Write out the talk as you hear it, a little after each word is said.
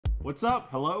What's up?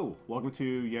 Hello. Welcome to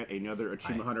yet another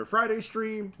Achievement Hunter Friday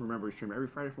stream. Remember, we stream every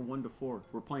Friday from 1 to 4.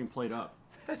 We're playing Played Up.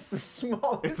 It's the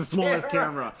smallest. It's the smallest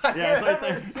camera. Yeah, it's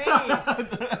right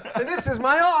there. And this is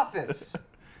my office.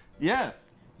 Yes.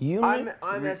 I'm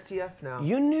STF now.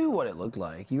 You knew what it looked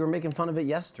like. You were making fun of it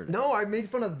yesterday. No, I made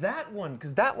fun of that one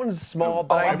because that one's small,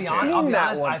 but I'll I've be seen honest,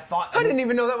 that one. I didn't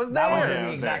even know that was there. That was in Yeah,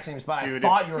 the exact same spot. Dude, I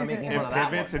thought you were making fun of that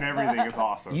one. Pivots and everything. It's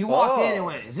awesome. You walked in and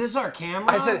went, "Is this our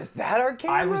camera?" I said, "Is that our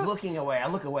camera?" I was looking away. I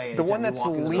look away. The one that's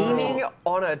leaning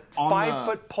on a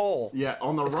 5-foot pole. Yeah,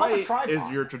 on the It's called a right tripod. is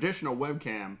your traditional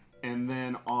webcam, and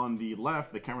then on the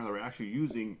left, the camera that we're actually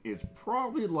using is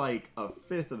probably like a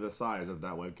fifth of the size of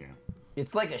that webcam.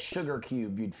 It's like a sugar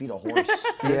cube you'd feed a horse.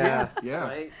 Yeah. Yeah.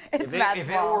 Right? It's If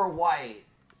it were white,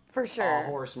 for sure. a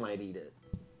horse might eat it.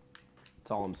 That's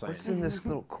all I'm saying. What's in this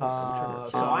little corner?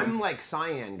 So I'm like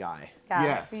cyan guy. Got it.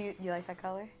 Yes. So you like that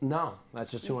color? No,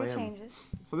 that's just You who I can am. change it.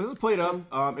 So this is Played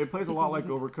Up. It plays a lot like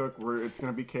Overcooked, where it's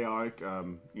going to be chaotic.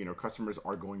 You know, customers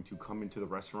are going to come into the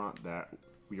restaurant that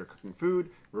we are cooking food.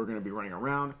 We're going to be running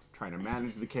around, trying to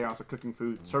manage the chaos of cooking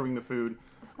food, serving the food.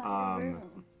 It's not your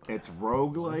room. It's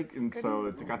roguelike, and so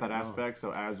it's got that aspect.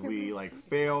 So as we like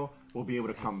fail, we'll be able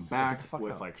to come back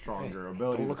with like stronger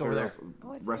ability, don't look over materials,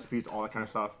 it's recipes, all that kind of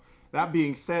stuff. That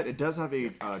being said, it does have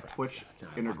a Twitch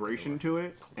integration to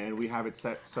it, and we have it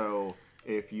set so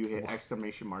if you hit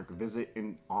 !visit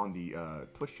on the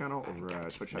Twitch channel over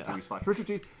at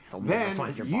twitch.tv/roosterteeth, then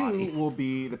find your you body. will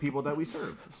be the people that we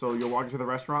serve. So you'll walk into the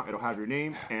restaurant, it'll have your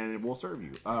name, and it will serve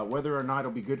you. Whether or not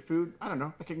it'll be good food, I don't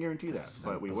know. I can't guarantee that,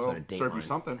 but we will serve you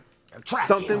something.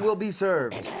 Something will be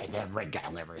served. That red guy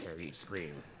will never hear you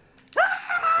scream.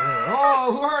 Oh,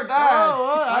 who heard that?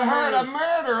 I heard a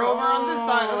murder over on this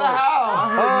side of the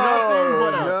house.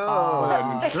 Nothing no. but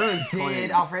an insurance claim.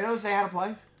 Did Alfredo say how to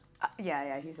play?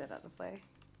 Yeah, he said how to play.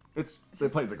 It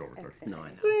plays like Overcooked. No,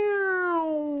 I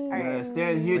know. Yes,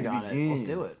 Dan, here I to got it. begin. Let's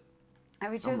do it.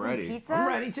 Have we chosen ready. pizza? I'm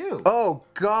ready too. Oh Oh,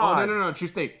 God! no,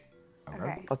 cheesesteak.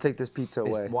 Okay. I'll take this pizza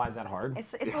away. Why is that hard?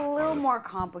 It's a little more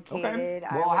complicated.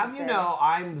 I Well, would have you say. know,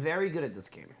 I'm very good at this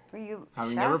game. Were you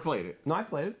Having chef? never played it. No, I've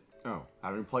played it. Oh,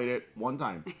 having played it one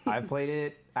time. I've played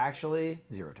it actually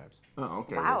 0 times. Oh,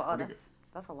 okay. Wow, that's pretty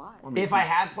that's a lot. good. If I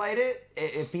had played it,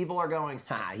 if people are going,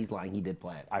 ha, he's lying, he did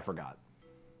play it. I forgot.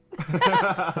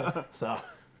 So,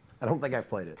 I don't think I've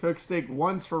played it. Cook steak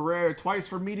once for rare, twice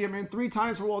for medium, and 3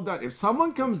 times for well done. If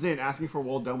someone comes in asking for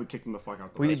well done, we kick them the fuck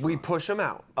out the We restaurant. push them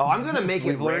out. Oh, I'm gonna make it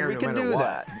We've learned rare we no can matter do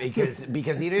what, that.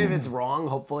 because even if it's wrong,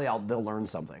 hopefully they'll learn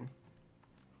something.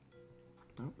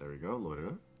 Oh, there we go. Load it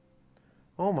up.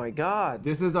 Oh my God!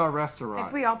 This is our restaurant.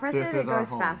 If we all press This it, is it our goes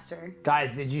home. faster.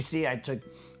 Guys, did you see I took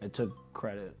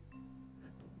credit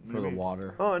for the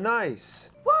water? Oh, nice.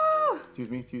 Woo!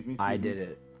 Excuse me. I did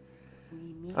it.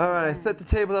 We meet All right, I again. set the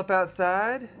table up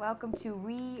outside. Welcome to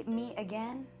Meet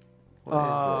Again.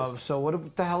 What is this? So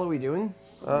what the hell are we doing?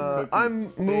 I'm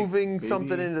steak, moving baby.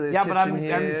 something into the Yeah, kitchen but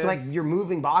here. it's like you're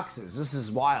moving boxes. This is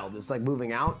wild. It's like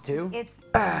moving out too. It's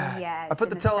yeah. I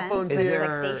put the telephones sense, here.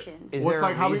 It's like stations. Is Well, it's there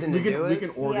like a how reason we to can do we it? can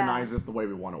organize this the way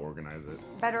we want to organize it.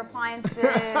 Better appliances.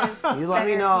 You let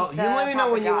me better know. Pizza, You let me know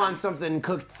Papa when you want John's. something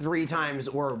cooked 3 times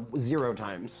or 0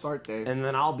 times. Start day. And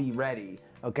then I'll be ready.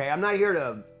 Okay, I'm not here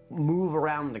to move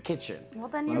around the kitchen. Well,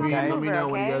 then you're Okay. not the Let me mover, know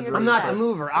when you okay? guys You're are I'm the not chef. the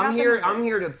mover. You're I'm not the here. mover. I'm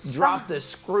here to drop the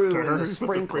screw in the Puts the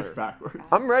fridge sprinkler. backwards.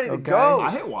 I'm ready to Okay. go.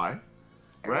 I hit Y.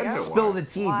 Red hit Y. Spill the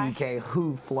tea, Why? BK.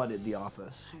 Who flooded the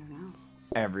office? I don't know.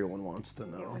 Everyone wants to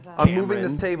It know. was, I'm moving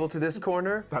this table to this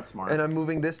corner. That's smart. And I'm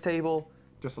moving this table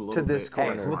Just a little to this bit.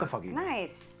 corner. Hey, so what the fuck are you doing?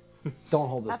 nice. Don't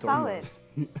hold this That's door. solid.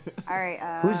 All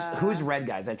right. Who's red,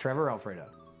 guys? Is that Trevor or Alfredo?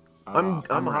 I'm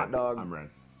a hot red. dog. I'm red.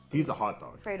 He's a hot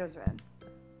dog. Fredo's red.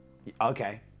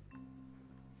 Okay.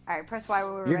 All right, press Y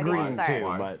when we're You're ready to green start. too,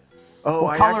 Why? but Oh,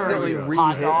 What I color are accidentally you? re-hit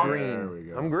Hot dog? green. There we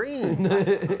go. I'm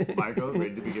green. Michael,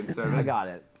 ready to begin service? I got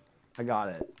it. I got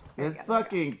it. It's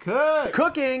fucking cooked.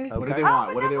 Cooking. What do Okay. they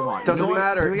want? What do they want? Doesn't You know what?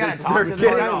 matter. We gotta They're talk this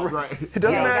getting- out. Right. It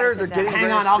doesn't Yeah, matter. you They're gotta sit getting down. Hang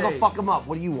rare on, I'll go steak. fuck him up.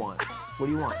 What do you want? What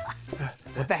do you want?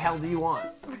 What the hell do you want?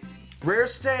 Rare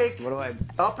steak. What do I?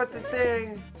 Up at the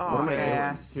thing. Oh, am I doing?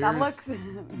 ass. That looks.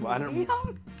 I don't-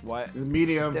 Yum. What?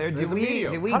 Medium. Did There's a we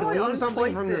medium. did we How do I glean something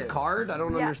unplate from this this? card? I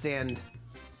don't Yeah. understand.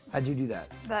 How'd you do that?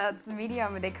 That's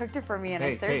medium, and they cooked it for me, and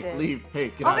I Hey, served hey, it. leave. Hey,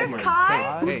 get Oh, out there's of here. Kai. Hey,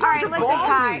 All hey. right, listen,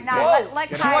 Kai. No, Whoa. let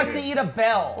She Kai. wants to eat a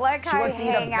bell. Let She Kai wants to eat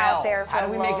a hang out bell. there for How a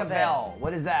do we make little a bit. bell?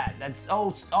 What is that? That's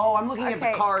oh, I'm looking at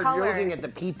Okay, the card. color. You're looking at the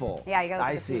people. Yeah, you gotta look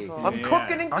I at the see. people. I'm Yeah.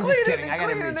 cooking and I'm just cleaning kidding. I and got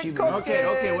cleaning every and achievement. cooking.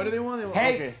 Okay, what do they want?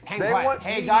 Hey, Okay. hang They quiet. want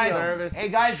Hey medium. guys, Service. hey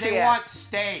guys, they Shit. want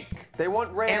steak. They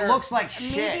want rare. It looks like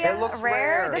shit. Medium, It looks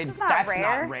rare. rare. This is not That's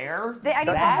rare. not rare. I need That's one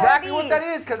more exactly of what that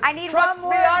these. is, because I need trust one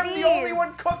more me, of I'm the only these.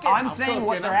 one cooking. I'm saying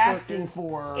what cooking, they're I'm asking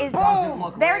for Is- doesn't Boom!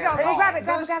 look There we rare go. at Go all. grab it.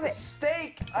 Grab The it. Grab it.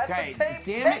 steak at Okay, the tape. damn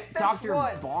Take it, this Dr.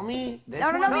 one. Balmy. This No,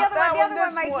 one? the Not other that one, one, the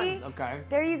other this one, Mikey. Okay.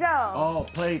 There you go. Oh,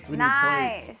 plates. We need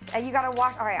plates. Nice. And you gotta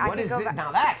wash. All right, I What can is go this? back.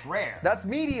 Now that's rare. That's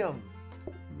medium.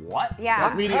 What? Yeah.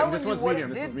 I'm medium. telling This you one's what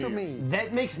medium. it This did one's to medium. me.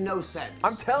 That makes no sense.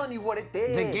 I'm telling you what it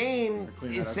did. The game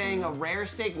Clean is that up, saying a clean rare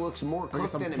steak looks more Bring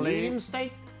cooked some than a plates. medium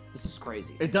steak. This is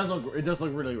crazy. It does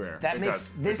look really rare. That It makes does.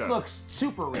 It this does. looks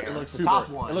super rare. It looks the super. top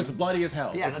one. It looks bloody as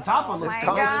hell. Yeah, the top one Oh looks my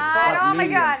colors as god. fuck. Oh my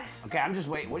medium. god. Okay, I'm just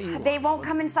waiting. What do you want? They won't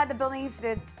come inside the building if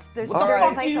there's All different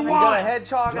right, plates on we the got a top.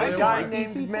 hedgehog and What a do guy you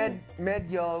want? named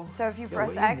Medyo. So if you Yeah, press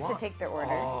what do you X to want? take their order.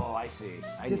 Oh, I see.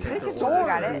 I You need take to his order. order.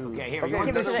 Got it? Okay, here. Okay, You want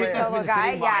Give the it to the shit that's solo been guy.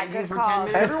 sitting Yeah, behind you good for call. 10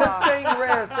 minutes? Everyone's saying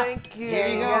rare. Thank you. Here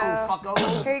you go,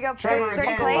 fucko. Here you go. Trevor, 30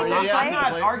 again, plates. yeah, yeah, I'm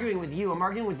not plate. arguing with you. I'm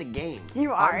arguing with the game.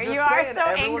 You are. just You are saying, so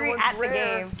everyone angry wants at the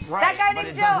rare. game. Right, That guy but named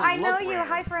it Joe. doesn't I know look you. rare.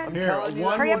 Hi, friend. Here, telling you.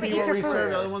 one Hurry will up and be eat what your we food.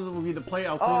 serve. The other ones will be the plate.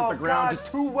 I'll clean Oh up the ground. God,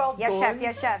 Just 2 well Yes, done. chef.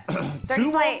 Yes, chef. 30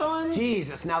 2 well plate. done.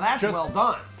 Jesus, now that's Just- well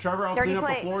done. Trevor, I'll Dirty clean up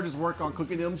plate. the floor. Just work on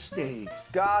cooking them steaks.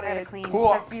 Got I gotta it. clean. So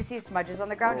Cool. if you see smudges on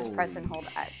the ground, just press and hold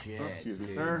X. Excuse me,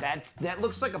 Dude, sir. that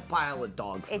looks like a pile of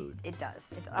dog food. It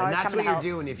does. It and always that's coming what to you're help.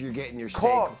 doing if you're getting your steak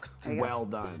Cooked. There you go. well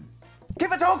done.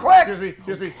 Give it to him quick. Excuse me.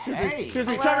 Excuse me. Excuse me. Hey. Excuse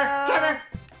me. Hello? Trevor. Trevor.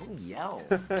 Don't yell.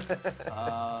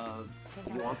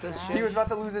 You want this He shit? was about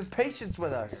to lose his patience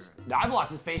with us. I've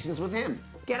lost his patience with him.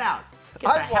 Get out. Get the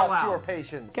I've hell lost out. your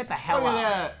patience. Get the hell Look out.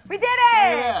 at We did it!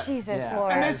 Yeah. Jesus Yeah.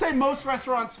 Lord. that. And they say most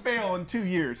restaurants fail in 2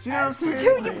 years. You know what I'm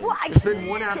saying? Dude, you what? It's been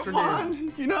one Come afternoon.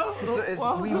 on. You know?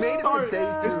 We made it to day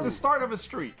It's 2. the start of a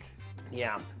streak.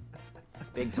 Yeah.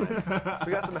 Big time.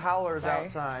 We got some howlers Sorry.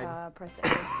 outside. Press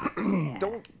it.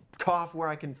 Don't cough where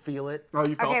I can feel it. Oh,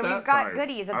 you felt Okay, that? we've got Sorry.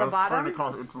 goodies at I the was trying to bottom.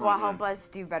 cough into my Will ear. help us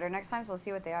do better next time, so let's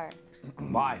see what they are.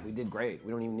 Why? We did great.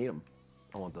 We don't even need them.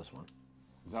 I want this one.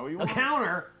 Is that what you A want?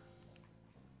 counter?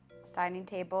 Dining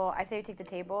table. I say we take the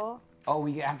table. Oh,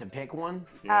 we have to pick one?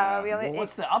 Yeah. We only, Well,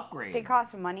 what's it- the upgrade? They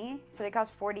cost money, so they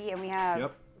cost 40, and we have.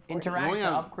 Yep. 40. Interact only to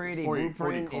have upgrade a 40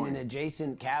 blueprint in coin. an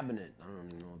adjacent cabinet. I don't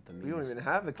even know what that means. We don't even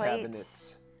have a cabinet.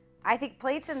 Plates. I think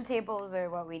plates and tables are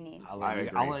what we need. I'll I let,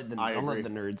 agree. I'll let the, I I'll let agree.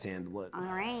 the nerds handle it. All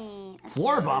right.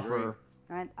 Floor buffer.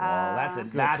 Right, Well, that's a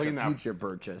clean that. future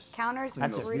purchase. counters.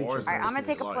 That's a three. future All right, I'm gonna It's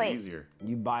take a lot plate. Easier.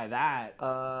 You buy that, be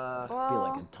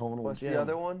like a tonal What's gem. the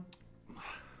other one?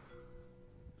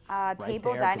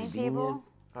 Table, there, dining convenient. table.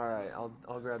 All right,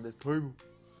 I'll grab this table.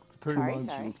 Sorry, You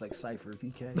sorry. look like Cypher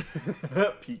PK.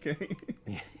 PK.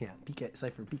 yeah, PK,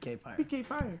 Cypher PK Fire. PK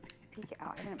fire. Peek it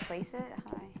out. I didn't place it.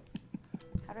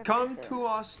 How do I Come place it? to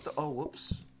us. Oh,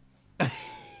 whoops.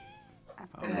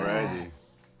 Alrighty.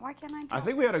 Why can't I do I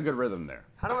think we had a good rhythm there.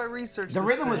 How do I research The this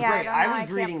rhythm was thing? Yeah, great. I, don't I know, was I can't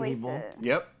greeting place people it.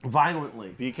 Yep.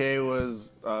 violently. BK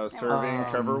was serving.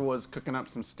 Trevor was cooking up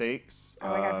some steaks.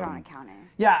 Oh, I gotta put it on a counter.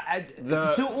 Yeah,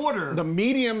 The- to order. The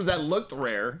mediums that looked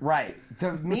rare. right.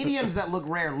 The mediums that look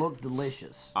rare look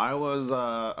delicious. I was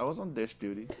on dish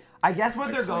duty. I guess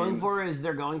what they're going cleaned. for is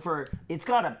they're going for, it's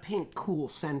got a pink cool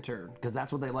center, because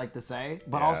that's what they like to say,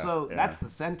 but Yeah, also yeah. that's the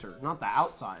center, not the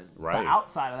outside. Right. The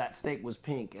outside of that steak was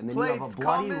pink, and then you have Plates a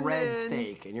bloody coming red in.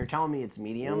 steak, and you're telling me it's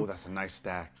medium? Oh, that's a nice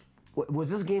stack. Was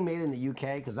this game made in the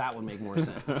UK? Because that would make more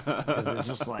sense. Because it's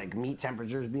just like meat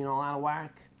temperatures being all out of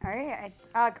whack. All right.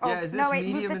 Yeah, is this no, wait,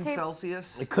 move medium the in table.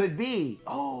 Celsius? It could be.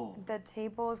 Oh, The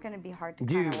table is gonna be hard to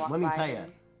dude, kind of walk let me by tell you. here.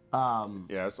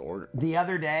 Yeah, it's ordered. The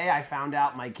other day, I found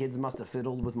out my kids must have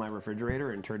fiddled with my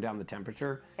refrigerator and turned down the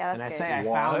temperature. Yeah, that's and I good. say I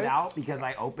What? found out because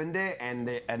I opened it and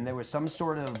there was some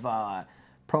sort of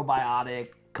probiotic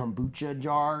kombucha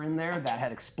jar in there that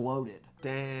had exploded.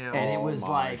 Damn. And it Oh was my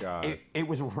like, God. it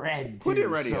was red too. Who did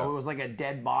ready so up? it was like a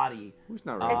dead body. Who's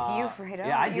not ready? It's you, Fredo.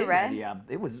 Yeah, I you did read? ready up.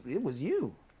 It was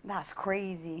you. That's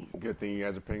crazy. Good thing you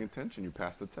guys are paying attention. You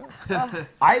passed the test.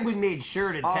 I would made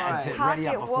sure to, right. to ready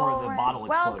up Pocket before the Warren. bottle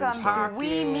exploded. Welcome so- to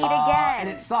We Meet Uh, Again. and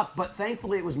it sucked, but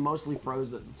thankfully it was mostly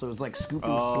frozen, so it was like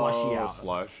scooping slushy out.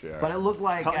 Slush, yeah. But it looked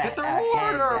like Get the a head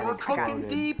water. that We're cooking exploded.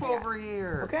 deep over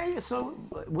here. Okay, so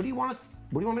what do you want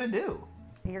me to do?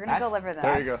 You're gonna That's- deliver them.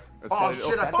 there you go. That's Oh, good.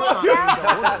 shit, I That's put it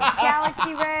on. not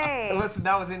Galaxy Ray. Listen,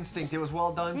 that was instinct. It was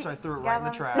well done, so I threw it right in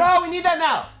the trash. No, we need that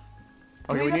now.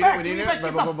 Okay, Give we me need that it. back, We give need me it.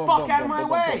 that, get the fuck out of my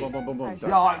way.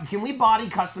 Yo, can we body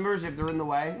customers if they're in the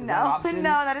way? Is that an No, option?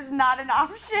 no, that is not an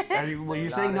option. Well, you're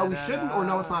saying no, we shouldn't, or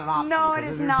no, it's not an option? No, it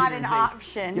 'Cause is there's not different an things.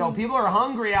 option. Yo, people are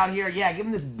hungry out here. Yeah, give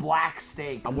them this black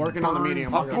steak. I'm working on the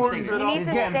medium. I'm working He's it He needs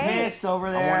a getting steak. pissed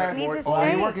over there. He needs a Oh,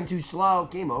 you're steak. working too slow.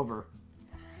 Game over.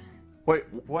 Wait,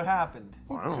 What happened?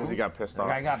 because he got pissed The off.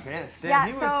 guy got pissed. Damn, Yeah,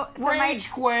 he was so Rage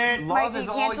quit. Love Mike, is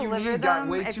you all can't you deliver need. Got them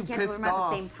way if too you can't deliver pissed them at the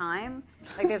off. same time.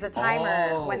 Like there's a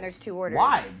timer when there's 2 orders.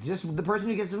 Why? Just the person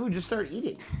who gets the food just start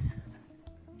eating.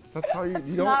 That's how you It's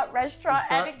don't. not restaurant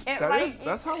etiquette,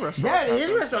 That's how restaurants. Yeah, it is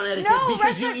happen. restaurant etiquette No, because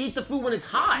restaurant- you eat the food when it's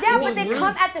hot. Yeah, It but ain't they rude.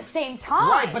 come at the same time.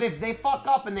 Right, but if they fuck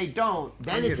up and they don't,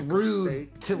 then I'm it's gonna cook rude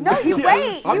steak. to No, you leave.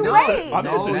 wait. I'm You just a- wait. I'm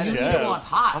No, just a you eat chef. it while it's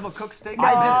hot. I'm gonna cook steak.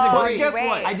 I Well, disagree. guess Wait.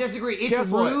 what? I disagree. It's Guess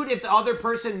what? rude if the other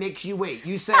person makes you wait.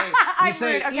 You say, I'm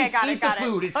say, rude. Okay, eat, got it, eat got the it.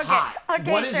 food. It's Okay, hot.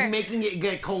 okay, What is sure. making it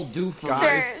get cold do for Guys,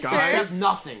 me? Sure, guys, Except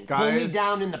nothing. Pull me guys.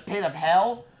 down in the pit of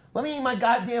hell. Let me eat my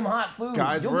goddamn hot food.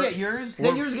 Guys, You'll we're- get yours. we're-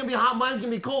 Then yours is gonna be hot. Mine's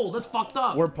gonna be cold. That's fucked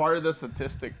up. We're part of the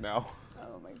statistic now.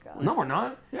 Oh my god. No, we're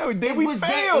not. Yeah, we It we was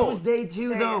failed. it was day 2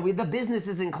 There though. you The business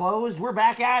isn't closed. We're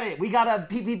back at it. We got a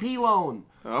PPP loan.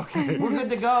 Okay. We're good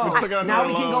to go. Let's look at Now another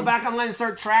we can go loan. back online and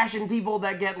start trashing people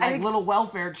that get like think- little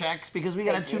welfare checks because we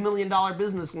got a Thank you. $2 million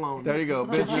business loan. There you go.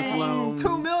 Business Cha-ching. loan.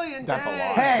 2 million. That's a dang.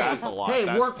 lot. Hey, That's a lot. hey,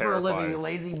 That's work for a living, terrifying. you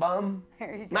lazy bum.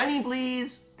 Here you go. Money,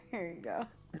 please. Here you go.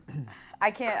 I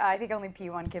can't. I think only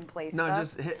P1 can place No,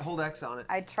 stuff. just hold X on it.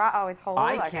 I try. Oh, it's hold.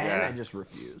 I Okay. can. Yeah. I just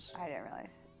refuse. I didn't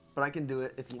realize. But I can do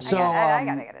it if you need. So, I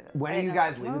gotta get it. when I are didn't you know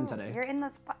guys this- leaving Move. today? You're in the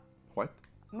spot. What?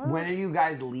 Move. When are you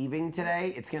guys leaving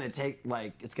today? It's gonna take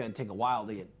a while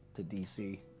to get to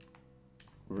DC.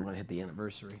 We're gonna hit the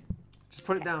anniversary. Just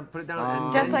put it down. Put it down.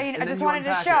 And Just so then- you, and I then just you wanted to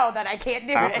unpack show it. that I can't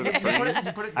do After the it. You put it.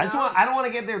 You put it I just down. want. I don't want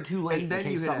to get there too late And then in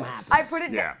you case hit something X. happens. I put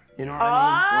it Yeah. down. You know what I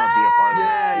I want to be a part of it.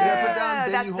 Yeah, you gotta Yeah. put down.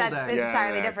 Then That's, you hold that's X. it's Yeah,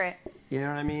 entirely that's- different. mean? You know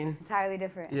what I mean? Entirely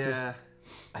different. Yeah.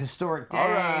 Historic day. All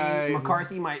right.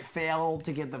 McCarthy might fail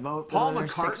to get the vote. Paul another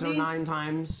McCartney? 6 or 9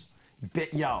 times.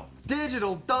 Yo,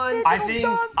 Digital done. I think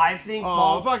Oh,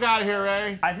 Paul. fuck out of here,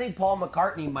 Ray. I think Paul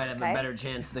McCartney might have a Okay. better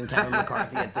chance than Kevin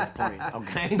McCarthy at this point.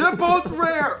 Okay. They're both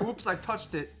rare. Oops, I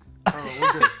touched it. Oh,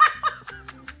 we're good.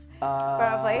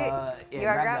 Grab a plate. Yeah, You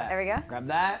are grab grab. that. There we go. Grab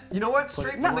that. You know what?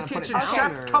 Straight from the wanna put it kitchen. down,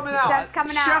 Chef's or- coming out. Chef's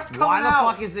coming out. Chef's coming Why the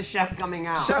out. fuck is the chef coming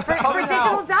out? Chef's For coming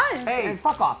digital out. duns. Hey,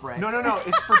 fuck off, Ray. No,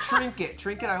 it's for Trinket.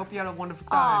 Trinket, I hope you had a wonderful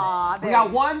time. Aw, We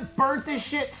got one burnt as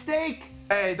shit steak.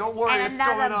 Hey, don't worry, and it's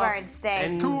going another up. bird steak.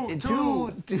 And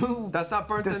Two. That's not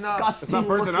burnt enough. disgusting It's not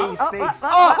burnt looking enough? steaks.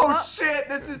 Oh shit,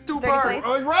 this is too 30 burnt. plates?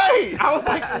 Oh, right. I was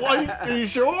like, what? Are you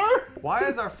sure? Why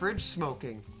is our fridge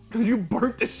smoking? Because you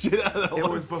burnt the shit out of that It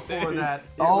one was before steak. that.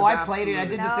 It Oh, was I played it. I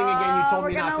did absolutely- the thing again you told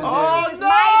me not to do. Oh, It's no!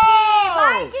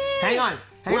 Mikey! Hang on.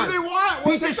 Hang What on. do they want?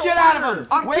 Beat the What's shit out of him.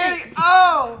 I'm Wait. kidding.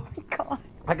 Oh! God.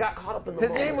 I got caught up in the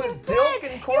His moment. name was You Dilk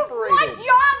did. Incorporated. You one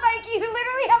job, Mikey. You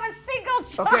literally have a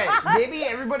single job. Okay, maybe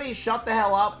everybody shut the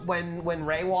hell up when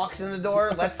Ray walks in the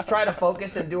door. Let's try to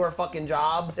focus and do our fucking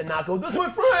jobs and not go, that's my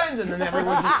friend, and then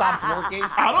everyone just stops working.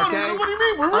 I don't okay? know. What do you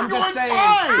mean? We were I'm doing just saying,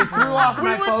 fine. it threw off We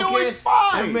my were focus. doing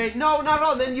fine. Everybody- no, not at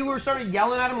all. Then you were started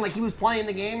yelling at him like he was playing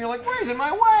the game. You're like, where's in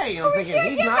my way? And I'm thinking, Can't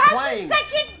he's get not past the playing.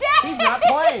 Second day. He's not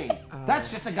playing.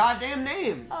 That's just a goddamn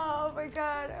name. Oh my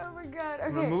god. Oh my god. Okay.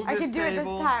 Remove I this can do it this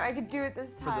table time. I can do it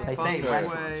this time. They Fuck say this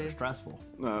restaurants way. are stressful.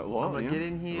 Well, I'm gonna get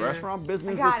in here. Restaurant I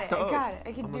business got is it. tough. I got it.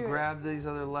 I can I'm do gonna it. grab these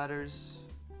other letters.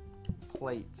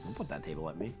 Plates. Don't put that table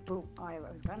at me. Boom. Oh, I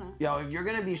was gonna. Yo, if you're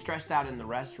gonna be stressed out in the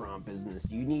restaurant business,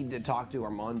 you need to talk to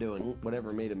Armando and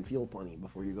whatever made him feel funny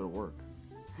before you go to work.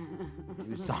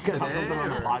 He was talking about something on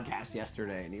the Today, or- podcast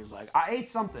yesterday, and he was like, I ate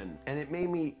something, and it made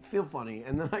me feel funny,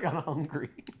 and then I got hungry.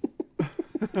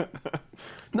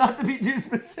 Not to be too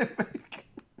specific.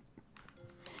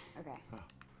 Okay.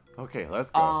 Okay, let's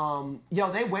go.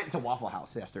 Yo, they went to Waffle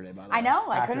House yesterday, by the way. I know,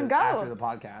 I couldn't go. After the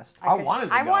podcast. I wanted to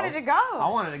go. I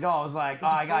wanted to go. I was like, oh,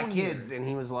 I got phone kids. here. And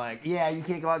he was like, yeah, you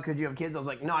can't go out because you have kids. I was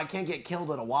like, no, I can't get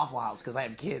killed at a Waffle House because I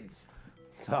have kids.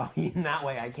 So in that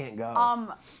way, I can't go.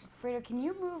 Fredo, can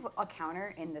you move a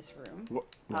counter in this room?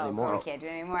 Not Oh, anymore. we can't do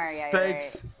it anymore. Yeah,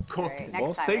 Steaks you're right. cooking. Next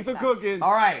Well, time, steaks are next time. cooking.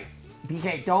 All right.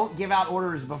 BK, don't give out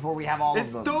orders before we have all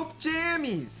It's of them. dope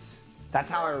jammies.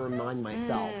 That's how I remind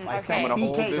myself. I okay. say, I'm gonna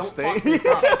hold BK, this don't steak. fuck this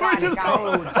up. Got it, got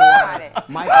Code it. for Got it.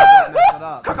 Michael, don't mess it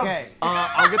up. Okay.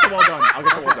 I'll get them all done. I'll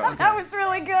get them all done. That was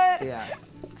really good. Yeah.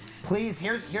 Please,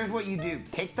 here's what you do.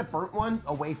 Take the burnt one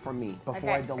away from me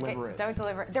before I deliver it. Don't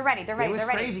deliver it. They're ready. They're ready. It was th're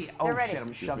ready. crazy. They're Oh ready. shit,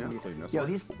 I'm shoving Yeah, you. clean this Yo,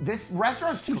 one. this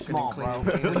restaurant's too small, bro.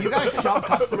 cleaning. When you guys shove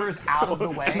customers out of the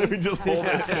way, Let me just hold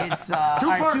it. it's Two all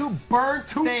right, burns. two burnt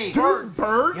steaks. burns.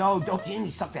 Burns? Yo, don't Jamie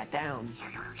suck that down.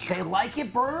 They like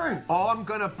it burnt. Oh, I'm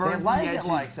gonna burn They like the it edges.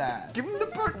 like that. Give them the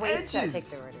burnt Wait to edges. take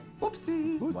the order.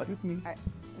 Oopsies. Excuse me. All right,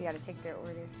 we gotta take their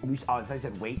order. Oh, I thought you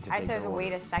said wait to I take said the order.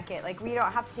 wait a second. Like we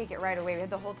don't have to take it right away. We have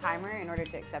the whole timer in order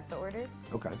to accept the order.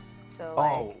 Okay. So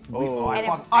Oh, like, And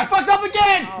if- I fucked up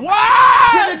again! Oh.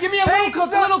 What? Give me a little Take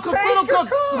cook, the- little cook, take little your cook,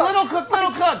 cook. little cook,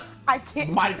 little cook. I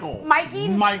can't. Michael. Mikey?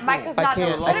 Michael. Michael's I not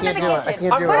can't. Put him in the I kitchen. can't do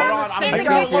it. Put him Hold on, in I the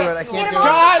can't kitchen. do it. I Get can't him do it.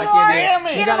 off the floor. damn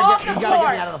it. Get him You off gotta the get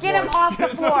floor. me out of the Get him floor. off the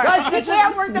floor. Guys, He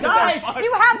can't work the guys, floor.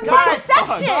 You have one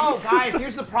section. No, guys,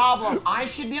 here's the problem. I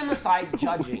should be on the side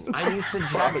judging. I'm used to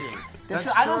judging.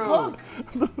 I don't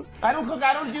cook. I don't cook.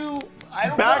 I don't do. I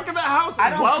don't Back cook. of the house, I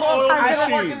don't well-oiled cook. I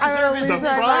don't work in machine. the service. The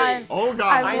front. Oh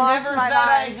God. I lost my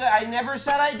mind. I never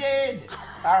said I did.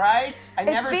 All right? I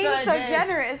It's never being said I so did.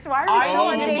 generous. Why are I we so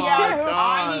on need to day be two? out.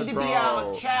 I need to bro. be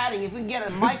out chatting. If we can get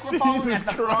a microphone Jesus at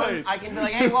the Christ. front, I can be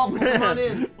like, hey, This welcome, come on man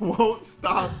in. won't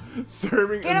stop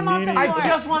serving Get him off the immediately. floor. I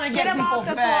just want to get him people off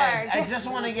the fed. floor. I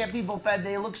just want to get people fed.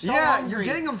 They look so Yeah, hungry. you're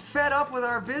getting them fed up with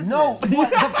our business. No,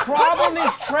 what the problem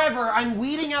is, Trevor, I'm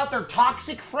weeding out their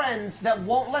toxic friends that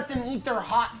won't let them eat their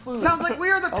hot food. Sounds like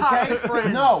we are the Okay? toxic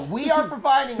friends. No, we are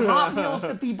providing hot meals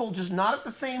to people, just not at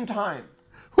the same time.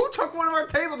 Who took one of our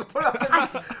tables and put it up in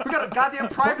this? We got a goddamn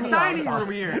private dining room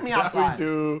here. Get me Yes, outside. we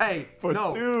do. Hey, for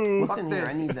no. two. What's in here?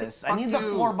 I need this. I Fuck need the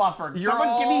you. floor buffer. You're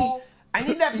Someone give me. all I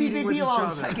need that eating with PPP each loan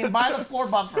so other. I can buy the floor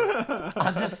buffer.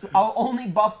 I'll only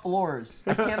buff floors.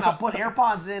 I'll put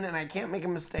AirPods in and I can't make a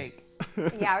mistake.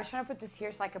 Yeah, I was trying to put this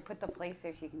here so I could put the plates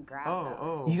there so you can grab them.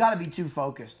 Oh, You gotta be too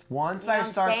focused. Once You know I what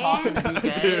I'm start saying? talking to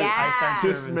BK, Yeah. I start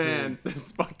This serving man, food.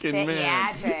 this fucking Yeah,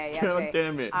 man. Trey, yeah, God Trey.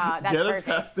 damn it. That's Get us perfect.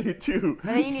 past day two.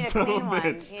 But then you need a Son of clean one.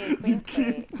 bitch. You need a clean You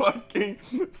keep fucking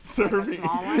serving.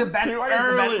 small one? The best too part is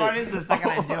early. the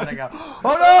second I do it, I go,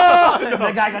 oh no!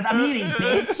 The guy goes, I'm eating,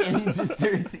 bitch, and he just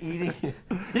starts eating.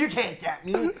 you can't get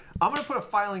me. I'm gonna put a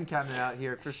filing cabinet out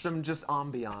here for some just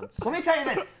ambiance. Let me tell you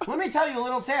this. Let me tell you a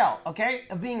little tale, okay,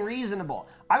 of being reasonable.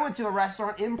 I went to a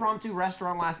restaurant, impromptu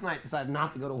restaurant last night. Decided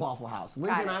not to go to Waffle House.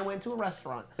 Lindsay and I went to a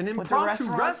restaurant. An Went to a impromptu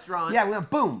restaurant? Yeah, we went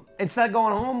boom. Instead of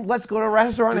going home, let's go to a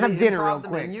restaurant and Did have they dinner improv real the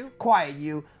quick. menu? Quiet,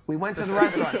 you. We went to the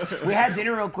restaurant. We had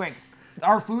dinner real quick.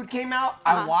 Our food came out.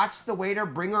 I watched the waiter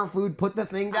bring our food, put the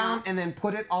thing down, and then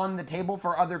put it on the table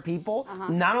for other people.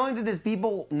 Not only did these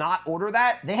people not order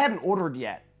that, they hadn't ordered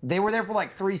yet. They were there for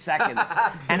like 3 seconds,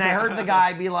 and I heard the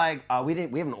guy be like, we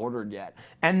haven't ordered yet."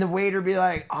 And the waiter be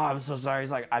like, "Oh, I'm so sorry."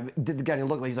 He's like, the guy didn't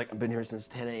look like he's like, "I've been here since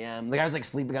 10 a.m." The guy was like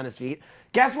sleeping on his feet.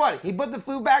 Guess what? He put the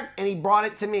food back and he brought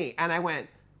it to me, and I went,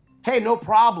 "Hey, no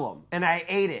problem," and I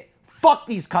ate it. Fuck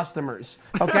these customers,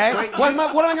 okay? What am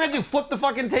I gonna do? Flip the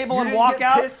fucking table You and didn't walk get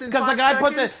out pissed in because the 5 guy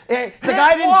put the seconds? the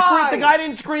guy didn't Why? scream. The guy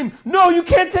didn't scream. No, you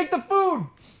can't take the food.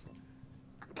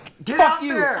 Get Fuck out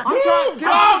you. there. I'm trying. Get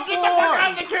off the Get the floor. fuck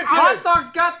out of the kitchen. Hot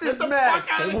Dog's got this Get the mess.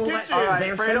 fuck out of the kitchen. All right,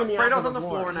 They're sending me out Fredo's to on the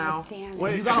floor now. Damn.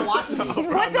 Wait, You gotta watch me.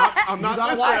 I'm not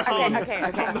gotta this watch asshole. me. Okay.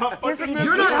 I'm not Here's fucking what this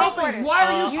You're not asshole. helping. Why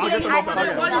are you I'll standing get them over up there?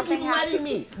 there. Why do you Nothing keep letting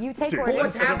me? You take Dude, orders.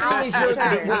 What's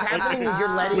happening is you're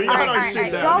letting We me. got Alright, our alright, shit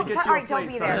alright. down. Let me Don't, get you a alright, don't plate,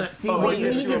 be son. there. See, what you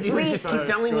need to do is just keep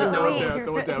telling me no.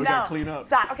 Throw it down. We gotta clean up.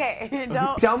 Stop. Okay.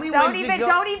 Don't. Tell me don't when to even. go.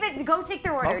 Don't even go take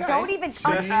their order. Okay. Don't even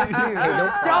touch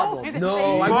No Don't.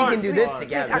 No, we can do this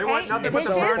together. They want nothing but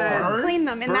Dishes, the burn ends. clean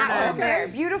them in Burn that ends. there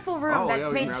beautiful room Oh, yeah, that's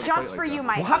we made can have a just plate for like you, that.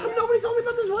 Mike. Well, how come nobody told me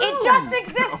about this room? It just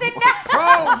existed now.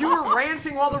 Bro, you were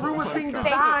ranting while the room was being Thank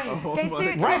designed. you. Stay my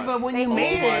tuned. God. Right, but when you Thank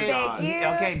made you. it, Thank you.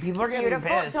 okay, people are getting Beautiful.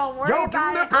 pissed. Don't worry Yo, give them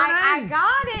about their it. burn I ends.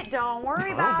 got it. Don't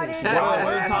worry about it. What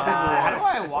are the top How do people?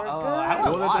 I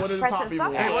We're watch? What are the Press top it people?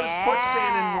 up. Hey, what does Foot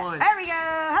Shannon want? There we go.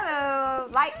 Hello.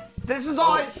 Lights. This is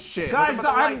all. Shit. Guys, Look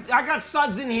at the I lights. got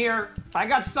suds in here. I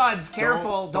got suds.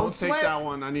 Careful. Don't take slip. that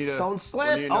one. I need a. Don't we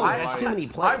slip. need Oh, another there's light. too many I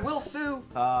plates. will sue.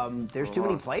 There's too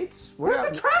many plates. Where'd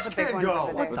the trash The big can one's go?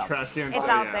 over there. The trash can. It's oh,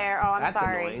 out yeah. there. Oh, I'm That's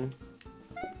sorry. annoying.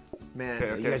 Man,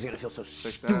 Okay. You guys are gonna feel so that.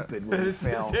 stupid when you this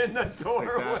fail. is in the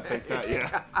doorway. Take that.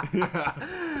 Yeah.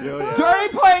 Yeah. Yo, yeah.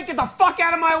 Dirty plate, get the fuck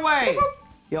out of my way.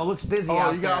 Yo, looks busy Oh,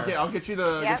 out you got. there. Okay, I'll get you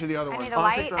the. Yep. Get you the other I one. need a I'll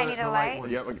light. take the- I need the a light light. one.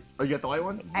 Yep. Oh, you got the light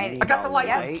one? I got the light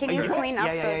Yep. one. Can you clean up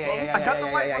those things? I got the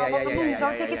light one. I'm on the move.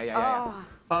 Don't take it. Oh.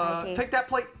 Mikey. Take that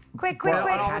plate. Quick, quick, Well,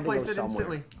 quick. I'll Had to go replace it somewhere.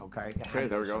 instantly. Okay. Okay,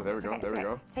 there we go. There we go. Okay, There we it's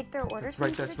go. okay. Take their orders. That's right, when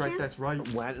you that's get a right, that's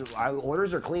chance. right. When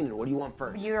orders are clean, what do you want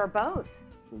first? You're both.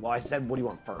 Well, I said, what do you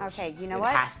want first? Okay, you know it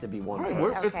what? It has to be one Alright, first.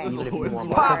 we're- it's- Okay. it's- Even if you it's- want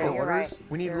it's- both Sorry, the you're orders. right.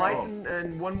 We need You're lights right.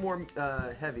 and one more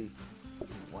heavy.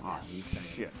 Oh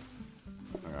shit.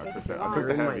 Alright, I'll put too I'll long. put the You're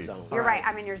in my heavy. zone. You're right.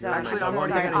 I'm in your zone. Actually, I'm I'm so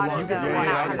already sorry. getting Auto one. zone. Yeah, I'm yeah, out,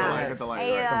 yeah, I'm I get the out. light, I get the light,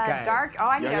 Hey, right. Okay. dark. Oh,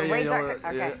 I need a way dark.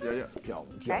 Okay.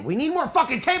 Yeah. We need more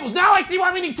fucking tables. Now I see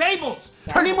why we need tables.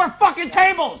 I need more fucking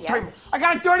tables. Yes. I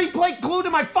got a dirty plate glued to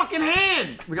my fucking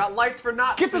hand. We got lights for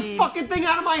not Get this speed. fucking thing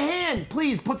out of my hand.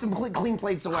 Please put some clean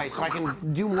plates away so I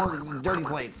can do more dirty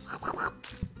plates.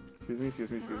 Excuse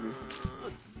me.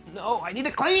 No, I need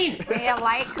to clean. We need a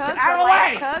light cooked. Out of A the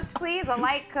light way. cooked, please. A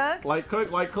light cooked. Light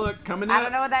cook, coming in. I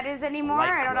don't know what that is anymore. Light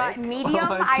I don't know. cooked? Medium.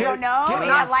 I don't know. get We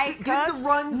not need a light spe- get the cooked.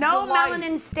 runs No the light.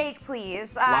 melanin steak,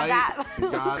 please. Light,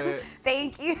 got it.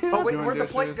 Thank you. Oh wait, Doing where'd the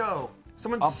plate dishes. go?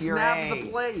 Someone Up your snapped A. the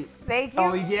plate. Thank you.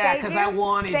 Oh yeah, Thank because you. I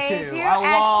wanted Thank to. you. I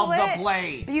love the Excellent.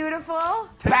 plate. Beautiful.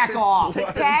 Back this- off. Take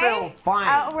this Okay. bill.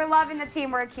 Fine. We're loving the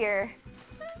teamwork here.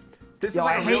 This Yo, is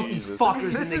I like a hate real. these Jesus.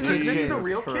 fuckers This in is the a, kitchen. this is a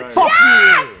real Christ. kitchen. Fuck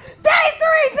you. Day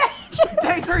 3, bitches.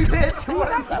 Day 3, bitch.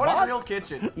 What a boss. real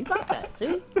kitchen. You got that,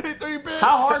 see? Hey, 3 bits.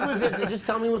 How hard was it to just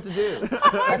tell me what to do?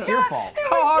 That's your fault.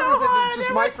 How hard was so it hard. to just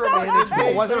It was so micromanage hard. me?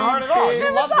 It wasn't hard at all. You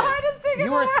It was loved the hardest thing in You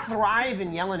the were world.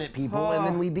 thriving yelling at people, and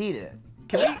then we beat it.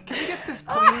 Can we get this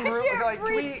clean room? can't Like, can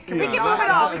we? breathe. Can We we can not move it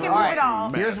all. have We this can room? move it all.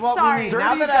 Here's what Sorry. we need. Dirty's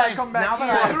Now that gotta I, come back now here.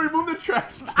 that How I, to remove the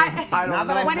trash? I Now don't that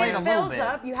know. I When played it a little fills bit.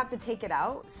 up, you have to take it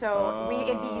out. So it'd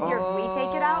be easier if we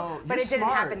take it Oh, out, but you're it didn't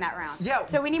smart. happen that round. Yeah,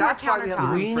 So we need more that's why we have the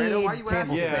countertops. We Fredo, why need you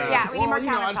asking? table space. Yeah, we need more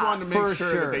I just wanted to make For sure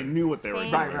sure. that they knew what they were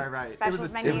Same. doing. Right. It Specials was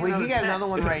a, menu. it was If we another could get another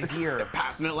one test. right here.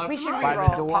 Passing it left We and should right. By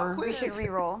the re-roll. door. We should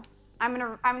re-roll. I'm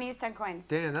gonna use 10 coins.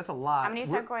 Damn, that's a lot. I'm gonna use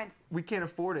 10 coins. We can't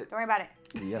afford it. Don't worry about it.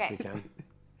 Yes, Okay. we can.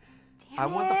 I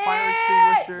want the fire it.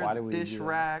 extinguisher, Why the do we dish do that?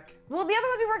 rack. Well, the other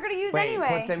ones we weren't gonna use Wait,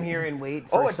 anyway. put them here and wait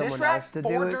for Oh, a dish someone rack? else to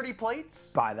 4 do it. dirty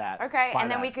plates? Buy that. Okay, Buy and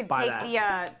then that. we could Buy take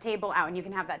that. the table out, and you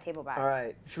can have that table back. All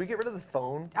right. Should we get rid of the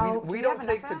phone? Oh, we do don't have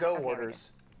take enough of to-go that? Okay, we do. orders.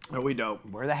 No, we don't.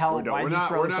 Where the hell? We don't. Why'd We're you not.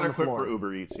 throw We're this not on the equipped floor? for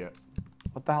Uber Eats yet.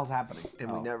 What the hell's happening?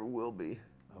 And we never will be.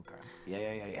 Okay.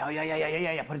 Yeah. Oh,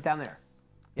 yeah. Put it down there.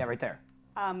 Yeah, right there.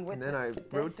 With And then I this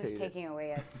rotate is it. taking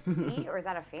away a seat, or is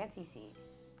that a fancy seat?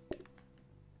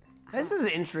 This is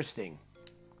interesting.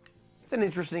 It's an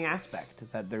interesting aspect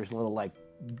that there's a little like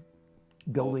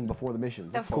building before the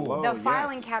missions. That's cool. Hello. The Oh,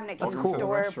 filing yes. cabinet That's can cool.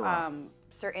 store Restaurant.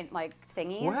 certain like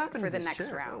thingies What happened for to the this next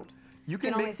chair? round. You You can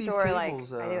can only make these store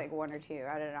tables. like I think like 1 or 2.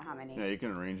 I don't know how many. Yeah, you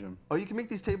can arrange them. Oh, you can make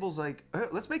these tables like.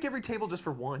 Let's make every table just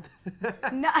for one.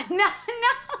 No.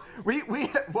 we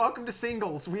welcome to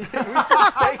singles. We serve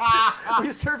steaks.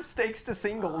 We serve steaks to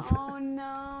singles. Oh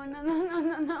no.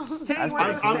 Hey, That's we're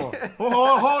pretty gonna cool.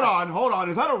 sing- Hold on.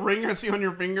 Is that a ring I see on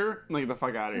your finger? Like, get the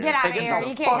fuck out of here. Get out of Hey, get here. the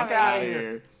You can't fuck come in outta here.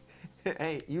 here.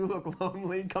 Hey, you look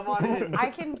lonely. Come on in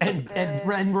I can put And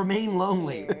this remain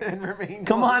lonely. here. and remain.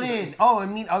 Come on lonely. in. Oh,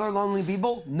 and meet other lonely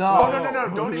people? No. Oh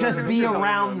no! Don't Just introduce be yourself.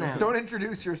 around them. Don't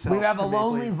introduce yourself. We have to a me,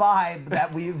 lonely please. vibe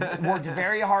that we've worked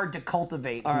very hard to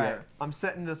cultivate All here. right, I'm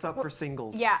setting this up for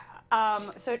singles. Yeah.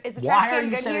 So is the trash Why can are you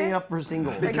good setting here? it up for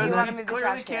singles? Because Because you wanna we move the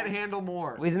clearly trash can. can't handle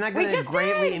more. Isn't that We going to just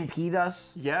greatly did. impede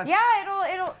us? Yes. Yeah,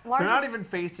 it'll larger. They're not even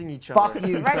facing each other. Fuck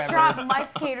you, Restaurant Trevor.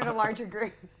 must cater to larger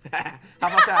groups. How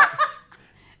about that?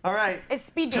 All right. It's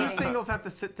speed Two dating. singles have to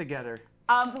sit together.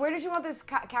 Where did you want this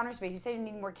counter space? You said you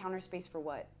need more counter space for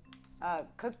what?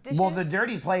 Cooked dishes? Well, the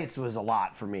dirty plates was a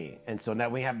lot for me, and so now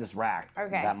we have this rack.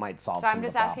 Okay. That might solve So some I'm of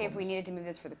just the asking if we problems. needed to move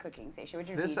this for the cooking station. Would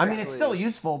you This- need I that? mean, it's still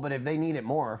useful, but if they need it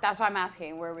more, That's why I'm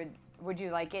asking. Where would you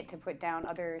like it to put down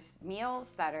other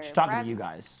meals that are just talking bread? to you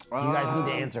guys. You guys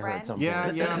need to answer her bread? at some Yeah,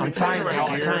 point. yeah. I'm trying to right help.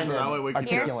 here, I'm trying so that way we to can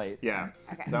articulate. Yeah.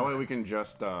 Okay. That way we can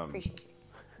just Appreciate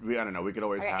you. I don't know. We could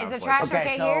always Okay, have. is the like, trash Okay,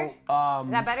 okay so here? Is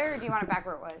um, that better, or do you want it back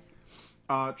where it was?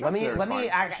 let me trash there is fine.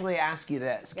 actually ask you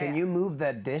this. Can Yeah. you move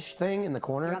that dish thing in the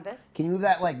corner? You want this? Can you move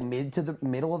that like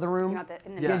middle of the room? You want that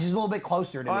in the Yeah, Yeah. just a little bit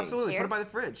closer to Oh, me. absolutely. Here? Put it by the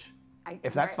fridge.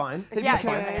 If that's fine. Hey, Yeah,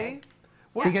 BK.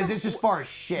 What's Because the- it's just far as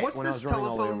shit What's when I this was running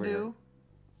all the way telephone over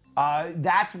here. do?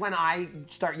 That's when I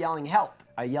start yelling help.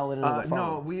 I yell it into the phone.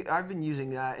 No, I've been using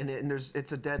that, and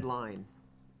it's a dead line.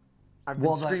 I've been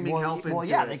well, screaming help into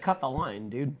yeah, it. they cut the line,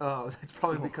 dude. Oh, that's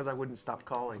probably because I wouldn't stop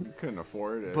calling. Couldn't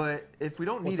afford it. But if we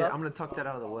don't need it, up? I'm gonna tuck that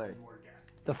out of the way.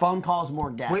 The phone calls more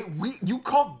guests. Wait, you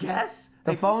call guests?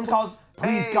 The phone calls.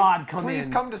 Please, Hey, God, come in. Please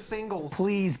come to singles.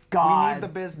 Please, God. need the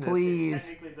business. Please.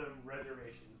 Technically, the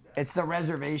reservations desk. It's the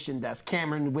reservation desk.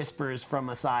 Cameron whispers from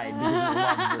a side because he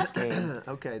loves this game.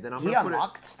 Okay, then I'm He gonna put it.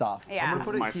 unlocked stuff. Yeah. gonna this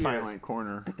put is it my here. silent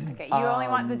corner. Okay, you only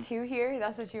want the 2 here?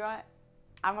 That's what you want?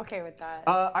 I'm okay with that.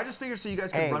 I just figured so you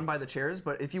guys can Hey. run by the chairs,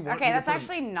 but if you want, okay, we can that's put 'em-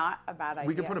 actually not a bad idea.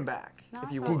 we can put them back No,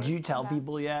 if you it's want. Did you tell Yeah.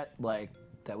 people yet, like,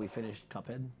 that we finished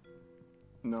Cuphead?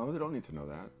 No, they don't need to know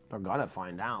that. They're gonna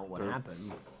find out what Sure.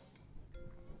 happened.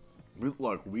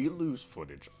 We lose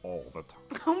footage all the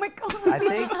time. Oh my god. I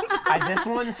think this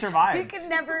one we survived. could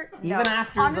never. Even no.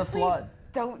 after Honestly, the flood.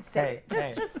 Don't say Hey,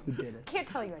 it. Just. who did it? Can't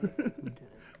tell you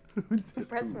anything.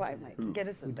 Press Y, Mike. Get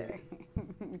us in there.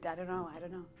 I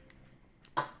don't know.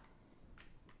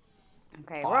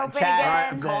 Okay, we're open Chat,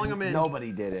 again. I'm calling them in.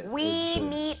 Nobody did it. We It's-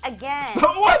 meet again.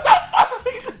 What the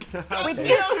fuck? Wait, did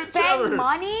you spend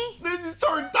money? They just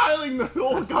started dialing the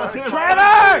whole goddamn.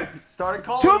 Trevor! Started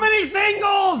calling. Too many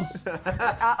singles!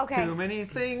 Okay. Too many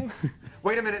things.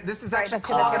 Wait a minute. This is Right, actually that's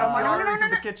good, that's clogging up the good. arteries of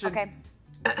the kitchen. Okay.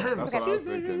 That's what I was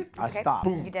thinking. I Okay. stopped.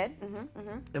 You did?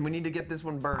 And we need to get this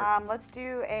one burnt. Let's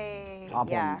do a Top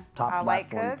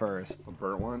light left one cooks. first. A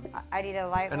burnt one. I need a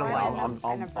light And a one light and a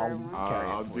one. burnt one.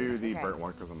 I'll do the Okay. burnt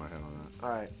one because I'm not hitting on that. All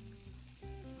right.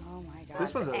 Oh my god.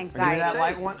 This one's a- Give me anxiety. that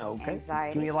light one. Okay.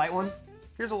 Anxiety. Give me a light one.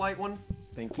 Here's a light one.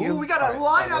 Thank you. Ooh, we got All a right,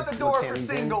 line out let's the look door for Tammy's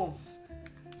in. singles.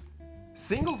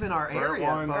 Singles in our Burnt area,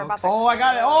 one. folks. Oh, I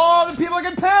got it. Oh, the people are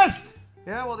getting pissed.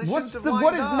 Yeah, well, they What's shouldn't the? have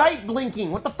What lined is up. night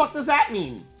blinking? What the fuck does that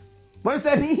mean? What does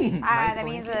that mean? That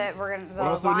means that we're gonna. The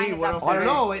else do we line need? is What up else I do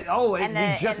don't we there. know. And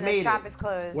We just the made shop it. is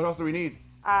closed. What else do we need?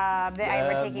 We're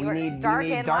taking we need dark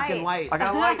and dark light. and light. I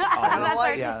got a light. I got a That's light.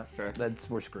 right. Yeah, Okay.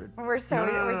 we're screwed. We're so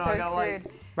No, we're I so got a light.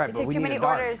 screwed. Right, we but take we too need many a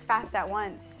dark. orders fast at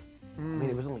once. I mean,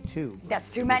 it was only two.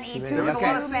 That's too many. Too There was a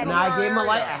lot of many. singles. No, I gave him a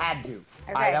light. I area. had to.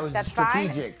 Okay, All right, that was that's fine.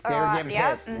 strategic. They were getting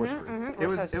Yeah, pissed. We're screwed. It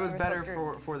was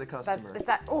better for the That's customer. it's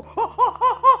that. Oh,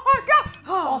 God.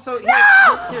 Oh. Also,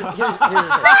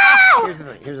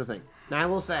 here's the thing. Now I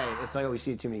will say, it's like, oh, we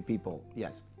see too many people.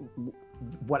 Yes.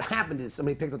 What happened is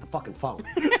somebody picked up the fucking phone.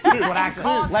 That's what actually.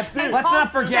 Let's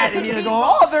not forget. And you go,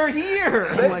 oh, they're here.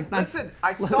 I'm like, that's, Listen,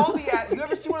 I saw the ad. You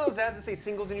ever see one of those ads that say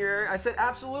singles in your area? I said,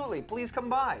 absolutely. Please come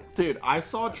by. Dude, I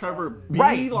saw Trevor right,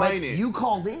 but beeline it. you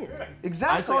called in.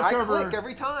 Exactly. I saw I Trevor- click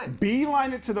every time.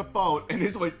 Beeline it to the phone, and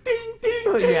it's like ding,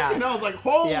 ding, ding. Yeah. And I was like,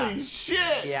 holy Yeah. shit.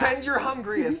 Yeah. Send your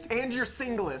hungriest and your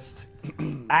singlest.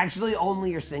 Actually,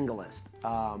 only your singlest.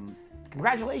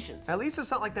 Congratulations. At least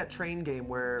it's not like that train game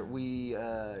where we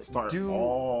Start do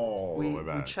all the way we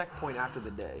back. checkpoint after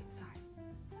the day.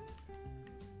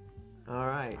 All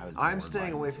right. I was I'm bored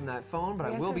staying by away from that phone, but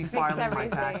I have will to be fix filing my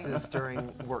everything. taxes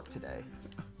during work today.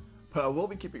 But I will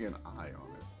be keeping an eye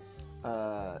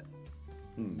on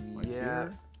it. Like Yeah.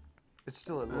 here? It's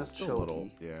still a little It's still choky. a little,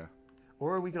 yeah.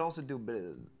 Or we could also do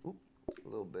a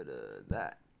little bit of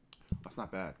that. That's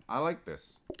not bad. I like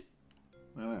this.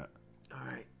 Look at All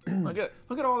right. that.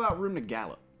 Look at all that room to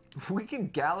gallop. We can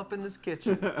gallop in this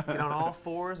kitchen, get on all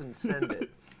fours, and send it.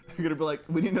 You're gonna be like,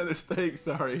 we need another steak.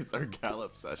 Sorry, it's our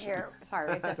gallop session. Here,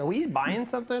 sorry. we have to Are we buying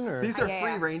something, or These are Yeah,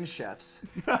 free yeah. range chefs.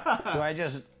 do I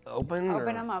just open? Open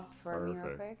or? them up for me real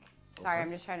Perfect. quick. Sorry, I'm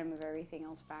just trying to move everything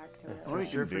else back to it. What we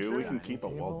sure, can for do, sure. we can keep a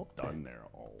well done there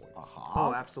always.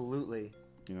 Oh, absolutely.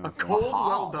 You know A what I'm saying? cold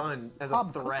well done as a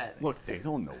Hob cooks threat. Look, they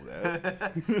don't know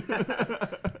that.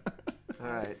 All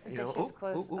right. You know, It's just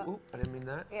close up. I didn't mean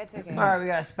that. Yeah, it's okay. All right, we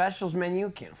got a specials menu.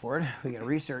 Can't afford. We got a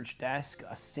research desk,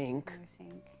 a sink,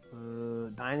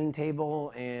 dining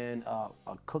table, and a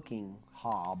cooking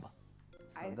hob.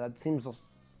 So that seems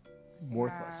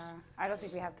worthless. I don't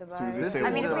think we have to buy. as they say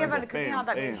I mean, if we have a bam, cooking hall,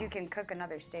 that means bam. you can cook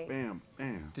another steak. Bam,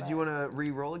 bam. Did you want to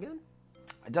re-roll again?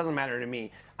 It doesn't matter to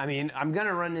me. I mean, I'm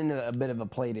gonna run into a bit of a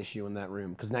plate issue in that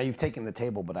room because now you've taken the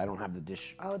table, but I don't have the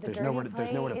dish. Oh, the there's dirty nowhere.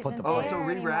 There's nowhere to plate put the isn't plate. So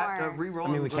there re-rack, anymore. re-roll.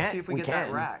 I mean, we Let's can't- see if we we get that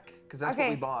can. rack, because that's what Okay.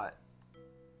 we bought.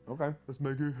 Okay. Let's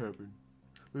make it happen.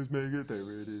 Let's make it. There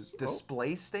it is.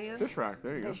 Display stand. Dish rack,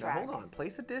 there you Dish go. rack. Hold on.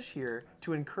 Place a dish here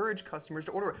to encourage customers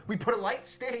to order. We put a light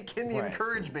steak in the Right.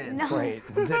 encouragement. No. Great.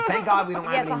 Thank God we don't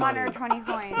have Yes, any money. 120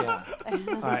 coins.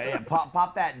 Yeah. All right, yeah.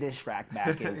 Pop that dish rack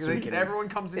back in. So we can, Everyone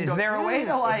comes in and Is goes, there a way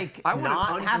to like I want an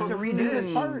not have to uncooked redo this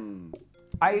dish. part?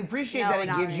 I appreciate No, that it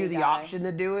not gives you really, the guy. option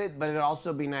to do it, but it'd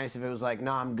also be nice if it was like,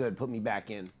 nah, I'm good. Put me back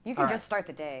in. You can just start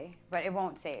the day, but it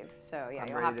won't save. So yeah,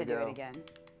 you'll ready have to to do go. it again.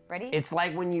 Ready? It's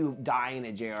like when you die in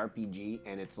a JRPG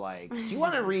and it's like, do you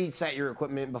want to reset your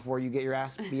equipment before you get your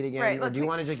ass beat again, Right, or let's do you make-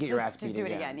 want to just get your just- ass beat just do it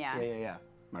again? again, yeah. Yeah.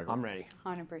 Michael. I'm ready.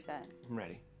 100%. I'm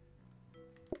ready.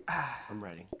 I'm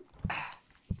ready.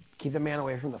 Keep the man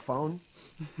away from the phone.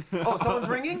 Oh, someone's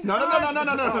ringing? No.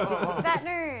 That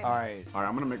nerd. All right. All right,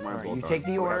 I'm gonna make mine right, well you done. take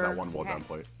the so we have order. that one well done Okay.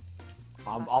 plate.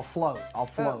 I'll float. I'll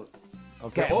float.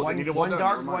 Okay. Oh, I one need a well one done,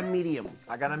 dark, never mind. one medium.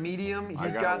 I got a medium.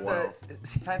 He's got got a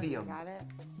the heavium. Got it.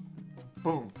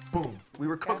 Boom, boom. We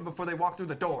were cooking before they walked through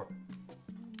the door.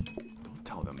 Don't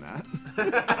tell them that.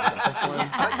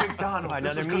 Like McDonald's. This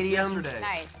Another was cooked medium. yesterday.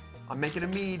 Nice. I'm making a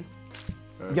mead.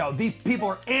 Yo, these people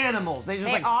are animals. They just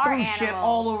They like are threw shit animals.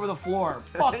 all over the floor.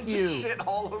 Fuck It's you. just shit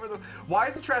all over the. Why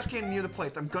is the trash can near the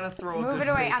plates? I'm gonna throw a Move good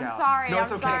it away. steak I'm out. sorry, No, I'm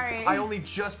it's okay. sorry. I only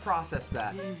just processed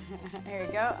that. There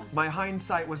you go. My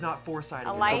hindsight was not foresight. A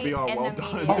again. light be all and well a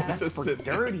done. medium. Oh, That's Just for sit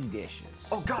there. dirty dishes.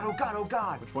 Oh god! Oh god! Oh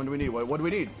god! Which one do we need? What do we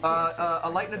need? A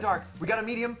light and a dark. We got a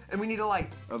medium and we need a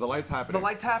light. Oh, the light's happening. The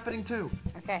light's happening too.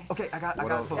 Okay. Okay, I got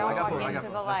else? both. Don't I got walk both. I into got the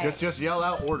both. light. Just yell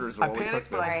out orders. I while we panicked,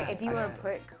 cook but this. I- Alright, if you I were have to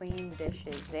put clean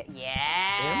dishes, that,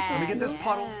 yeah. Let me get this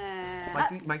puddle.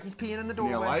 Mikey's peeing in the Need a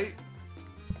doorway. light?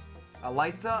 A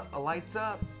light's up. A light's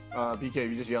up. BK,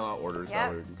 you just yell out orders. Yep. That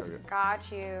way we can cook it.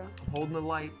 Got you. I'm holding the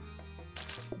light.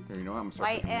 Here, you know what? I'm gonna start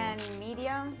Light cooking and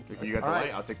medium. those. You got the All right.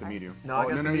 light? I'll take the medium. No, I got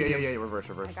the yeah, medium. yeah, reverse.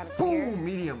 I got it Boom, here.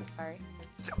 medium. Sorry.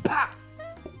 Pa!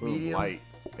 Boom, Medium. light.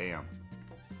 Bam.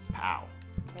 Pow.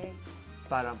 Okay.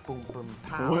 Ba-dum, boom, boom,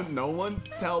 pow. No one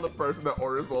tell the person that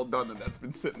orders well done that that's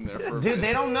been sitting there for a Dude, minute.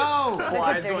 they don't know.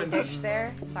 There's a dirty dish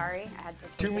there. Sorry, I had to.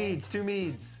 Two meads.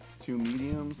 2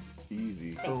 mediums.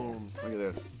 Easy. Boom. Look at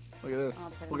this. Look at this. I'll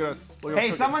put it Look at us. Look at us Hey,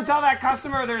 cooking. someone tell that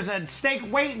customer there's a steak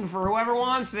waiting for whoever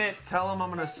wants it. Tell them I'm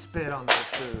gonna spit on their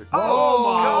food. Oh,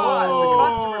 God! The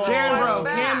customers are Sharon, bro, fighting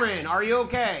back. Cameron, are you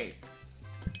okay?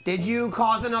 Did you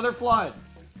cause another flood?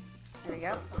 There we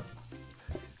go.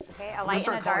 Okay, a I'm gonna light and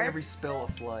start a calling dark. every spill a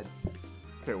flood.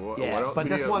 Okay, what Yeah, else? but We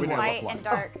this need a- one we need a- was a Light flood. and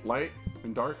dark. Light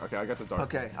and dark? Okay, I got the dark.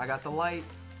 Okay, I got the light.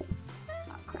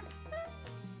 Oh, crap.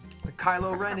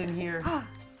 Kylo Ren in here.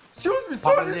 Excuse me,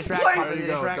 Pop sir, in the this dish rack, plate. pop There in you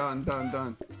the dish go. rack.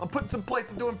 Done. I'm putting some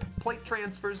plates. I'm doing plate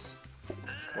transfers.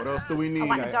 What else do we need?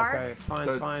 light and dark. Okay, it's fine,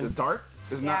 The, it's fine. the dark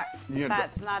is Yeah, not. You need a,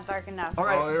 that's not dark enough. All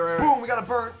right, Oh, you're right. boom, we got a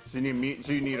burnt. so you need meat.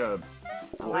 So you need a.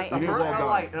 A light A You need and burnt well and a done.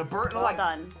 light. And a burnt and a well light.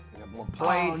 done. More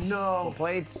plates. Oh, no. More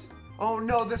plates. Oh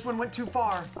no, this one went too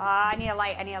far. I need a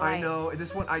light. I need a light. I know.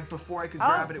 This one, before I could Oh.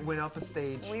 grab it, it went up a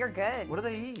stage. We're good. What do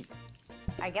they eat?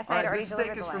 I guess All I right, had already this delivered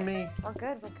steak is the for light. me. We're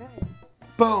good. We're good.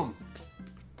 Boom.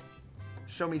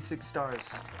 Show me 6 stars.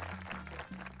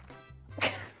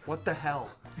 What the hell?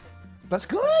 That's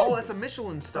good. Oh, that's a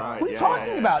Michelin star. What are you Yeah,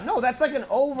 talking yeah. about? No, that's like an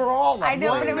overall. Like I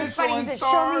know, one but it was funny. He Michelin said,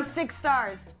 star. "Show me 6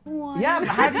 stars." One. Yeah, but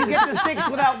how do you get to 6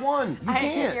 without 1? You I can't.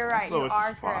 think you're right. So you it's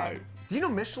are 5. correct. Do you know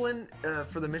Michelin,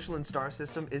 for the Michelin star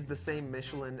system, is the same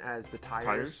Michelin as the tires?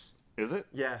 Tires? Is it?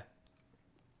 Yeah.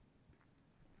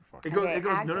 Fuck. It goes. Okay, It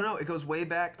goes. add No, to- no, no. It goes way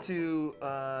back to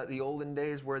the olden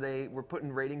days where they were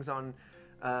putting ratings on.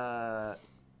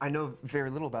 I know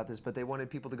very little about this, but they wanted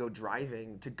people to go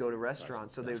driving to go to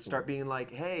restaurants, so they would start being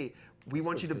like, "Hey, we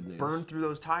want you to good news. burn through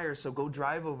those tires, so go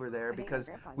drive over there think because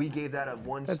my grandpa we does gave that a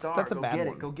 1 That's- star. that's a Go bad get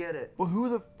one. it. Go get it." Well, who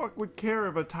the fuck would care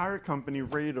if a tire company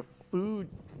rated a food?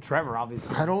 Trevor,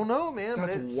 obviously. I don't know, man, but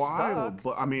That's it's wild. stuck.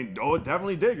 But I mean, oh, it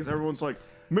definitely did because everyone's like,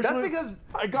 Michelin. because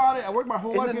I got it. I worked my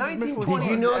whole in life. the getting this Michelin 1920s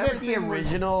Did you star. know that the everything was-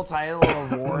 original title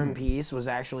of War and Peace was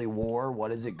actually War?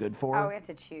 What is it good for? Oh, we have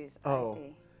to choose. Oh. I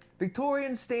see.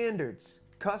 Victorian standards.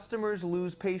 Customers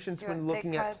lose patience Do you when want thick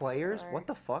looking at cuts, players. or- What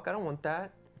the fuck? I don't want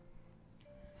that.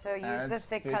 So use the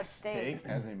thick cut steaks.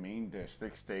 as a main dish.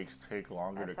 Thick steaks take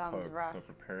longer That to sounds cook, rough. so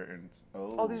prepare it. And,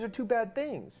 Oh, these are 2 bad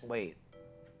things. Wait.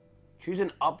 Choose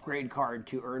an upgrade card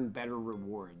to earn better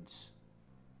rewards.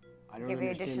 I don't Give you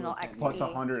understand additional what that XP. plus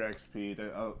 100 XP.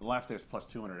 The left is plus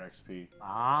 200 XP.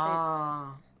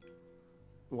 Ah.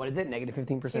 What is it? Negative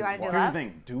 15%. So you wanna do Here's left? the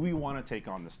thing: do we want to take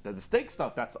on this? The steak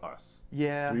stuff, that's us.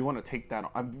 Yeah. Do we want to take that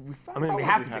on? I mean, we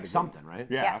have to pick something, right?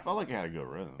 Yeah, Yeah. I felt like it had a good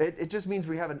rhythm. It just means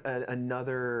we have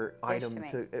another item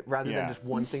make. rather Yeah. than just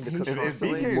one thing to cook If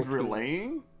constantly. BK is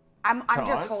relaying, I'm To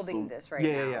just us? holding this right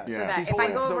Yeah, now. yeah, yeah. So Yeah. that She's if I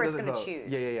holding go it so over, it it's doesn't gonna vote.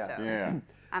 choose. Yeah, yeah, yeah. So yeah.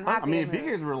 I'm I happy. mean, to if move.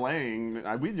 BK is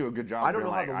relaying, we do a good job. I don't being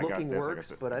know how like, the I got looking this, I got works,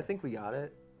 this. but I think we got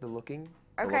it. The looking.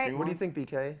 Okay. looking What do you think,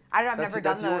 BK? I don't, I've That's- never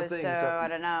that's done your those, thing, so so- I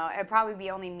don't know. It'd probably be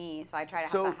only me, so I try to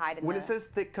So have to hide in when the... it says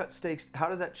thick cut steaks, how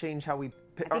does that change how we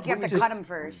pick? I think you have to cut them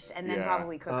first, and then Yeah.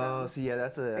 probably cook them. Oh, so yeah,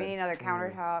 that's We need a. another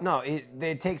countertop. No,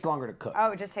 it takes longer to cook.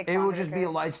 Oh, it just takes It will longer to just be a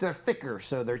cook. light. They're thicker,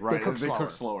 so they Right, cook they slower.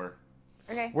 cook slower.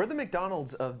 Okay. We're the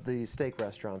McDonald's of the steak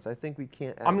restaurants. I think we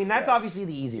can't. I mean, that's steps. obviously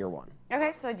the easier one.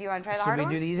 Okay, so do you want to try the Should harder we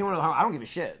do one? the easy one or the hard? I don't give a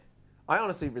shit. I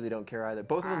honestly really don't care either.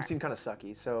 Both of them Alright. seem kind of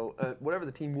sucky. So whatever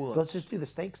the team wants. Let's just do the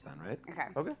steaks then, right? Okay.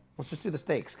 Okay. Let's just do the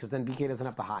steaks, because then BK doesn't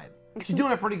have to hide. She's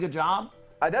doing a pretty good job.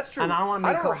 That's true. And I don't wanna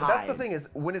make her know. That's the hide. thing is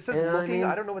when it says You know what I looking, mean?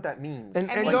 I don't know what that means. And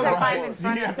It means don't, if I'm in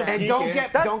front You of have to them. and don't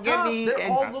get That's don't get tough. me. They're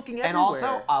and, all looking and also,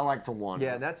 everywhere. I like to wander.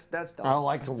 Yeah, that's dumb. I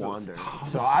like to wander.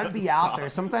 So I'd be out there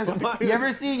sometimes. Why- You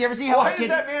ever see Why Hell's is Kitchen?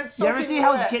 that man You ever soaking see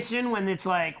Hell's wet? Kitchen when it's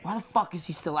like, why the fuck is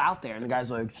he still out there? And the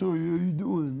guy's like, so how you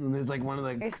doing? And there's like one of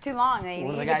the It's too long. You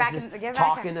one of need the to get guys back just in. Get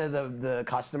talking back in. to the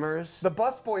customers. The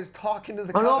busboy's talking to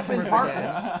the Unopened customers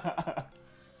again. parkers.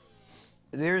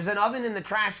 There's an oven in the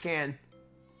trash can.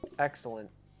 Excellent.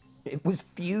 It was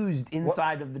fused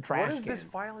inside of the trash What is can. this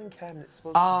filing cabinet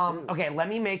supposed to do? Okay, let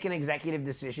me make an executive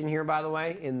decision here, by the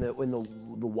way, in the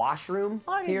washroom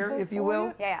here, if you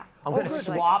will. Yeah. I'm gonna good.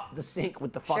 swap the sink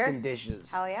with the Sure. fucking dishes.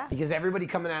 Hell yeah. Because everybody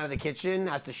coming out of the kitchen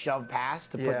has to shove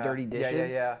past to put dirty dishes.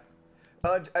 Yeah.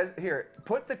 Here,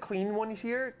 put the clean one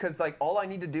here, because like all I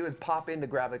need to do is pop in to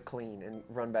grab it clean and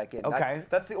run back in. Okay.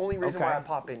 That's the only reason why Okay. I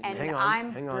pop in And here. Hang on,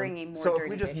 I'm hang on. bringing more So if dirty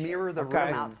we just dishes mirror the from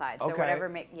room- outside. So Okay.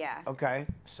 whatever, yeah. Okay,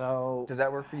 so Does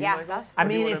that work for you, Yeah, Michael? that's- I Or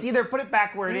do you mean, wanna- it's either put it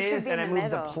back where it You should is be and I in the move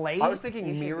the middle. plate. I was You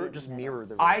thinking should mirror, be in just the mirror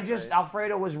the room. I just right?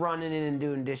 Alfredo was running in and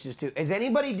doing dishes too. Is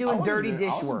anybody doing dirty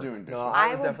dish work? No, I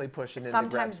was will definitely pushing in to grab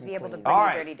sometimes some be able to clean. bring All you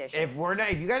right. dirty dishes. If we're not,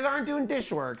 if you guys aren't doing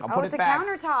dish work, I'll Oh, put it's it a back.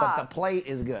 countertop. But the plate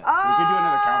is good. Oh, We could do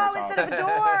another countertop. instead of a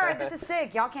door. This is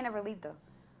sick. Y'all can't ever leave though.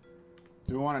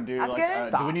 Do we want to do That's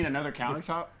good. do we need another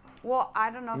countertop? Well, I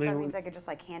don't know if that mean, means I could just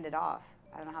like hand it off.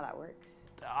 I don't know how that works.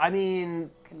 I mean,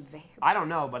 Conveyor. I don't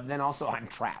know, but then also I'm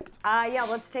trapped. Yeah,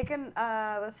 let's take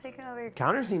another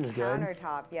Counter seems good.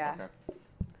 countertop. Yeah. Okay.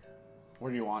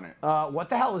 Where do you want it? What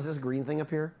the hell is this green thing up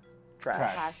here?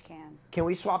 Trash. Trash can. Can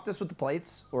we swap this with the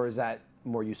plates, or is that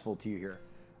more useful to you here?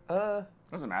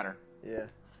 Doesn't matter. Yeah.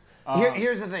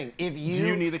 Here's the thing. If Do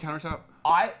you need the countertop?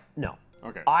 no.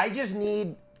 Okay. I just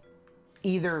need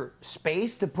either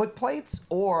space to put plates,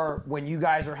 or when you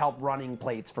guys are help running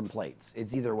plates from plates.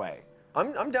 It's either way.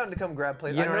 I'm down to come grab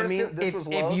plate. You know what I noticed mean? This if was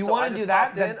low, if you so I want to just do that,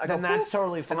 popped in, then, I go, that's boop,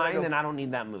 totally and then fine, go- and I don't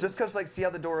need that move. Just because, like, see how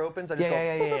the door opens? I just go,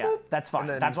 yeah. That's fine. and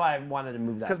then- That's why I wanted to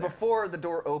move that. Because there. before the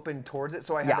door opened towards it,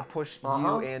 so I had Yeah. to push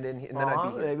Uh-huh. you and then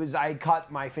I'd be here. It was I cut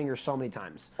my fingers so many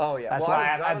times. Oh, yeah. That's Well, why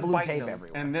I I was blew biting tape them.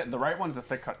 everywhere. And the right one's a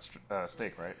thick cut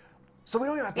steak, right? So we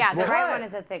don't even have to Yeah, the cut. right one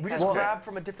is a thick We cut just steak. grab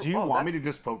from a different. Do you oh, want me to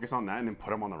that's- just focus on that and then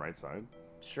put them on the right side?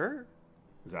 Sure.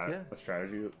 Is that Yeah. a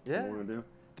strategy Yeah. you want to do?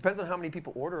 Depends on how many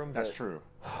people order them. That's true.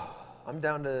 I'm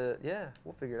down to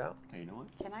we'll figure it out. Hey, you know what?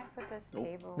 Can I put this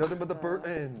table? Nothing but the with burnt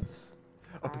ends.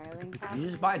 filing Did you cabinet?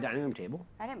 just buy a dining room table?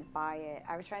 I didn't buy it.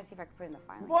 I was trying to see if I could put it in the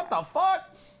filing What the cabinet. fuck?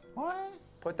 What?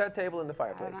 Put that table in the I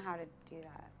don't fireplace. know how to do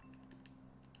that.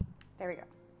 There we go.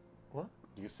 What?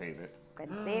 You save it. Go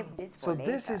ahead and save this for So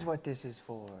later. this is what this is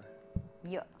for.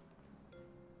 Yeah.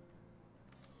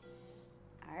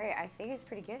 All right, I think it's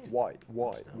pretty good. Why?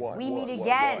 We meet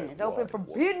again. It's open for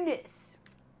business.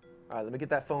 All right, let me get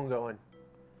that phone going.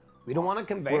 We don't want a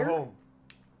conveyor. We're home.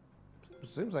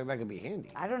 Seems like that could be handy.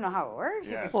 I don't know how it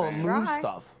works. Yeah, You could Well, same. move try.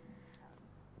 stuff.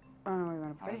 I don't know where you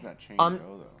want to How put does it. that chain go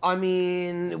though? I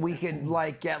mean, we could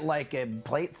like get like a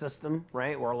plate system,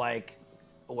 right? Where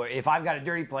if I've got a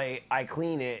dirty plate, I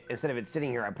clean it. Instead of it sitting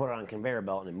here, I put it on a conveyor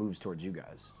belt and it moves towards you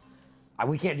guys.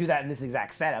 We can't do that in this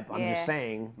exact setup. I'm Yeah. just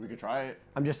saying. We could try it.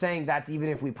 I'm just saying that's even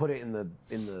if we put it in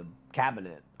the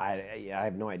cabinet. I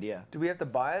have no idea. Do we have to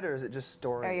buy it or is it just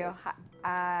storing There you it?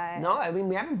 go. No, I mean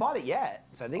we haven't bought it yet,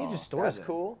 so I think it just stores That's it.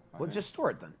 cool. Well, just store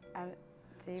it then.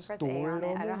 So you press Store A on it it.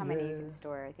 on I don't know how many you the can head.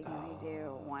 store. I think you only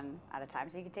do one at a time.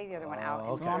 So you can take the other one out and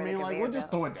okay. store I the mean, like, conveyor we'll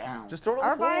just belt. throw it down. Just throw it on Or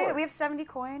the floor. buy it. We have 70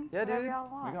 coin. Yeah, Whatever dude. y'all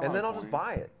want. got- And then lot I'll of just coin.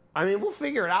 buy it. I mean, we'll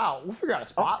figure it out. We'll figure out a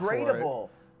spot Upgradable. for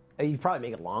it. You probably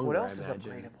make it longer. What else I is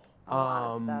imagine. upgradable? A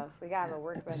lot of stuff. We got a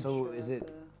workbench. So is with it-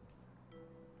 the-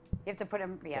 You have to put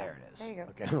them. Yeah. There it is. There you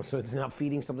go. Okay, so it's not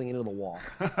feeding something into the wall.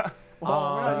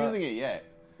 Well, we're not using it yet.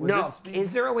 Would No, this be-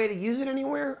 is there a way to use it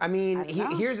anywhere? I mean, I don't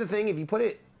know. here's the thing: if you put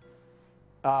it,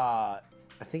 I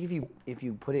think if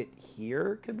you put it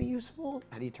here, it could be useful.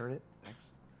 How do you turn it?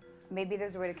 Maybe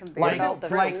there's a way to conveyor Like- belt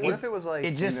the like food. What if it was like It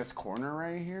In just, this corner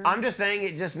right here. I'm just saying,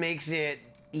 it just makes it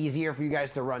easier for you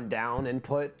guys to run down and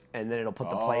put, and then it'll put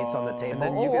the plates on the table.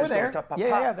 then you or guys go there. tap, pop, Yeah,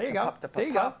 pop, there you tap, go. pop, tap, There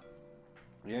you pop. go.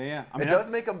 Yeah. I it mean, does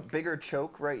make a bigger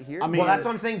choke right here? I mean, Well, that's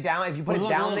what I'm saying. Down. If you put it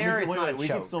down there, it's not a we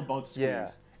can choke. still both squeeze.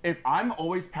 Yeah. If I'm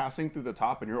always passing through the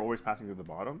top and you're always passing through the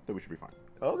bottom, then we should be fine.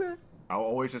 Okay. I'll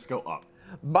always just go up.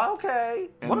 Okay.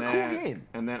 And What a cool then- game.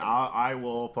 And then I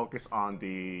will focus on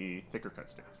the thicker cut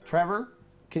steaks. Trevor,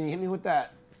 can you hit me with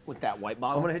that white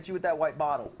bottle? I'm gonna hit you with that white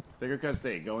bottle. Thicker cut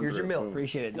steak. Going Here's through. your milk. Boom.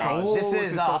 Appreciate it. Oh, this this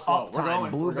is is so slow. We're Uptime going, we're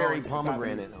blueberry going.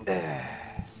 pomegranate. Okay.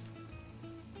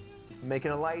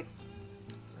 Making a light.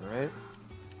 All right.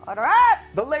 All right.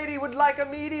 The lady would like a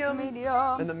medium.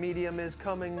 Medium. And the medium is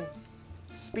coming.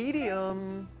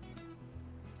 Speedium.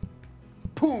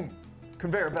 Boom.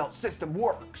 Conveyor belt system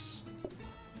works.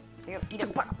 There you go. Eat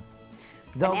 'em.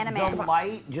 The Banana Man.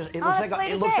 light just it Oh, looks that's like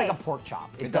Lady it looks K. like a pork chop.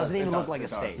 It, It doesn't does, even it look does, like a it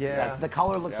does. steak. Yeah. That's the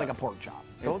color looks Yeah. like a pork chop.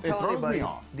 Don't it tell throws me anybody.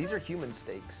 off. These are human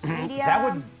steaks. Medium.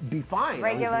 That would be fine.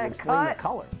 Regular At least it would explain cut. the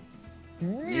color. Yeah,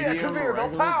 Medium conveyor or belt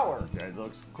regular. power. Yeah, it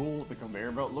looks cool. The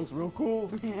conveyor belt looks real cool.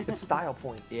 It's style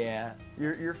points. Yeah.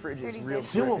 Your fridge is Pretty real good.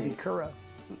 Soon will be pretty. Kura.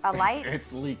 A light,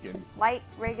 It's leaking. light,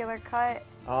 regular cut.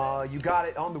 You got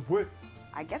it on the wood.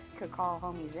 I guess we could call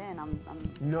homies in. I'm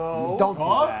No. Don't do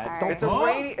Huh? that. Alright. Don't It's a Huh?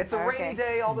 rainy. It's a Okay. rainy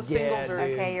day. All the Yeah, singles are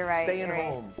dude. okay. You're right. staying you're right.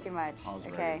 home. It's too much. I was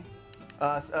Okay.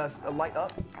 A light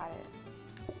up. Got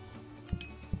it.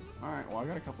 All right. Well, I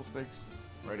got a couple steaks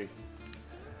ready.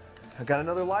 I got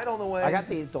another light on the way. I got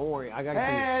these. Don't worry. I got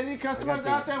Hey, these. any customers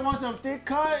out there want some thick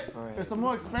cut? right. It's a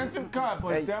more expensive cut, but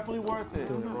it's definitely worth it.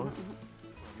 Doing it wrong.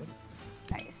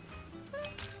 Nice.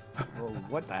 Oh,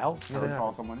 what the hell? You ever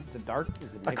call someone? Is it dark? Is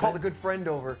it I called a good friend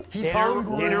over. He's Dinner,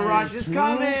 hungry. dinner rush is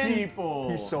coming. People.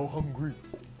 He's so hungry.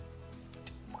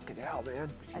 Fucking hell,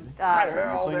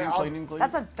 man. Cleaning.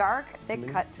 That's a dark,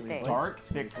 thick cut steak. Dark,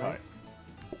 thick cut.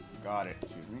 Got it.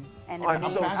 Excuse me. And I'm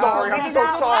so it's- sorry. give I'm me so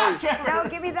that sorry. one. No,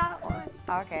 give me that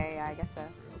one. Okay, yeah, I guess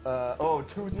so.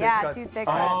 Two thick Yeah, cuts. 2 thick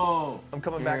cuts. Oh. I'm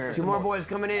coming back for Two some more boys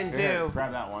coming in Here, too.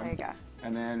 grab that one. There you go.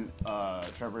 And then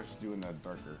Trevor's doing the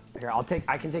darker. Here,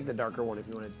 I can take the darker one if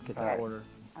you want to get that Alright. order,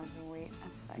 I was gonna wait a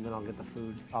and second. then I'll get the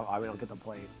food. Oh, I mean, I'll get the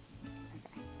plate.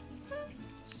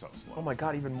 So slow. Oh my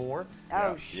god, even more? Oh,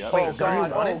 Yep. shit. Oh Wait, god,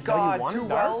 don't you oh god, want it 2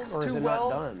 dark, wells, or is 2 it not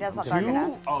wells. done? That's not dark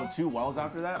enough. Oh, 2 wells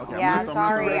after that? Okay, Yeah, I'm gonna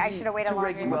sorry. Reggie- I should have waited two longer.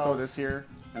 Reggie I'm gonna throw wells. this here,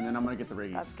 and then I'm gonna get the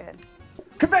Reggies. That's good.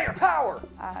 Conveyor power!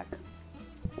 Uh,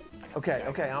 Okay,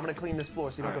 I'm gonna clean this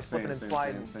floor so you don't go Alright, slipping and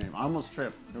sliding. Same. I almost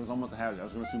tripped. It was almost a hazard. I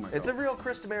was gonna sue myself. It's a real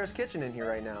Chris Damaris kitchen in here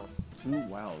right now. 2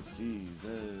 wells.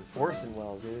 Jesus. Worse than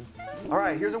wells, dude. All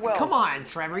right, here's a well. Come on,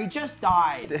 Trevor. He just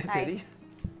died. Did he? nice.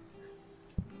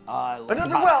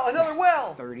 Another well, another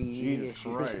well! 30 Jesus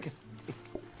Christ.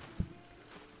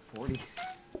 40.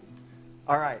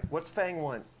 All right, what's Fang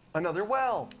want? Another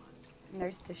well.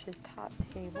 Nurse dishes top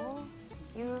table.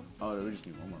 You. Oh, we just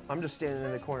need one more. I'm just standing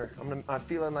in the corner. I'm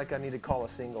feeling like I need to call a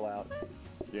single out.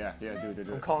 Yeah, do I'm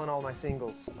it. calling all my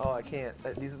singles. Oh, I can't.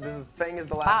 This is Fang is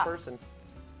the last Wow. person.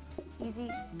 Easy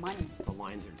money. The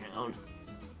lines are down.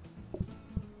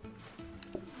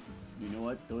 You know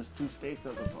what? Those 2 steaks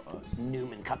are for us.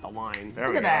 Newman cut the line. There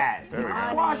Look we at go. that. There we You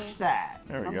go. crushed that.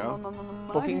 There we go.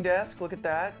 Booking desk, look at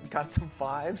that. Got some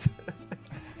 5s.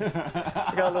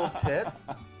 I got a little tip.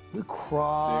 We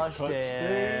crushed cut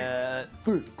it.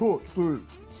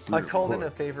 I called in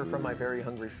a favor from my very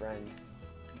hungry friend.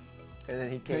 And then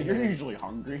he Hey, came you're in. usually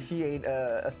hungry. He ate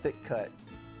a thick cut.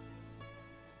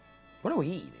 What are we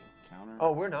eating? Counter.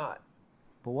 Oh, we're not.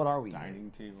 But what are we eating?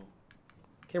 Dining table.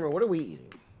 Cameron, what are we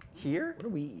eating? Here? What are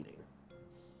we eating?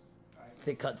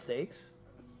 Thick cut steaks?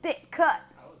 Thick cut.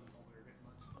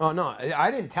 Oh, no.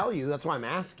 I didn't tell you. That's why I'm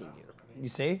asking you. You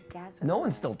see? Gas No over.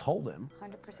 one still told him,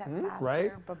 100% faster,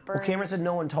 right? but Well, Cameron said burns-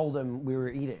 no one told him we were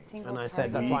eating. Single And I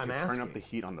said, that's target. why I'm We could asking. turn up the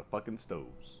heat on the fucking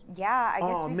stoves. Yeah, I guess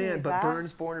Oh we can man, use but that.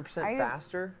 burns 400% Are you-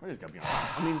 faster. We just gotta be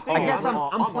honest. I mean, I guess I'm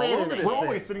all planning over it. this we're thing.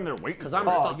 always sitting there waiting. Because I'm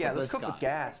Oh stuck yeah, with let's this cook guy. with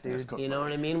gas, dude. cook. You know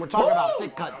what I mean? We're talking about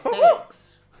thick cut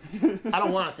steaks. I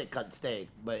don't want a thick cut steak,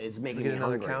 but it's making get me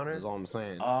another hungry. counter? Is all I'm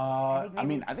saying. I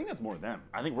think that's more them.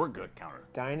 I think we're good counter.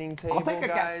 Dining table, I'll take a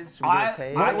guys. guy. We get a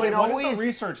table. I Wait, can what is the always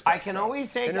research I desk, can though?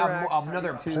 always take Interact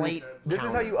another to- plate. This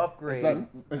is how you upgrade. Is that,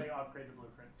 They upgrade the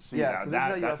blueprints. see, Yeah, that, so this is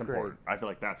how you that's upgrade. important. I feel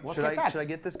like that's Should get that. I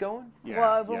get this going? Yeah,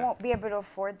 Well, we yeah. won't be able to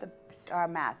afford the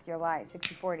math. You're lying.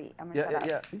 60-40. I'm gonna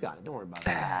shut up. You got it. Don't worry about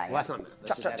that. Well, that's not. That's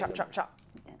Chop, just chop, adding chop, the- chop, chop.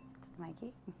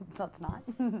 Mikey, that's not.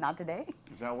 Not today.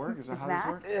 Does that work? Is that how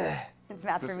math. this works? It's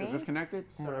math for Is me. this connected?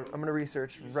 I'm gonna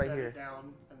research You right set here. it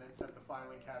down and then set the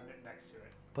filing cabinet next to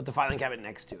it. Put the filing cabinet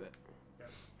next to it.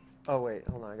 Oh wait,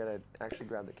 hold on. I gotta actually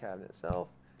grab the cabinet itself.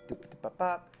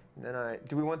 Doop-a-doop-a-pop. And then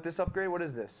do we want this upgrade? What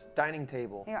is this? Dining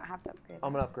table. You don't have to upgrade.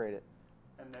 I'm gonna upgrade it.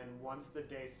 And then once the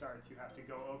day starts, you have to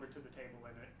go over to the table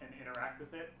and interact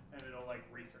with it, and it'll like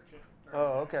research it.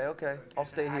 Oh, okay, okay. So it's I'll an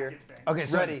stay here. active thing. Okay,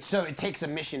 so Ready. so it takes a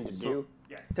mission to do.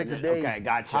 Yes. Takes a day. Okay,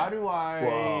 gotcha. How do I?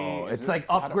 Whoa, is it's it- like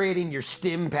how do- upgrading your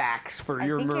stim packs for I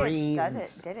your think Marines.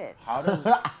 it did it. How does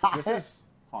this is?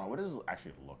 Hold on. What does it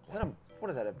actually look Is like? that what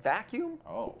is that? A vacuum?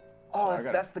 Oh. Oh, I that's,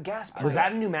 gotta- that's the gas pipe. Was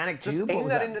that a pneumatic tube? Just What aim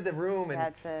was that into the room, and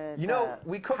That's a- you know the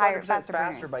we cook higher, 100% faster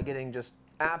faster burners. by getting just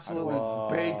absolutely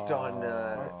baked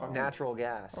on natural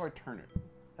gas. How do I turn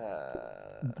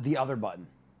it? The other button.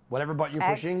 Whatever button you're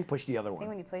X. pushing, push the other I think when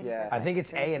one. you place Yeah. it, I think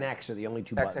it's A and X are the only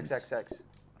two X buttons. X X X.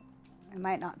 It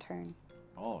might not turn.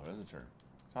 Oh, it does a turn.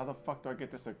 So how the fuck do I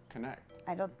get this to connect?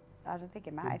 I don't think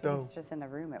it matters. I think it's just in the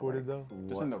room. It Put it works. down.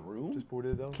 Just in the room? Just put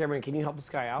it down. Cameron, can you help this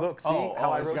guy out? Look, see Oh,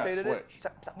 how I it's got rotated it? switch.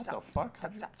 Zap, zap, What zap. the fuck?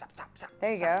 Zap, zap, zap, zap, zap.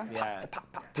 There you go. Yeah.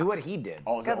 Do what he did.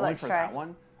 Oh, is Good it only luck, for try. that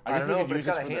one? I don't we know, could but use it's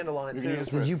got this a for handle on it, we could too. use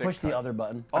for Did the you thick push the cut. other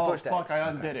button? Oh, pushed fuck, X. I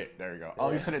undid it. There you go.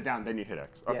 Oh, you set it down, then you hit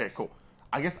X. Okay, Yes. cool.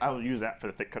 I guess I will use that for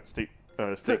the thick cut steak.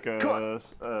 All Station.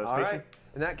 right.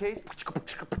 In that case,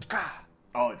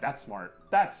 Oh, that's smart.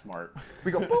 That's smart.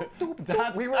 we go boop, doop, doop.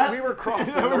 That's- We that's- were crossing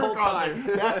Yeah, the we were whole time.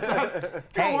 crossing. That's,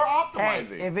 Hey, we're optimizing.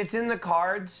 hey, if it's in the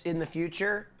cards in the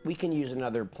future, we can use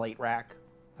another plate rack.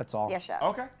 That's all. Yeah, chef.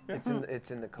 Okay. It's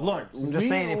in the Look, cards. I'm just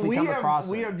saying if we come have, across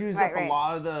we it. have used Right, up a right.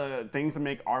 lot of the things to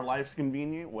make our lives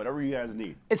convenient. Whatever you guys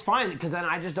need. It's fine because then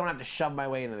I just don't have to shove my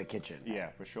way into the kitchen. Yeah,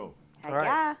 for sure. Heck All right.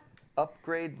 yeah.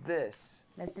 Upgrade this.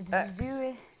 Let's do X.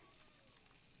 it.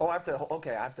 Oh, I have to.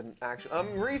 Okay, I have to actually.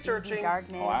 I'm researching.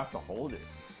 Darkness. Oh, I have to hold it.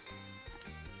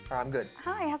 All right, I'm good.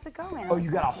 Hi, how's it going? Oh,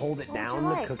 you gotta hold it What would down you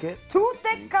to like? cook it? 2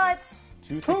 thick cuts,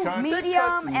 Two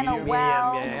medium, and a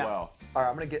well. yeah. Well, All right,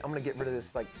 I'm gonna get rid of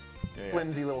this like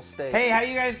flimsy little steak. Hey, how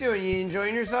you guys doing? You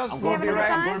enjoying yourselves? Food will having be a good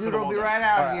time? right. Food will be right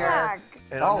out Alright, here. Yeah.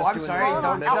 And Oh, just I'm doing sorry. the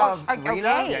Don't medium. shove.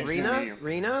 okay.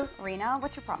 Rena. Rena,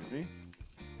 what's your problem? see?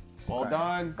 Well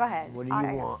done. Go ahead. What do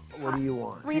you want? What do you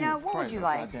want? Rena, Jesus what would Christ, you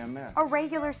that's like? goddamn mess. A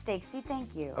regular steak. See,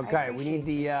 thank you. I Okay, we need appreciate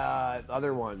the you.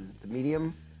 other one, the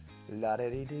medium.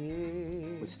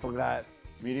 La-da-dee-dee. We still got.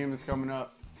 Medium is coming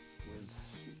up.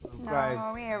 Okay.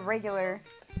 No, we have regular.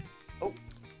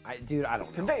 Dude, I don't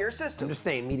know. Conveyor I'm system. just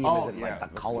saying medium Oh, isn't yeah, like the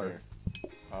that's color.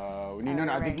 We need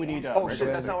I think we need. Oh shit,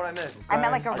 regular- that's not what I meant. I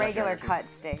meant like a I got you, regular I got you. cut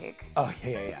steak. Oh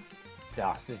yeah.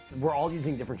 Yeah, it's just- we're all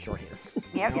using different shorthands. Yep,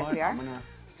 You know yes, what? we are. I'm gonna-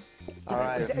 All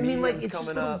right, I mean, like medium's it's just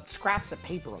coming little up. scraps of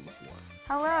paper on the floor.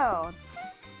 Hello.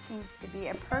 Seems to be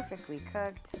a perfectly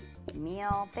cooked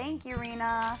meal. Thank you,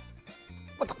 Rena.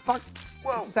 What the fuck?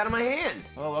 Whoa. It's out of my hand.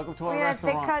 Hello, welcome to our We have thick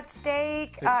restaurant. cut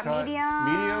steak, Thick cut, medium.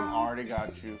 Medium, already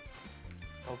got you.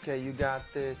 Okay, you got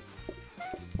this.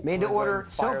 Made to I'm gonna order go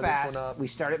ahead so and fire this fast. one up. We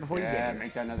start it before you Yeah, get here.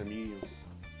 make that another medium.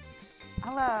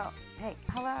 Hello. Hey,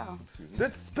 hello.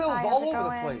 This spills Hi, all how's it over the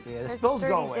going? place. Yeah, the There's spills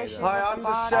 30 go away, dishes though. Hi, at the I'm the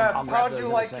bottom. chef. I'll grab How'd those you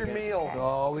in a like your second. meal?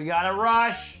 Oh, we gotta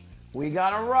rush. We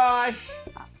gotta rush.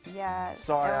 Yeah.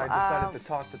 Sorry, I so, decided to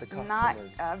talk to the Not,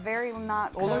 customers. very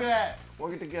not Oh, look cooked. at that.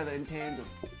 Working together in tandem.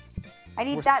 I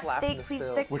need We're that slapping steak, the please,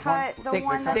 spill. thick Which cut. one? The Thick-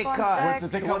 one that's thick on cut.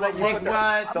 thick. Thick The one that you Thick put the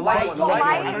cut, the light one. The light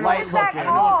light one. one. What is that I don't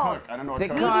know what called? cook. I don't know what Thick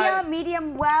cook. cut.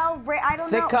 Medium, well, I don't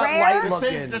Thick know. cut, Rare. light Just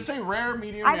say, looking. just say rare,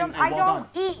 medium, I and don't well done.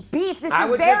 eat beef. This I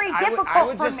is would very just, difficult I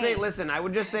would for just me. say, listen, I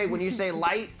would just say when you say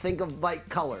light, think of light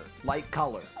color. Light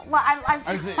color. Well, I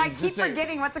I keep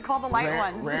forgetting what to call the light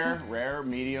ones. Rare,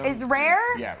 medium. Is rare?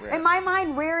 Yeah, rare. In my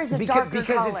mind, rare is a darker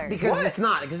color. It's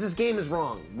not, because this game is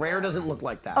wrong. Rare doesn't look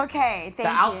like that. Okay, thank The you.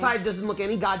 outside doesn't look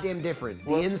any goddamn different.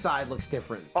 The inside looks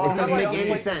different. Oh, It doesn't I make don't any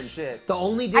like this sense. shit. The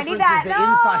only I need difference that. is the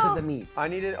No. inside of the meat. I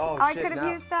needed. Oh I shit! could have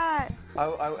now- used that.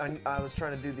 I was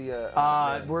trying to do the.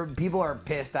 man. Where people are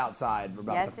pissed outside. We're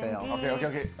about Yes, to fail. indeed.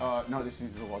 Okay. No, this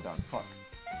is well done. Fuck.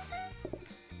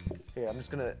 Here, I'm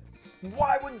just gonna.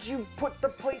 Why would you put the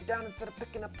plate down instead of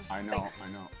picking up the steak? I know.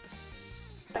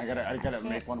 I gotta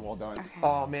make one well done.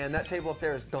 Oh man, that table up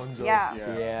there is dunzo. Yeah.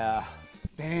 Yeah.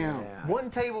 Damn. One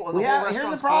table and the Yeah, whole here's the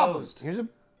restaurant's problem. closed. Here's a.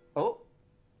 Oh,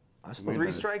 That's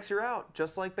three strikes, you're out.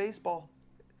 Just like baseball.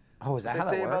 Oh, is that They how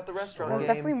that say works? about the restaurant There's game.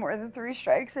 definitely more than 3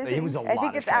 strikes. I think. was a I lot think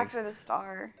of it's strikes. after the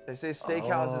star. They say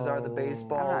steakhouses are the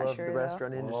baseball I'm not of sure, the though.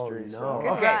 restaurant industry. Oh, so- no.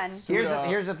 Good Okay, run.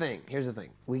 here's the thing. Here's the thing.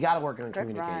 We got to work on Good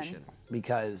communication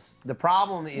because the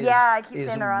problem is Yeah, I keep is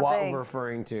saying the wrong what thing. we're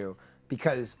referring to.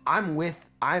 Because I'm with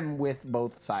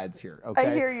both sides here.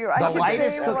 Okay. hear you. I The could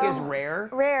lightest say, cook well, is rare.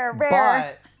 Rare.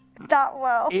 But Not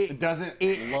well. It doesn't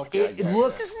look. it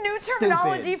looks Just new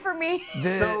terminology stupid. for me.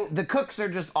 The cooks are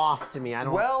just off to me. I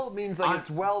don't. Well means like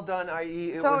it's well done, i.e.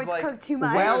 it So was it's like cooked too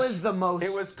much. well is the most.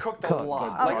 it was cooked a cooked.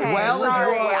 lot. Okay, well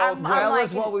sorry. I'm well like,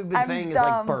 is what we've been I'm saying is like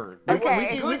dumb. burnt.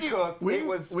 Okay. Good cooked. It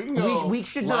was. We can go. We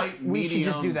should not. light, We should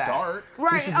just do medium, that. Dark.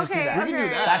 Right. We should just do okay. that. Okay. We can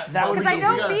do that. That would be Because I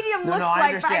know easier. medium No, looks no, I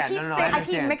like, but I understand. keep No, no, saying, I keep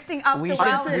understand. mixing up We the should-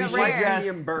 well we and the should rare. just-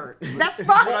 medium burnt. That's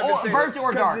fine. Burnt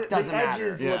or dark the doesn't matter.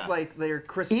 edges Yeah. look like they're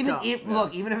crisped Even up.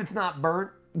 look, even if it's not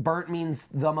burnt, burnt means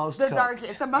the most. The cooked.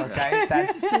 darkest, the most. Okay,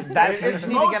 that's we It's just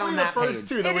need to get mostly on the that first page.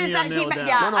 two that It we is need that to nail keep- down.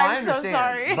 yeah. No, I I'm so understand.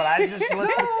 sorry. But I just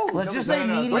let's just say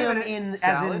no, no. Wait a medium minute. in as in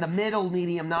Salad? the middle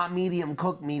medium, not medium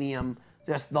cooked medium.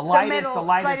 Just the lightest, middle,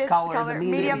 lightest color, color, the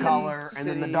medium, medium color, and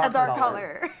then the city. dark, A dark color.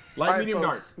 color. Light, All right, medium,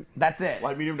 folks. dark. That's it.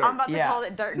 Light, medium, I'm dark. about to Yeah. call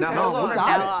it dark. Now, No, hold we on.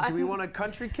 got it. Do we want a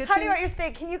country kitchen? How do you want your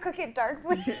steak? Can you cook it dark,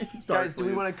 please? Dark, Guys, do we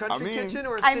please. want a country I mean, kitchen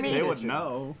or a I city mean- They would kitchen?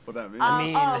 know what that means.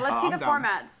 mean, let's see I'm the down.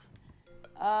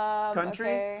 formats. Country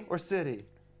Okay. or city?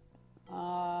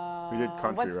 we did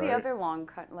country, What's right? the other long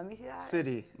cut? Let me see that.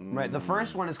 City. Right. The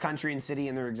first one is country and city,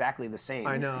 and they're exactly the same.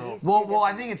 I know. Well,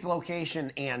 I think it's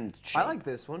location and shape. I like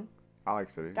this one. I like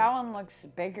city. That one looks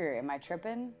bigger. Am I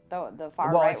tripping? The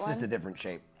far Well, right it's one. just a different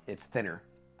shape. It's thinner.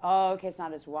 Oh, okay. It's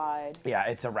not as wide. Yeah,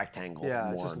 it's a rectangle Yeah,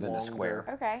 it's more just than a longer. square.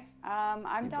 Okay.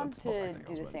 I'm down it's both to rectangles,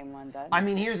 do the but- same one then. I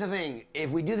mean, here's the thing. If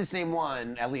we do the same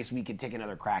one, at least we could take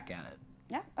another crack at it.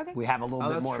 Yeah. Okay. We have a little Oh,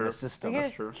 bit that's more true. of a system. We can that's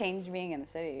just true. change being in the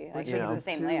city. Like You it's know. the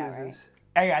same Two layout, is right? this.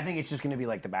 Hey, I think it's just going to be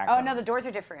like the back. Oh no, the doors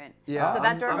are different. Yeah, So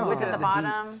that door I'm opens looking at the at the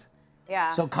bottom. deets.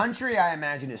 Yeah. So country, I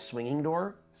imagine, is swinging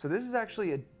door. So this is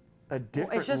actually a a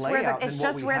different It's just layout it's than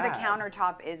just what we where had. the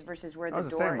countertop is versus where That the was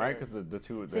the door same, right? is. Because the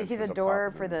two. So you see the there's up door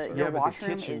top for and the then Yeah, your but the washroom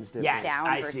kitchen's is different. Yes, down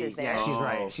I versus see. there. Yeah, she's Oh.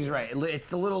 right. She's right. It's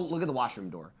the little. Look at the washroom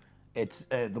door. It's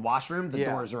the washroom. The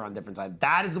Yeah. doors are on different sides.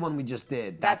 That is the one we just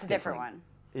did. That's a different one.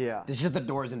 Yeah. It's just the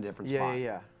doors in a different Yeah, spot. yeah,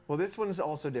 yeah. Well, this one's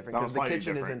also different That because was the slightly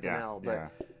kitchen different, isn't an yeah, L,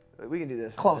 but yeah. we can do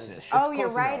this. Close-ish. It's Oh, you're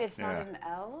close right. enough. It's not Yeah. an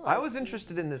L. I was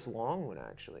interested in this long one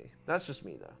actually. That's just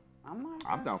me though.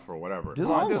 I'm down for whatever. Do the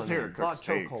Well, I'm long just one, here then. to cook Lot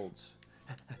steaks. chokeholds.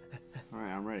 All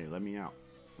right, I'm ready. Let me out.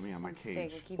 Let me out my Steak,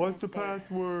 cage. we're keeping What's it the steak.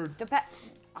 password?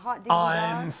 Hot diggity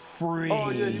I'm dog. free. Oh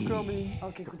yeah, you call me.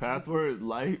 Okay, good. Password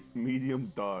light,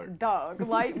 medium, dark. Dog,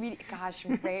 light, medium. Gosh,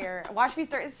 rare. Watch me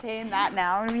start saying that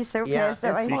now. I'm gonna be so Yeah, pissed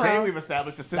at it's myself. Okay, we've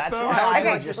established a system. why How would you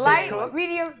like Okay, your steak light, cooked?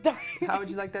 medium, dark. How would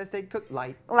you like that steak cooked?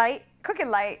 Light. Light, cooking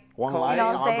light. One You light, know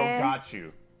what I'm I'll go saying? got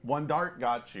you. One dark,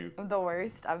 got you. I'm the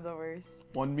worst. I'm the worst.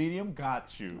 One medium,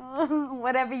 got you.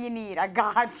 Whatever you need, I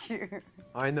got you.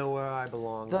 I know where I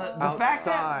belong. The fact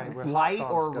Outside, that where hot light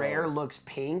dogs or go. rare looks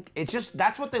pink, it's just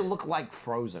that's what they look like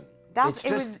frozen. That's- it's it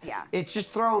just, was- yeah. It's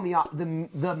just throwing me off.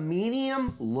 The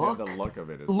medium look The look of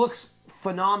it is. looks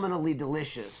phenomenally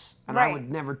delicious, and I Right.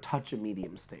 would never touch a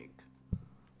medium steak.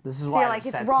 This is So why you're it like,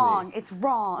 it's upsets wrong. me. It's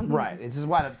wrong. Right. This is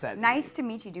what upsets Nice to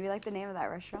meet you. Do you like the name of that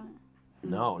restaurant? me.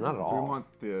 No, not at Do we all. want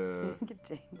You could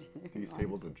change it. these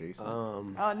tables adjacent? Oh,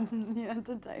 yeah, it's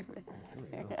a type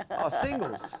it. Oh,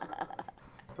 singles.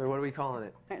 Wait, what are we calling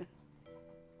it?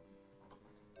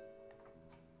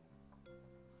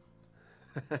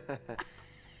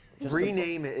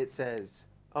 Rename it. It says.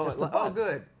 Oh, Just the oh, butts.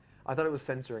 good. I thought it was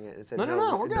censoring it. It said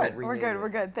No, we're good. We're rename good. it. We're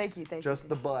good. Thank you. Thank Just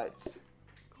the butts.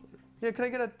 Yeah, can I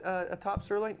get a top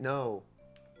sirloin? No,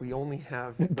 we only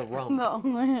have the rump. you.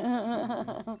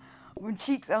 No. We're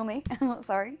cheeks only.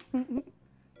 Sorry.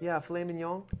 Yeah, filet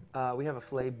mignon. We have a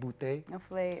filet bouté. A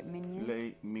filet mignon.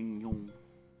 Filet mignon.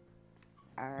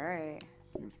 All right.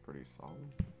 Seems pretty solid.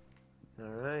 All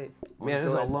right. Man,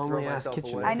 this is Go a ahead and throw lonely ass myself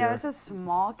kitchen. away. I know here. it's a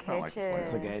small I like kitchen. flavor.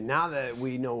 It's okay. Now that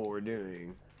we know what we're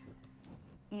doing,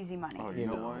 Easy money. Oh, You you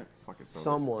know know, what? Fuck it. throw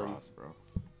someone- This across,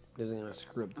 bro. isn't gonna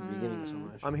screw up the beginning so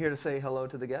much. I'm here to say hello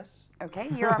to the guests. Okay,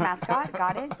 you're our mascot.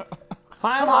 Got it.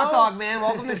 Hi, I'm Hot Dog Man.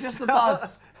 Welcome to Just the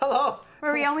Butts. Hello.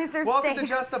 Where we only serve Welcome steaks. to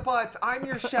Just the Butts. I'm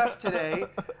your chef today.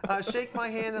 Shake my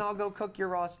hand and I'll go cook your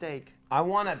raw steak. I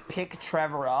want to pick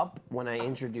Trevor up when I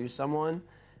introduce someone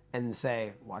and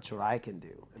say, watch what I can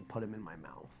do, and put him in my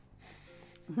mouth.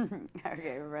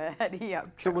 Okay, ready up.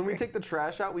 So when we take the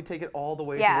trash out, we take it all the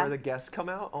way Yeah. to where the guests come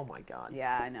out? Oh my God.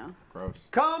 Yeah, I know. Gross.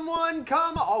 Come one,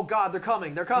 come. Oh God, they're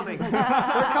coming. They're coming. They're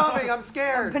coming. I'm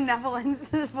scared. Benevolence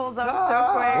pulls up Ah.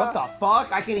 so quick. What the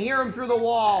fuck? I can hear him through the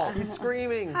wall. He's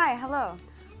screaming. Hi, hello.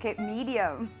 Okay,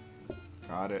 medium.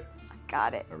 Got it.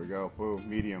 Got it. There we go. Boom.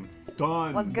 Medium.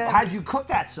 Done. What's good? How'd you cook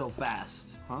that so fast?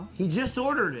 Huh? He just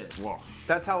ordered it. Whoa.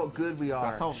 That's how good we are.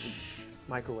 That's how.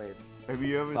 Microwave. Have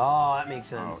you ever? Oh, that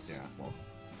makes Oh, sense. yeah. Well,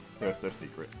 there's their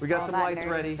secret. We got All some that lights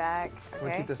nerds ready. Back. We'll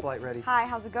Okay. keep this light ready. Hi,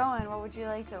 how's it going? What would you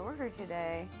like to order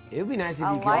today? It would be nice if A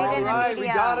you could. light and a Alright, we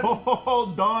medium. got it.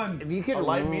 Oh, done. If you could A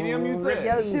light medium, you rip said?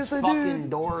 Yes, these yes, I fucking did.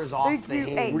 doors off Thank the you.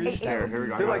 Hey, hinge. hey, hey. Here we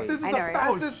go. They're like, this is I the know, right?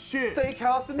 fastest Oh, shit.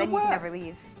 steakhouse in the Then you West. can never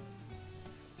leave.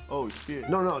 Oh shit.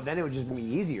 No, then it would just be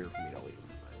easier for me to leave.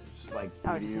 Just like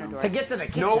Oh, just no Medium. door. to get to the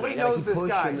kitchen. Nobody I gotta knows keep this pushing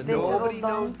guy. the Digital door. Nobody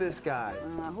knows thumbs. this guy.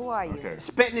 Who are you? Okay.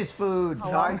 Spitting his food.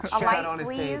 Hello? Large A chat light, on his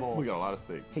please. table. We got a lot of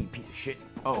steak. Hey, you piece of shit.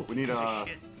 Oh, we need Piece of a.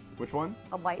 shit. Which one?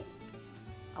 A light.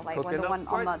 A light Cooking one, the up one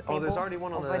on right- the oh, table. there's already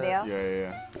one on over the- there.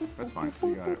 Yeah. That's fine.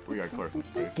 We got it. We got to clear some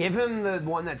space. Give him the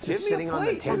one that's just Give me a sitting on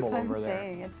the plate. That's table what I'm over there.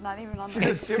 saying. It's not even on the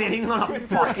It's sitting on a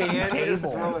fucking And just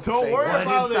table. throw a Don't steak. worry What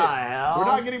about the it. hell? We're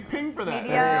not getting pinged for that.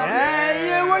 Medium. Hey,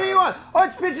 yeah, what do you want? Oh,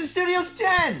 it's Pitch Studios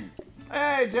Jen.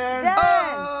 Hey, Jen. Jen.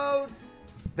 Oh,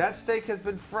 that steak has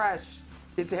been fresh.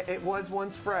 It was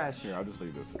once fresh. Here, I'll just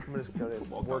leave this. I'm just gonna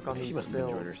Small work on company. these She must have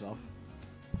enjoyed spills. herself.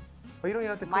 Oh, you don't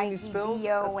even have to clean these Mikey spills?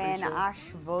 Dio That's pretty and chill.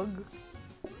 Ashvug.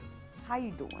 How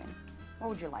you doing? What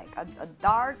would you like? A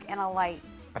dark and a light.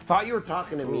 I thought you were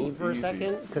talking to me Ooh, for a easy.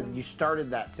 second because you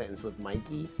started that sentence with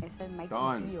Mikey. I said Mikey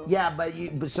Done. Dio. Yeah, but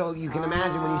so you can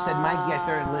imagine when you said Mikey, I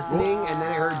started listening, and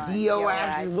then I heard Dio Dio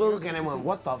Ashley Ashley. Luke, and I went,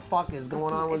 "What the fuck is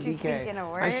going on with Is she DK? speaking a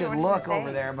I word? should What'd she look say?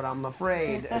 over there, but I'm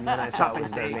afraid." And then I saw it Chopping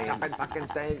was their steak, names. chopping fucking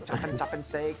steak, chopping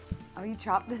steak. Oh, you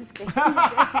chopped the steak.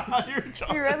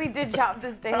 You're You really did chop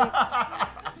the steak. I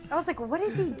was like, what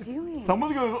is he doing?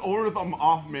 Someone's gonna order something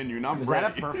off menu, and I'm Was ready.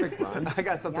 that a perfect run? I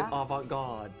got something Yeah.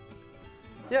 avant-garde.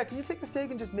 Yeah, can you take the steak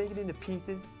and just make it into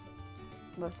pieces?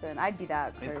 Listen, I'd be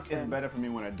that It's person. better for me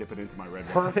when I dip it into my red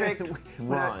wine. Perfect when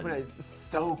run. I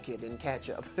soak it in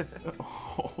ketchup.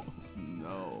 Oh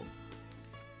no.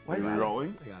 Why Are is we it-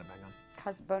 rolling? I got it back on.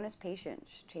 bonus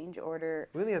patience. Change order.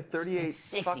 We only have 38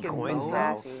 60 fucking coins bones.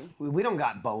 now. Sassy. We don't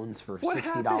got bones for What $60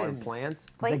 happened? plants.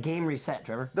 The Plates? game reset,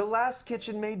 Trevor. The last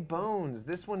kitchen made bones.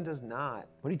 This one does not.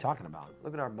 What are you talking about?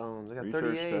 Look at our bones. We got Research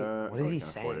 38. that. What is Oh, he we can't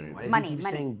afford saying? anything. Why does Money, he keep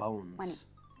money, saying bones? money.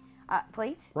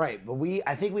 Plates? Right, but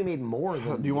I think we made more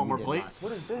than Do you want we more did plates? last.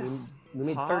 What is this? We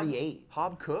made Hob? 38.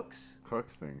 Hob cooks?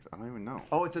 Cooks things. I don't even know.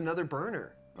 Oh, it's another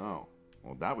burner. Oh,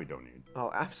 well, that we don't need.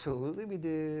 Oh, absolutely we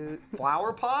do.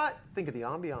 Flower pot? Think of the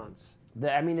ambiance.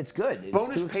 I mean, it's good. It's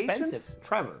Bonus too expensive. patience?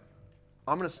 Trevor,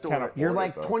 I'm gonna store Can't it. afford you're it,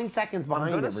 like though. 20 seconds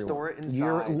behind gonna everyone. store it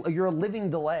inside. You're a living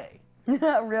delay.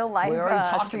 Real We life already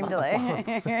talked stream about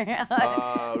delay.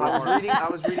 I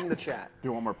was reading the chat. Do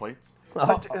you want more plates?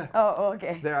 Oh,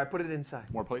 okay. There, I put it inside.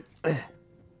 More plates?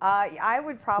 I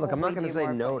would probably Look, I'm not going to do say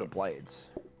more no to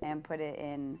plates. and put it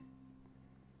in.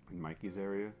 In Mikey's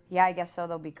area? Yeah, I guess so.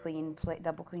 There'll be clean plate,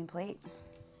 double clean plate.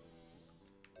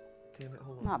 Damn it,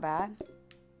 hold on. Not bad.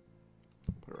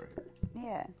 Put it right here.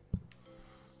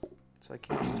 Yeah. So I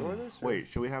can't store this? or- Wait,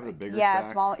 should we have the bigger Yeah,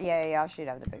 stack? small. Yeah. I should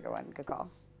have the bigger one. Good call.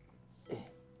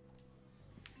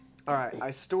 All right, I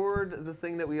stored the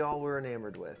thing that we all were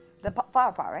enamored with. The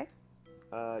flower pot, right?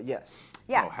 Yes.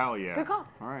 Yeah. Oh, hell yeah. Good call.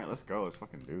 All right, let's go. Let's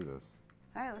fucking do this.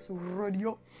 All right, let's ready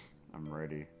up. I'm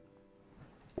ready.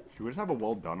 Should we just have a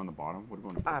well done on the bottom? What do we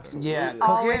want to put Absolutely. Yeah, cook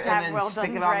Always it have and then well stick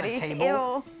dones it on ready. the table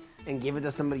Ew. and give it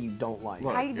to somebody you don't like. there?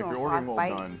 Look, How you if doing, you're ordering well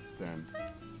Frostbite? done, then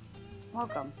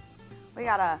Welcome. We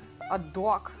got a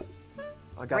dork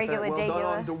I got Regular, that well done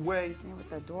degular. on the way. with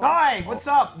the dork. Hi, what's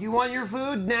up? You want your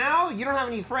food now? You don't have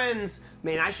any friends.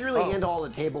 Man, I should really handle all the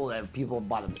table that people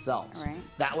by themselves. Right.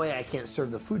 That way I can't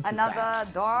serve the food too Another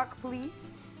fast. dork,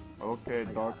 please. okay,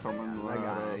 dog coming. I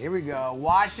got it. Here we go.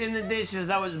 Washing the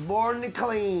dishes. I was born to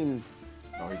clean.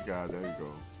 Oh, you got it. There you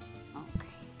go. Okay.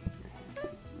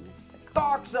 Mr.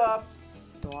 Docs up.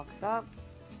 Dorks up.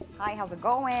 Hi, how's it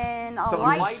going? A Some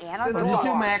light lights and and a I'm just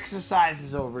doing my Dogs.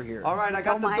 exercises over here. All right, I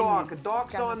got Don't the mind dock. me. A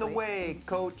dock's Got on the it. way,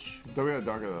 coach. Do we have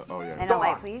darker? Oh yeah. And a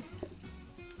light, Dock. please.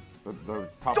 The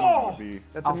top Oh! one would be.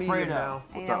 That's a medium Alfredo. now.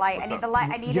 I need What's a up? light. I What's need up? the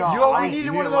light. I need Yo, a Yo, light. we needed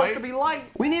You one need of a those light? to be light.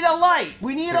 We need a light.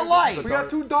 We need a light. We got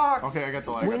two docks. Okay, I got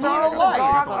the light. We I need got a the light. dog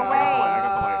I got the light. away. I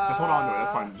got the light. Just hold on to it.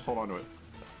 That's fine. Just hold on to it.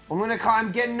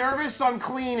 I'm getting nervous, so I'm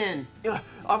cleaning.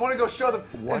 I want to go show them.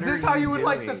 What Is this are how you you would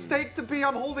like doing? the steak to be?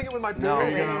 I'm holding it with my No. bare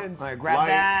There you go. hands. All right, grab Light.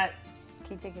 that.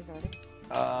 Can you take his order?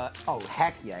 Oh,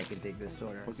 heck yeah, I can take this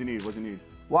order. What's he need? What's he need?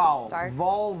 Wow, Dark.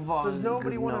 vulva. Does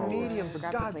nobody want a goodness. medium, for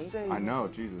Grab the God's plates. sake? I know,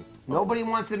 Jesus. Nobody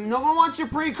wants them. No one wants your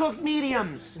pre-cooked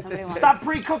mediums. Nobody wants Stop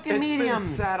pre-cooking It's been mediums.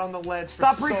 sat on the ledge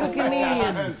Stop for so pre-cooking long.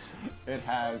 mediums. It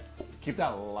has. Keep that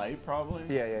light, probably.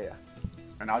 Yeah.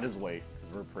 And I'll just wait.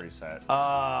 'Cause we're pretty set.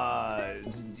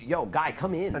 Yo, guy,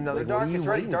 come in. Another Like, dark? what are you It's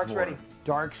ready. waiting Dark's for? ready.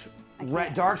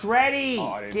 can't. Dark's ready. Oh,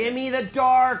 I didn't Give get me the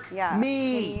dark. Yeah.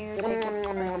 Me. Can you take this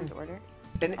person's order?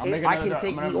 And I'm making I another can dark. take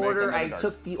I'm gonna the make order. another I dark.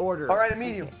 took the order. all right, a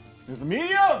medium. There's a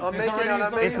medium. I'm making it,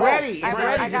 I'm making It's it. ready. Oh, It's I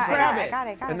ready. I Just got grab it. it. I got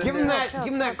it. And then Give him there's- that.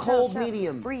 Give him that cold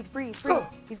medium. Breathe.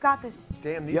 You've got this.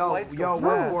 Damn, these Yo, lights go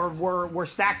yo, fast. we're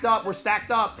stacked up. We're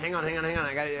stacked up. Hang on.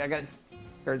 I got.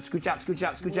 Or scooch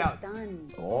out.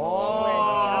 Done.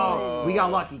 Oh, we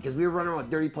got lucky because we were running around with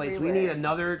dirty plates. We need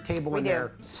another table We in do.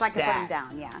 there. So I could put him Stat.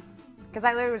 down, yeah. Because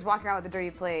I literally was walking around with a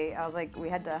dirty plate. I was like, we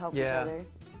had to help each Yeah. other.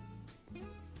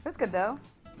 It was good though.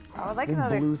 I would like We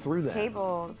another blew through that.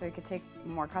 table so we could take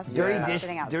more customers Dirty without dish,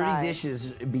 sitting outside. dirty dishes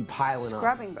be piling up.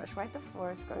 Scrubbing brush, wipe the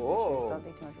floor, scrub Whoa. dishes. Don't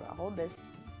think too much about. Hold this.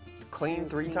 Clean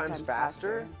three times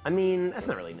faster. I mean, that's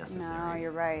not really necessary. No,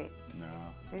 you're right. No.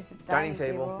 There's a Dining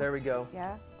table. There we go.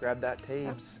 Yeah. Grab that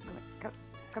tabs.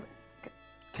 Come.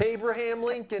 Tabraham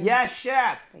Lincoln. Yes,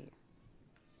 chef.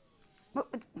 Got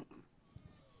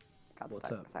What's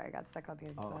stuck. up? Sorry, I got stuck on the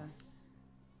inside.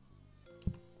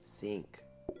 Sink.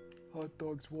 Hot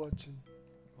dogs watching.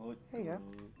 There you go.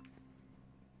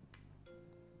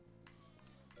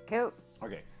 Cute.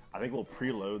 Okay, I think we'll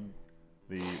preload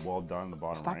the well done in the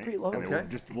bottom Stop right. preloading. And then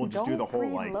Okay. We'll just do the whole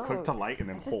like preload. cook to light and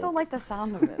then I just hold. don't like the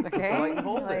sound of it, okay? Light and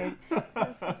hold it.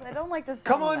 I don't like the sound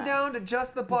Come of on that. down to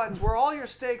Just the Butts, where all your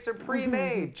steaks are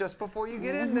pre-made just before you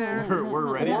get in there. We're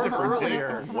ready Or to predict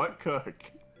earlier. what cook.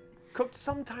 Cooked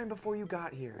sometime before you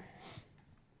got here.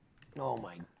 Oh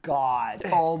my God.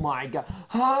 Oh my God.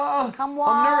 Huh? Come I'm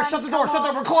on, nervous. Shut the door. come Shut the door.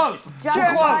 on. We're closed. Just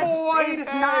We're closed. Boyd.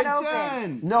 it's not open.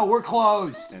 Jen. No, we're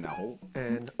closed. And now hold.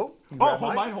 And oh, you Oh, grab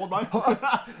hold mine. mine, hold mine.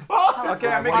 Okay,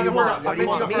 I'm making a burn. I'm making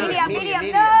a burn. Medium. Medium.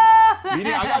 No!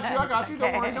 Medium, I got you.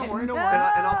 Don't worry. And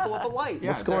I'll pull up a light. Yeah,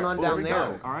 What's going on there down we there?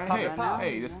 go. All right, Pop it, pop.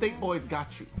 hey, the steak boys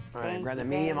got you. All right, Thank grab the you,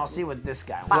 medium. I'll thank see what this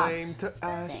guy Flame wants. to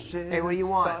ashes. Hey, what do you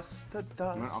want? Dust to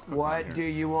dust. What do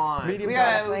you want? Medium we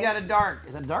dark. got a dark.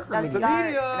 Is that dark or That's medium? dark.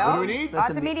 medium. No, What do we need?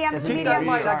 That's a medium. that's It's a a Keep that medium.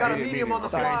 light. I got a Sorry, medium on the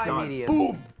Sorry, it's a fly. medium.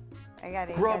 Boom. I got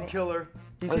it. Grub got it. killer.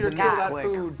 He's Listen, here to kill this that quick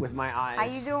food. with my eyes. How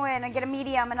you doing? I get a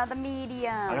medium, another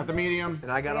medium. I got the medium.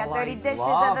 And I got We a got dirty light. dishes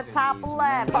at the top Loving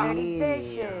left. these Dirty mediums.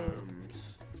 dishes.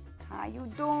 How you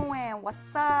doing?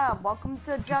 What's up? Welcome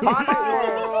to Just Honey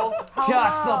Butt. World. Just the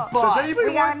Hello. Does butt. anybody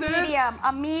We got a want this? medium.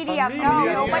 A medium. medium. No,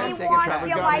 Yeah, nobody Take a wants Trevor's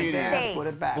your got light medium. steaks. Put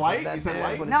it back. Light? Put that You said there,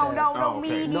 light? put it No, there. no, no Oh, okay.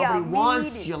 medium. Nobody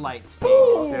wants medium. your light steaks.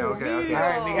 Okay. All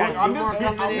right, we got I'm two more just,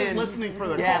 coming I'm in. just listening for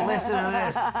the Yeah, call. listen to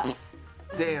this.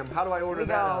 Damn, how do I order We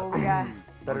that go. up? We got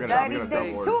Better I'm check gonna dirty this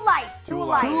dishes. out. Two lights. Two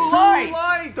lights. Two lights.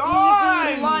 Lights.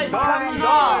 Easy lights coming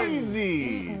up.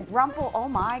 Easy. Rumple. Oh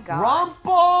my God.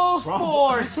 Rumple's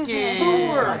foreskin.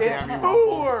 It's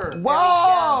four.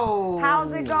 Whoa.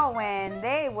 How's it going?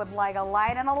 They would like a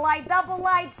light and a light. Double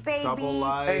lights, baby. Double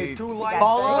lights. Hey, two lights.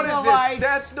 Follow What the is lights. this?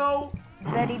 Death Note?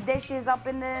 Dirty dishes up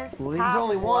in this. Well, there's top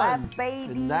only one. left,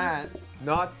 baby. In that.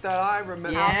 Not that I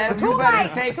remember. Yeah, Two you better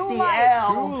lights, take two the lights.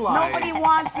 L. Two lights. Nobody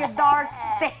wants your dark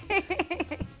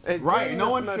steak. Hey, Right, clean no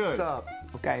this one mess should. up.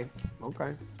 Okay.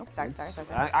 Okay. Oops, sorry.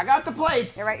 I got the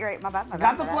plates. You're right. My bad.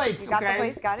 got the plates, You got okay? the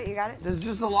plates. Got it. You got it. There's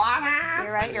just a lot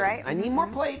happening. You're right. I need more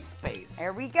plate space.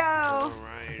 There we go. I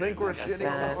think we're shitting on the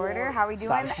that. floor. Order. How we doing?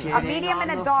 Stop A shitting medium on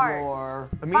and a the dark. floor.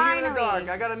 A medium and a Finally. dark.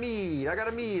 I got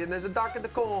a meat, and there's a dark in the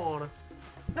corner.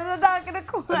 There's a dark and a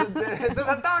cool. There's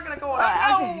a dark in the corner.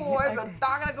 Oh, there's a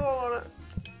dark in the corner.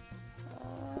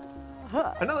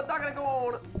 Another dark in the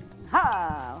corner.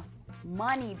 Oh,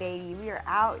 money, baby. We are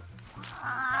outside.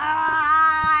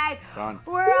 Done.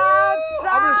 We're outside.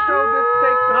 I'm gonna show this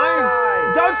steak the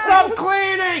sky. Don't stop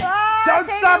cleaning! Ah, Don't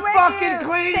take stop me with fucking you.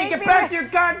 cleaning! Take Get me back with- to your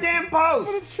goddamn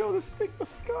post! Let's show the stick the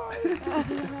sky.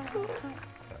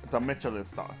 It's a Michelin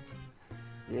star.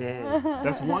 Yeah.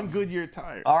 That's one Goodyear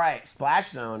tire. All right, splash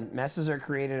zone. Messes are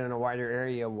created in a wider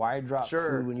area. Why drop Sure.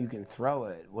 food when you can throw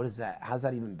it? What is that? How's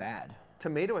that even bad?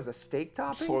 Tomato as a steak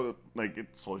topping? So, like,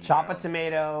 it slows you Chop down. a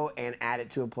tomato and add it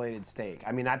to a plated steak.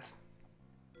 I mean, that's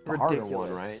the harder one,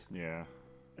 Ridiculous. right? Yeah.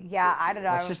 Yeah, I don't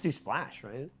know. Let's just do splash,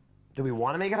 right? Do we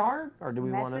want to make it hard, or do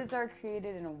we want Messes to? are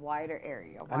created in a wider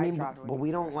area. I Why mean, drop but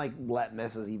we don't like let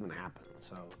messes even happen.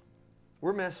 So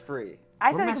We're mess free.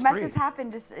 I we're feel like mess-free. messes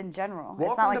happen just in general. It's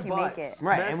Welcome not like to you make Butts. it.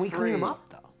 right, and we clean them Mess-free. up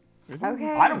though.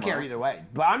 Okay. I don't care either way,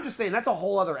 but I'm just saying that's a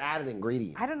whole other added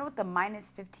ingredient. I don't know what the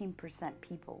minus 15%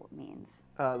 people means.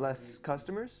 Less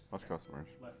customers? Less customers.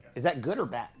 Less gas. Is that good or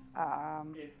bad?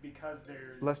 Because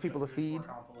there's Less people to because there's feed? more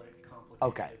complicated,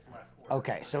 Okay. It's less order.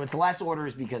 Okay, so it's less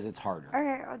orders because it's harder.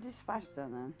 Okay, I'll do splash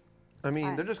zone then. I mean,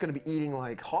 Fine. they're just gonna be eating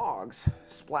like hogs,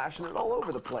 splashing it all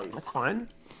over the place. That's fine.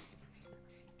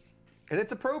 And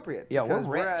it's appropriate. Yeah, we're because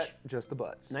rich. at just the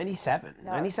butts. 97.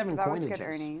 97 that coinages. was good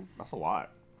earnings. That's a lot.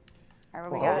 All right,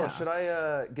 what we Oh, got? should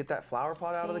I get that flower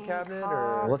pot out of the Sink cabinet hog.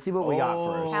 or? Let's see what we got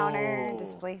first. Counter,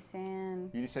 display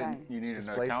stand. You said Done. you need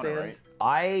Display another counter, stand? right?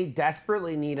 I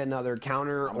desperately need another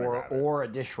counter I'm gonna grab it. or a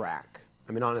dish rack.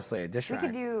 I mean, honestly, a dish We rack.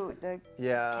 could do the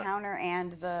Yeah. counter and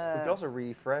We could the. also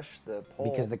refresh the pole.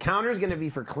 because the counter's going to be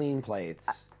for clean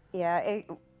plates. Yeah,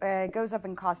 it goes up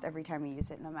in cost every time you use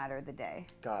it, no matter the day.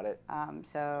 Got it.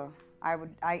 So I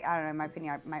don't know, in my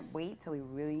opinion, I might wait till we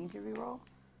really need to re-roll.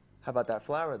 How about that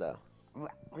flour though?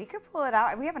 We could pull it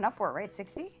out. We have enough for it, right?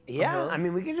 60? Yeah, I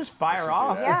mean, we can just fire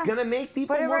off. that. It's going to make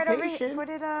people Put it more right over patient. here. Put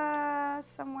it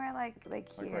somewhere like here. right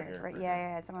here, Right? right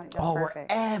Yeah, somewhere that's oh, perfect.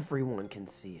 where everyone can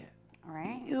see it. All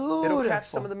right. It'll catch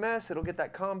some of the mess. It'll get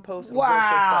that compost. It'll Wow, Grow so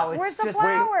fast. Where's the just-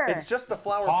 flour? It's just the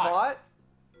flower Pot. pot.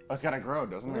 Oh, it's gotta grow,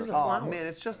 doesn't it? Where's the Oh flower? man,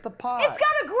 it's just the pot. It's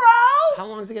gotta grow. How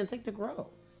long is it going to take to grow?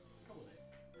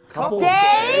 Couple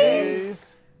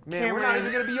days? Man, we're not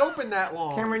even gonna be open that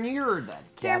long. Cameron, you're that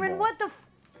Cameron, devil. what the?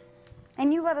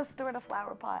 And you let us store the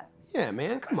flower pot. Yeah,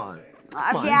 man, come on.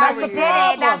 on, Yeah, that's we the did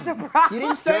it. That's the You problem.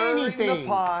 didn't say Stirring the anything.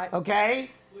 pot. Okay?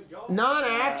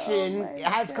 Non-action Oh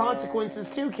has consequences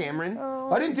too, Cameron.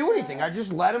 I didn't do anything. I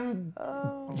just let him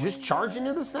just charge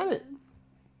into the Senate.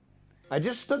 I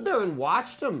just stood there and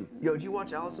watched him. Yo, did you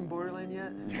watch Alice in Borderland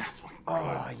yet? Yeah, it's fucking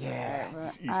Oh, yeah.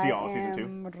 You see all of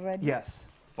season 2? Ready. Yes.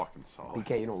 Fucking solid.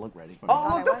 BK, you don't look ready.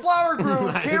 Oh, look, the flower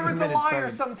grew. Nice. Cameron's a Minutes liar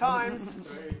started. sometimes. So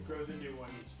it grows a new one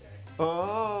each day.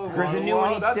 Oh, There's a new well,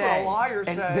 one each that's day. what a liar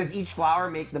and says. does each flower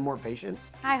make them more patient?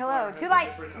 Hi, hello. 2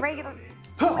 lights. Regular.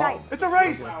 2 lights. It's a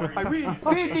race. I read.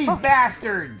 Feed these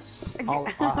bastards!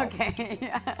 Okay.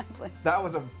 Yeah. That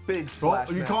was a big splash.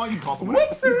 You mess. call someone.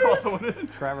 Whoops! You call someone in.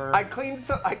 Trevor. I cleaned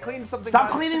something. Stop right-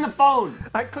 cleaning the phone!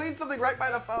 I cleaned something right by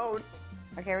the phone.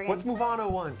 Okay, we're What's gonna. Movano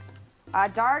one? A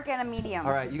dark and a medium.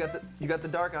 All right, you got the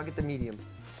dark. I'll get the medium.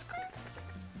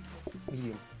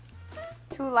 Medium.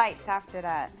 2 lights after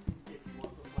that. If you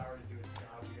want the flour to do its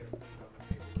job, you gotta put it on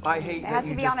the table. I hate It that has you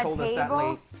to be just on a told us that table.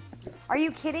 late. Are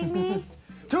you kidding me?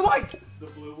 2 lights. The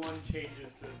blue one changes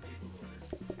the people's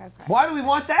orders. Okay. Why do we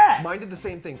want that? Mine did the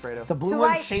same thing, Fredo. The blue Two one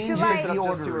lights, two changes lights. the That's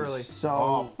orders. too early. So,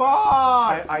 Oh,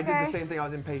 fuck! I did Okay. the same thing. I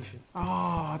was impatient. Oh,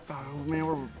 I thought, man,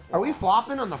 we're. are we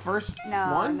flopping on the first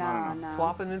No, one? no, no.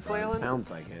 Flopping and flailing. Sounds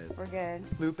like it. We're good.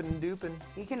 Flooping and dooping.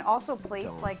 You can also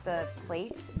place Don't. like the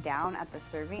plates down at the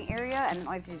serving area, and then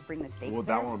all you have to do is bring the steaks Well,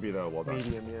 there. that one would be the well done.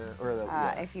 Medium, yeah. Or the,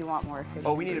 yeah. If you want more efficiency.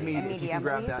 Oh, we need a medium. If you can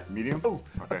grab please. that. Medium? Oh,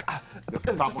 Okay. Just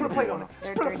just top put a one, plate medium on one. it.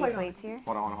 There Just are put a dirty plate on it. plates here.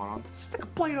 Hold on, hold on. Stick a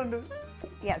plate under it.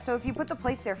 Yeah, so if you put the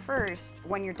plates there first,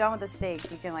 when you're done with the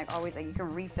steaks, you can like always like you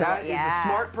can refill That it. is Yeah. a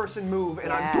smart person move, and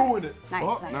Yeah. I'm doing it. Nice,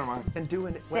 Oh, nice. never mind. And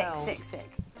doing it Sick, well. sick, sick.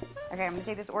 Okay, I'm gonna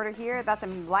take this order here. That's a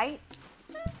light.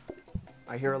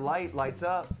 I hear a light. Lights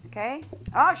up. Okay.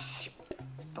 Oh shh.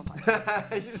 Don't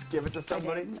touch it. You just give it to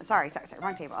somebody. Sorry,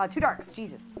 wrong table. 2 darks.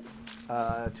 Jesus.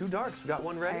 2 darks. We got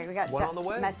one All ready. right, we got one on the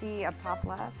way. messy up top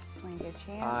left when you get a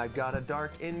chance. I got a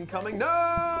dark incoming. No!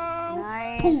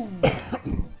 Nice.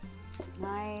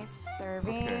 Nice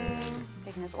serving. Okay.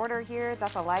 Taking this order here.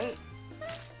 That's a light.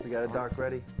 We got a dark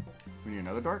ready. We need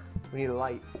another dark? We need a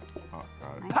light. Oh,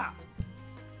 got it.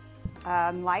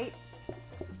 Nice. Light.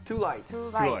 2 lights. 2 Two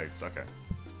lights. lights, okay.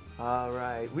 All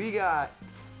right. We got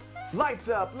lights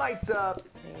up. Lights up.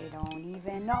 They don't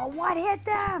even know what hit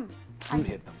them. Food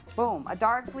hit them. Boom. A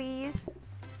dark, please.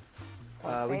 We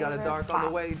got a Favorite dark on the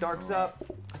pop. way. Dark's up.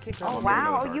 I can't grab Oh, I'll my- make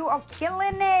another wow. dark. You are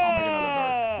killing it.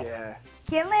 Yeah.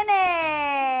 Killing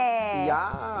it.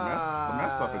 Yeah. The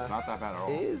mess stuff is not that bad at all.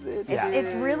 Is it?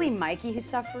 It's really Mikey who's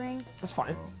suffering. That's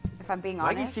fine. If I'm being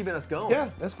honest. Mikey's keeping us going. Yeah,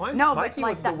 that's fine. No, Mikey but like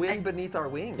was that. the wind beneath our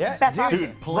wings. Yeah, Best dude, option.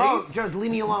 Dude, bro, plates? just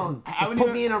leave me alone. Just haven't put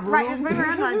even- me in a room. Right, just move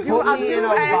around. Put I'll me do in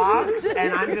a it. box,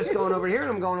 and I'm just going over here, and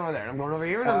I'm going over there, and I'm going over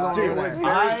here, and I'm going Dude, over was there.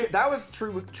 very, that was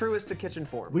truest to kitchen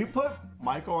form. We put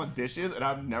Michael on dishes, and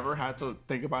I've never had to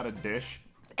think about a dish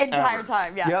Entire ever.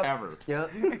 time, yeah. Yep. ever.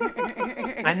 Yep.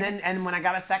 And when I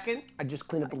got a second, I just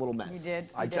clean up a little mess. You did,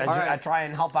 I, you did. I, All right. I try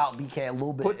and help out BK a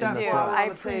little bit. Put that in the Dude, flour front. I on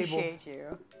the table. appreciate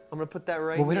you. I'm gonna put that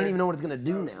right But we don't here. even know what it's gonna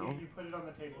do now. You put it on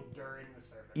the table during the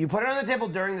service. You put it on the table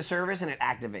during the service and it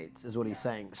activates, is what he's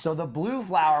saying. So the blue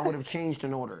flour would have changed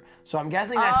an order. So I'm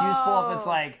guessing that's useful if it's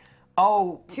like,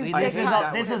 oh, Too this thick is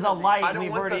cuts. this is a I light, don't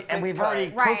we've want the already and thick we've cut.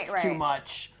 already Right, cooked too right.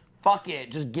 much. Fuck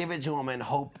it, just give it to him and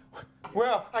hope.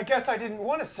 Well, I guess I didn't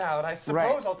want a salad. I suppose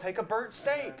Right. I'll take a burnt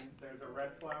steak. There's a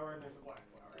red flour and there's a black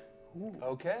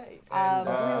flour. Okay. Do we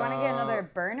want to get another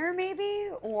burner maybe,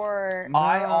 or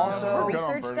I also We're good on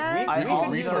research burning. desk? I we also-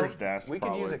 could use research a, desk, we could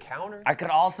use probably. a counter. I could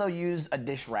also use a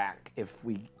dish rack if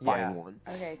we Yeah. find one.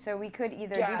 Okay, so we could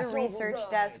either Gas do the research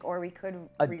override. desk or we could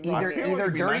Either reload feel it. like either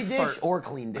it'd be dirty nice to dish start- or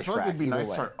clean I dish feel like rack. it'd be either nice to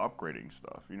way. start upgrading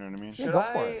stuff. You know what I mean? Should go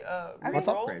I for it. Let's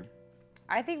re-roll? upgrade.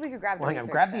 I think we could grab the Well, hang on,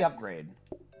 research grab the desk. upgrade.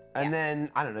 And then,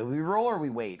 I don't know, we roll or we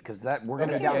wait? Because that we're going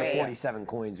to Okay. be down Wait. to 47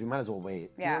 coins. We might as well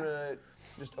wait. Do you Yeah. wanna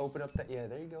just open up that? Yeah,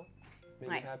 there you go. Make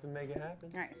Nice. it happen. Make it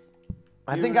happen. Nice.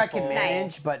 I think I can Beautiful. manage,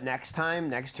 Nice. but next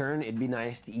turn, it'd be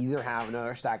nice to either have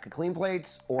another stack of clean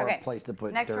plates or Okay. a place to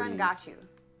put Next 30. run, got you.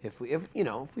 If we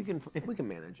can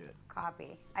manage it.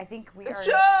 Copy. I think we It's are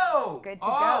Joe. good to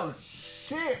oh, go.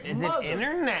 shit! Is it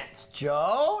internet's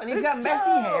Joe? And he's got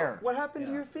messy hair. What happened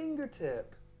to your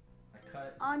fingertip?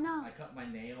 Oh no. I cut my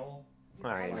nail.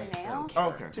 All right. The I nail? don't care.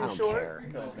 Okay. I Too don't short? care.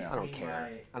 No, I don't between care.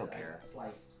 my- I don't I care. got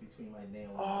sliced between my nail.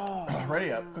 Oh.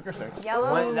 Ready up. Cooker sticks.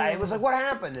 Yellow. It was like, what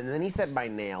happened? And then he said my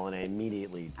nail, and I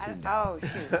immediately tuned out. Oh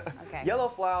shoot. Okay. Yellow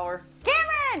flour.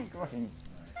 Cameron.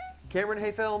 Cameron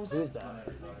Hay Films. Who's that?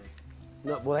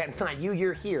 No, well, that's not you.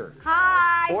 You're here.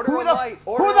 Hi. Order Who a the, light.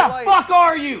 Order who a the light. fuck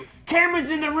are you?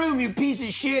 Cameron's in the room, you piece of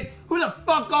shit. Who the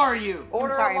fuck are you?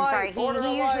 Order I'm a light. sorry. Order a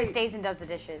He usually light. stays and does the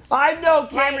dishes. I know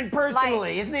Cameron Light, personally.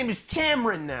 light. His name is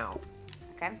Cameron now.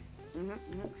 Okay.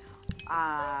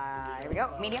 Here we go.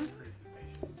 Medium.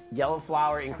 Yellow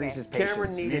flour increases patience.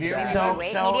 Cameron needed Medium. that. So,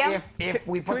 Wait, so medium? if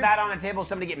we Can put we- that on the table,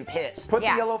 somebody getting pissed. Put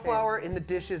Yeah. the yellow flour in the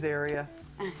dishes area.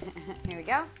 Here we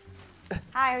go.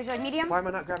 Hi. Would you like medium? Why am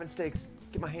I not grabbing steaks?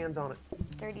 Get my hands on it.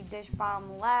 Dirty dish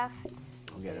bottom left.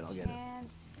 I'll get it, I'll get it.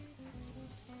 Chance.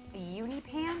 Uni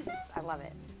pants. I love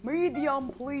it. Medium,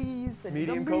 please.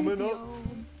 Medium coming up.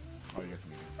 Oh, you got the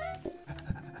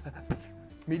medium.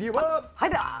 Medium up.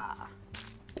 Hada.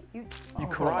 You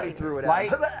Karate threw it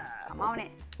Light. out. come on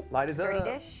it. Light is Dirty up.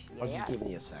 dish. I was Yeah. just giving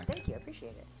you a sec. Thank you. I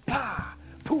appreciate it. Pa,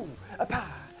 poo, a pa.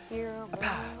 Here.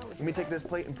 Let me take this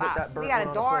plate and put that burnt We got one a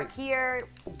on the dark plate. here.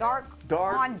 Dark.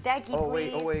 Dark. On decky, Oh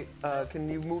wait, please. oh wait. Can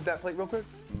you move that plate real quick?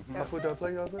 I'll put that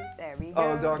plate over. There we go.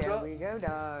 Oh, dogs there up. we go,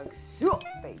 dogs. So,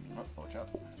 baby. Oh, watch out.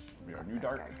 We are new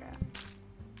dark.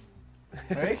 Okay.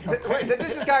 Hey, Wait, the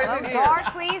dishes guy's in here. Dark,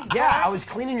 please. Yeah, dark. I was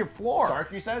cleaning your floor.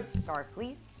 dark, you said? Dark,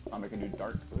 please. I'll make a new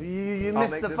dark. You I'll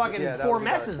missed make the this- fucking yeah, that 4 would be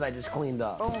dark. messes I just cleaned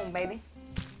up. Boom, baby.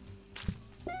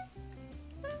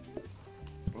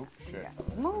 Oh, shit.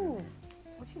 Move.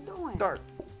 What you doing? Dark.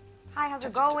 Hi, how's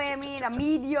it going? I mean, a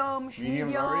medium,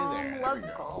 Medium's already there. There Let's we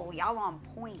go. go. Y'all on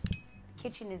point.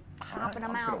 Kitchen is popping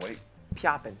them I'm just out. gonna wait.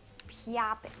 Pyopping.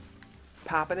 Pyopping.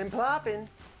 Popping and plopping.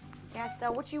 Yeah,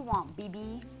 Stella, what you want,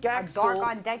 BB? Gag A dark stool.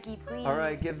 on decky, please. All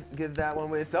right, give that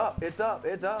one. It's up. It's up.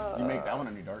 It's up. You make that one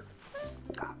a new dark.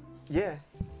 Yeah.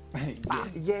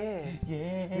 Yeah.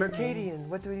 Yeah. Mercadian,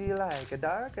 what do you like? A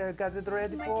dark? I got it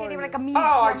ready for Mercadian, you. like a medium,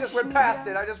 Oh, I just went past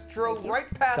medium. it. I just drove right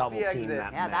past Double the team exit.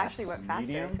 that. Yeah, that Mess. actually went faster,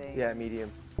 Medium? I think. Yeah,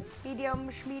 medium. Medium,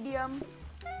 medium.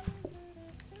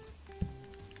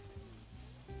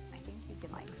 I think you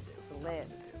can like slip.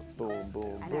 Boom,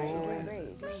 boom, I know, you're boom. doing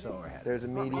great. You're So ahead. There's a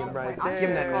medium right I'm Give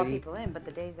him that there. call meaty. people in, but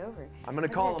the day's over. I'm gonna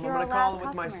Look call at him. this, I'm you're gonna our call last him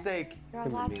with my customer. steak. You're our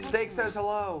last Steak customer. says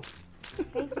hello.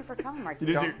 Thank you for coming, Mark. You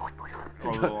just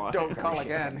Don't- do. Don't call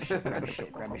again. Grab a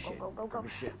shit, grab a shit. Go, go, go.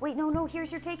 Wait, no,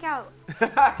 here's your takeout. Come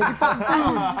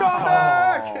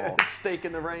back! Steak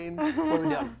in the rain. What are we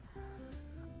doing?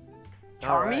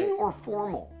 Charming or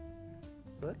formal?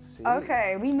 Let's see.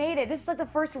 Okay, we made it. This is like the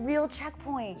first real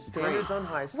checkpoint. Standards on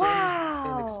high standards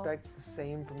Wow. and expect the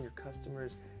same from your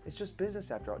customers. It's just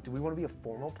business after all. Do we want to be a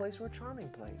formal place or a charming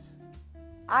place?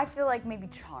 I feel like maybe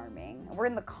charming. We're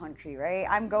in the country, right?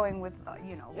 I'm going with,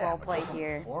 role play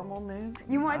here. Formal, man.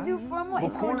 You want to do formal? We'll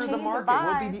It's gonna corner the change market.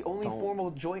 vibe. We'll be the only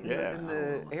formal joint in the- Yeah. in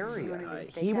the area.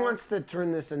 He wants to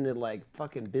turn this into like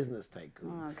fucking business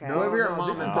tycoon. Okay. No, Whoever your no, mom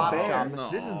this is and the pop bear.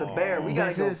 shop. This is the bear. We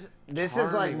gotta This go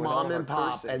is like charming with all mom of our and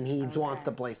pop, cursing. and he wants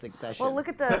to play Succession. Well, look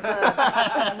at the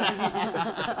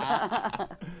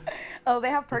oh, they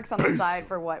have perks on the side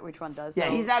for which one does. yeah,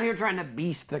 so- he's out here trying to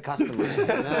beast the customers.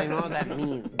 And I don't even know what that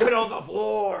means. Get on the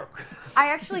floor. I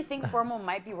actually think formal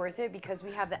might be worth it because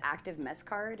we have the active mess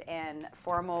card, and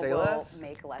formal Say will less.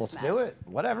 make less Let's mess. do it.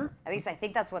 Whatever. At least I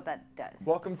think that's what that does.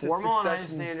 Welcome to Formal and high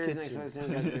Succession's standards.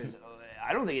 kitchen.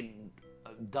 I don't think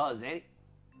it does any.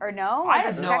 Or no? I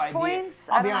There's have no idea. checkpoints?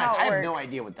 I'll I be don't know honest. how I it have no works.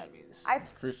 idea what that means.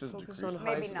 Increases, Focus decreases. on high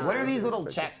Maybe not. standards What are these and little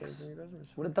expect the checks? same from your customers.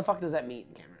 What the fuck does that mean,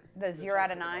 Cameron? The 0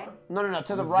 out of 9? No,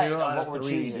 to the right 0 out of what of we're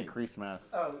 3 choosing. decrease mass.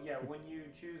 Oh yeah, when you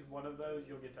choose one of those,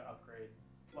 you'll get to upgrade.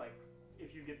 Like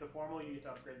if you get the formal, you get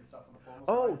to upgrade the stuff on the formal.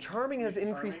 Oh, side. charming You has get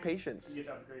increased charming, patience. You get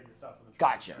to upgrade the stuff on the.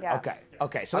 Gotcha. Yeah. Okay.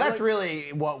 Okay. So I that's like-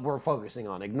 really what we're focusing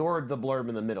on. Ignore the blurb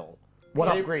in the middle. What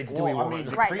upgrades do we Well, want? I mean,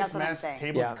 Right, decrease that's what I'm mass saying.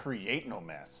 tables Yeah. create no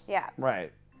mess. Yeah.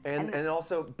 right. And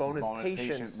also bonus Bonus patience.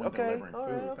 patience when Okay. delivering All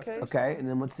right. food. Okay. Okay. And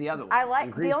then what's the other one? I like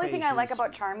Increase the only thing I like patience.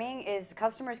 about charming is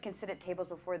customers can sit at tables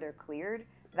before they're cleared.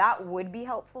 That would be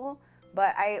helpful,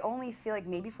 but I only feel like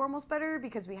maybe formal's better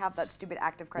because we have that stupid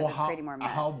active card that's creating more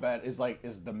mess. How bad is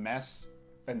the mess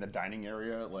in the dining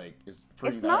area is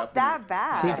freeing It's that not up? that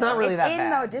bad. See, it's not really it's that in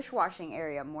bad. the dishwashing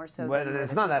area more so. But than where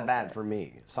it's the not that people bad sit. for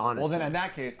me. So honestly. Well, then in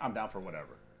that case, I'm down for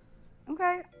whatever.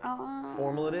 Okay.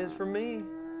 Formal it is for me.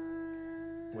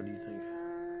 What do you think?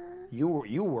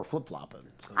 you were flip flopping.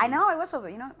 I know I was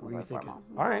hoping. You know, What we're are you going thinking?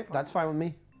 formal. All right, that's fine with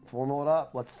me. Formal it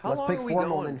up. Let's How long pick are we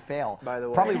formal going, and then fail. by the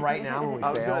way? Probably right now when we I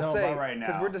was fail. gonna Tell say about right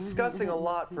because now. we're discussing a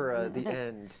lot for the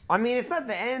end. I mean, it's not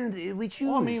the end. We choose.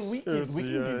 Well, I mean, we It's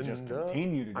can the just end of-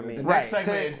 continue to do I it. mean- The right. next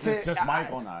segment is just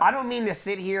Michael and I don't mean to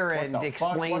sit here and the fuck?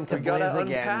 explain What to we gotta Blizz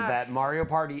again unpack? that Mario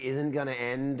Party isn't gonna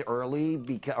end early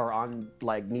because or on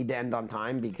need to end on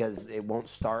time because it won't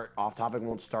start. Off topic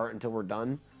won't start until we're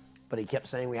done. But he kept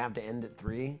saying we have to end at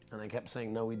 3, and I kept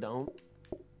saying no, we don't.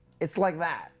 It's like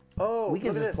that. Oh, We can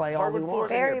look at just this. play all Hardwood we floors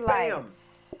want. in Very here. Bam.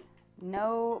 light.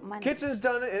 No money. Kitchen's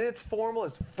done it and it's formal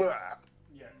as fuck.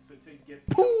 Yeah. So to get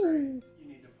the upgrades, you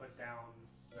need to put down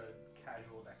the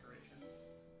casual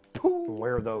decorations.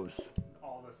 Where are those?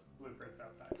 All the blueprints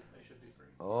outside. They should be free.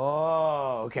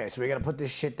 Oh, okay. So we got to put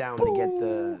this shit down to get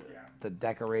Yeah. the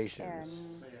decorations. So,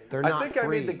 yeah, They're I not think free. I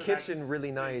made the So kitchen that's-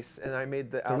 really nice and I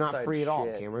made the They're outside not free at all,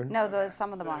 shit. Cameron. No,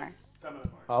 some of them are. some of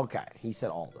them are. Okay, he said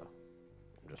all though.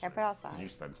 Can I put outside? Did you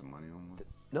spend some money on one?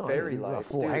 No, Fairy we're not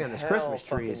lights, fool. dude, Hang on, this hell Christmas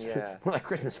tree is fucking yeah. we're like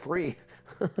Christmas free.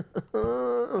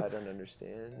 I don't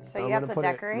understand. So you have to I'm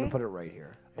decorate. gonna put it right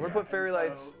here. I'm gonna put fairy And so-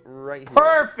 lights right here.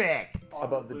 Perfect. All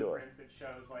above the door. blueprints, it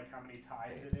shows like how many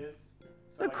ties it is. So,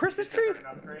 A like, Christmas you get tree? certain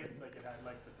upgrades, like it had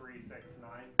like the 3, 6,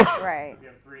 9. Right. If you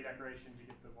have 3 decorations, you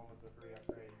get the one with the 3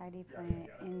 upgrades. Tidy Yeah, plant,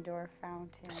 yeah. indoor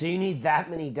fountain. So you need that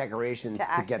many decorations To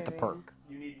to get the activate. perk.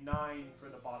 You need 9 for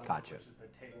the bottom, Gotcha. one, which is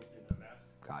the tables do no mess.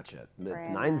 Gotcha.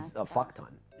 Brand 9's a mascot. fuck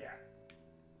ton. Yeah.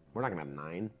 We're not gonna have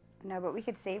 9. No, but we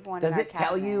could save one. Does in our it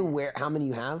tell you cabinet. how many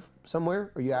you have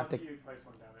somewhere, or you have to? Once you place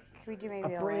one down, it should Could we do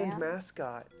maybe A a brand lamp?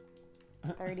 mascot.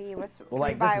 30. What's? Well, can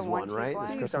like we buy this is one, cheap right? one?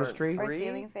 This These Christmas aren't tree. Or a free.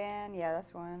 ceiling fan? Yeah,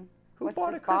 that's one. Who What's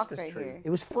bought this a box Christmas right tree? here? It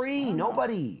was free.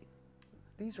 Nobody.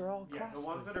 These are all Yeah, costly. the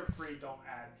ones that are free don't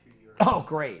add to your. Oh,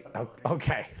 great.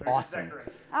 Okay. They're just Awesome.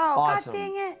 decoration. Oh, Awesome. God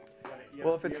dang it!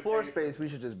 Well, if it's floor space, we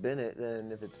should just bin it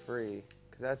then if it's free.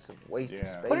 Because that's a waste of Yeah.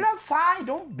 space. Put it outside.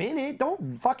 Don't bin it.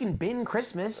 Don't fucking bin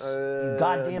Christmas. You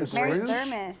goddamn Merry Scrooge.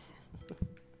 Christmas.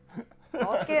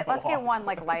 Well, let's get one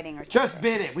like lighting or something. Just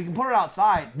bin it. We can put it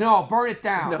outside. No, burn it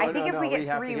down. No. I think if we we get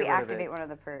have to 3, get we rid of it. activate one of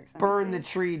the perks. Let me Burn see. the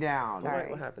tree down. Sorry.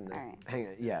 What happened there? All right. Hang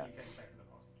on. Yeah.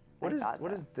 What I is thought what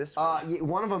so. is this one? Yeah,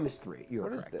 one of them is 3. You're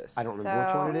What is correct. this? I don't So remember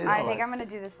which one it is. I but think I'm gonna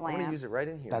do this I'm going lamp. to use it right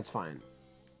in here. That's fine.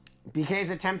 BK is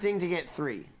attempting to get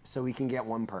 3, so we can get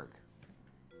 1 perk.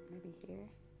 Maybe here.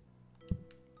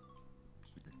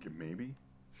 Maybe.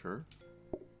 Sure.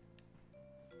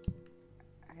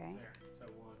 Okay. There, so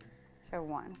one. So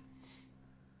 1.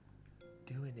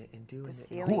 doing it and doing The it.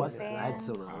 ceiling was fan. that? That's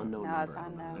an unknown No, it's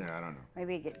number. unknown. Yeah, I don't know.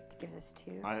 Maybe it gives us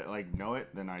 2. I like know it,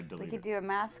 then I We delete could it. do a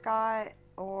mascot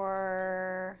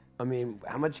or I mean,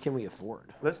 how much can we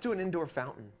afford? Let's do an indoor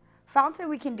fountain. fountain.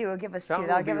 We can do. It'll give us 2. Fountain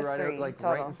That'll will be give us right 3 up, like,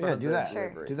 total. right in front Yeah, of do the that. Sure.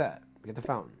 delivery. Do that. Get the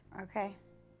fountain. Okay.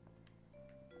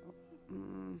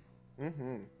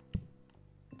 Mm-hmm.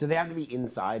 Do they have to be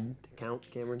inside to count,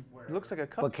 Cameron? It looks like a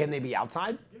cup. But can they be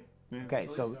outside? Yeah. Okay,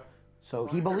 so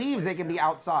he believes they can be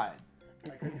outside. I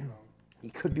could be wrong. He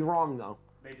could be wrong though.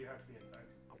 They do have to be inside.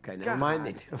 Okay, never mind.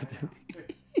 They God. do have to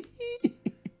be.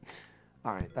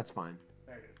 All right, that's fine.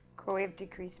 There it is. Cool. We have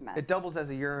decreased mess. It doubles as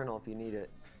a urinal if you need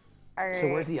it. So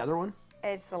where's the other one?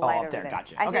 It's the Oh, light up over there. there.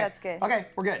 Gotcha. I okay. think that's good. Okay,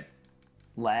 we're good.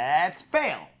 Let's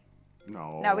fail.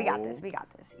 No. No, we got this. We got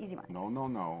this. Easy money. No, no,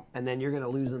 no. And then you're gonna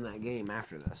lose in that game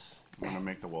after this. I'm gonna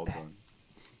make the world done.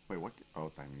 Wait, what? Oh,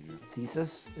 Thymesia.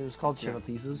 Thesis? It was called Ship of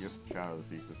Yeah. Thesis. Yep. Shout out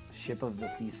the thesis. Ship of the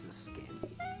Thesis game.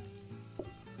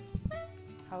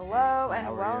 Hello How and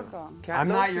are you? welcome. I'm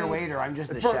not your waiter. I'm just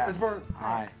It's the burnt, chef. it's burnt.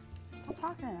 Hi. Stop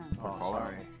talking to them. Oh, Call out.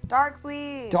 sorry. Dark,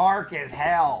 please. Dark as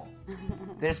hell.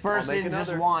 This person just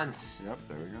another. wants Yep,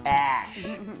 there we go. ash.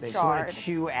 They just want Charred. to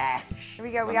chew ash. Here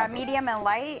we go. We got medium and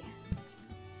light.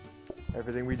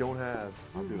 Everything we don't have.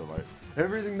 I'll do the light.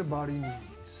 Everything the body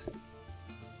needs.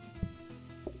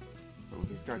 Oh, look at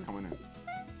this guy coming in.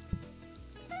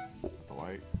 With the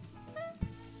light.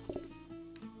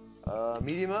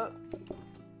 Medium up.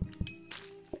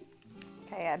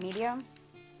 Okay, medium.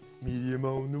 Medium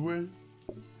on the way.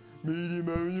 Medium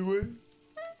on the way.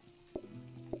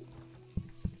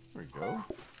 There we go.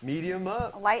 Medium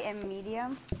up. Light and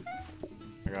medium.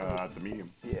 I got the medium.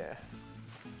 Yeah.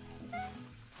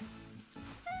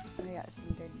 We got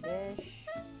some good dish.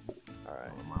 All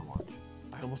right. Oh, my watch.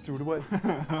 I almost threw it away. We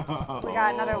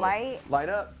got another light. Light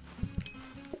up.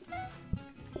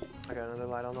 I got another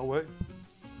light on the way.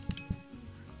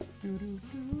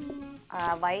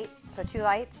 Light. So 2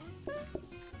 lights.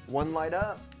 One light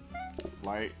up.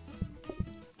 Light.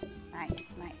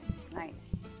 Nice, nice,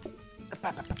 nice. Get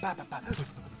that, I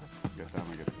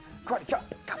get it. Karate chop.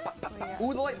 We got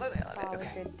Ooh, the light. solid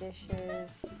Okay. good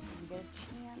dishes. We get a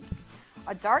chance.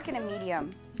 A dark and a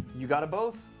medium. You got it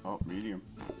both. Oh, medium.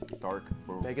 Dark.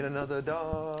 Boom. Making another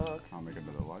dog. I'll make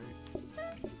another light.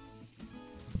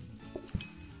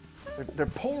 They're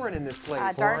pouring in this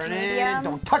place. Dark Pour it in. medium.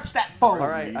 Don't touch that phone. All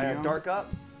right, I Medium. have dark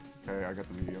up. Okay, I got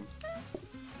the medium.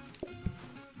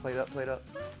 Plate up, plate up.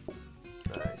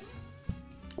 Nice.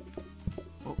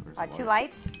 Oh, there's a 2 light.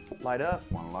 lights. Light up.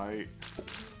 One light.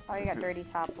 Oh, you got Is it- dirty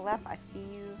top left. I see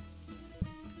you.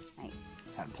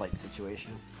 Nice. Had a plate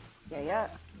situation. Yeah, yeah.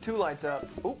 2 lights up.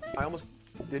 Oop, I almost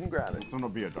didn't grab it. This one will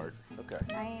be a dark. Okay.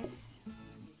 Nice.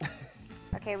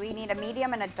 Okay, we need a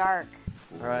medium and a dark.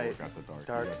 Ooh, All right. Got the dark.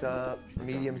 Dark's up.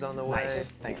 Medium's on the way.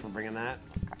 Nice. Thanks for bringing that.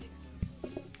 Got you.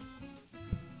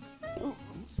 Ooh,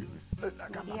 excuse me.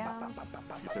 Medium.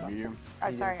 You said medium?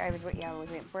 Oh, sorry. I was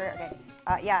waiting for it. Okay.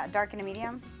 Yeah, dark and a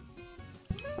medium.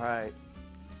 All right.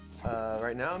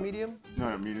 Right now, medium.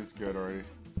 No, medium's good already.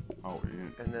 Oh, we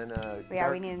didn't. And then, Yeah,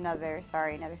 dark. we need another.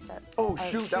 Sorry, another set. Oh,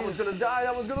 shoot, that one's gonna die.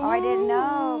 That one's gonna Oh, I didn't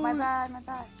know. lose. My bad. My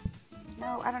bad.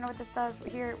 No, I don't know what this does.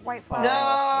 Here, white flower.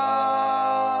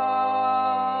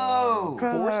 No!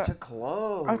 Forced to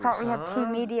close. I thought we had 2 huh?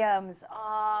 mediums.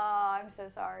 Oh, I'm so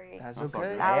sorry. That's That's okay.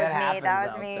 okay. That was It me, happens that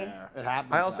was out me. there. It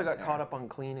happens. I also out got there. caught up on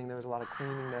cleaning. There was a lot of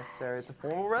cleaning necessary. It's a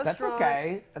formal That's restaurant.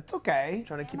 okay. That's okay.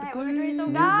 Trying to keep Damn it it, we were doing so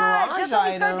clean. good. garage Just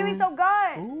when we start item. doing so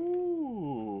good.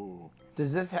 Ooh.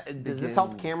 Does this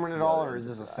help Cameron at all, or is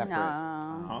this a separate?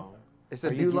 No. Huh? It's a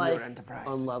Are you beginner like enterprise.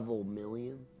 on level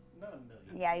million? Not a million.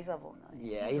 Yeah, he's level 1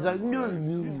 million. Yeah, he's like, no,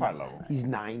 He's high level. He's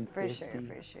 9. For sure,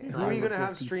 for sure. Who are you gonna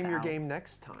have stream your game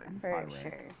next time? For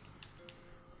sure.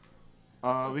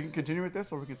 We can continue with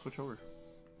this, or we can switch over.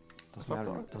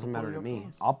 Doesn't matter to me.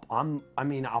 I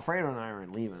mean, Alfredo and I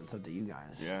aren't leaving. It's up to you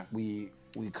guys. Yeah. We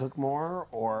cook more,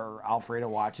 or Alfredo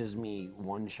watches me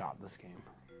one-shot this game.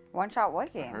 One shot what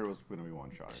I game? heard it was gonna be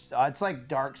one shot. It's like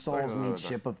Dark Souls like meets a-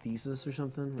 Ship of Theseus or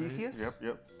something. Right? Theseus? Yep.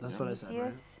 That's what I said. Right?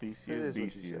 Theseus? Theseus, That is what you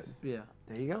Theseus. Yeah.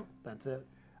 There you go. That's it.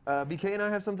 BK and I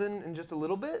have something in just a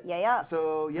little bit. Yeah.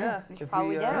 So yeah, we should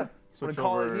probably do. want Switch to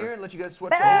call over. it here and let you guys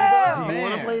switch Bam! over. Do you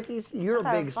want to Man. play Theseus? You're Let's a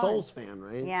have big fun. Souls fan,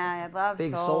 right? Yeah, I love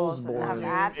Big Souls. Soulsborne. I'm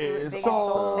absolute It is biggest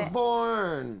Souls fan.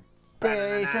 Soulsborne.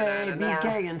 They say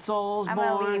BK and Soulsborne I'm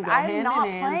gonna leave. go I'm hand not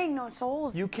in hand. playing no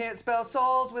Souls. You can't spell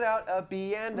souls without a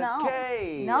B and a No.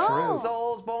 K. No. True.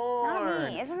 Souls born. Not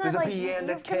me. Isn't There's that a like P you and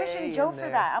a have K commissioned Joe in for there.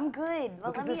 that? I'm good.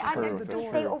 Look at Let me. this I through can the just door.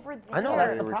 stay over there. I know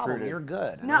that's the Recruited. problem. You're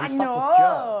good. And No, I'm stuck with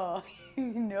Joe.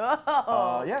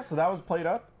 no. Yeah, so that was played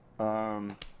up.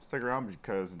 Stick around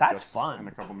because That's just fun. in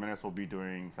a couple minutes we'll be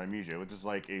doing Thymesia, which is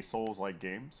like a Souls-like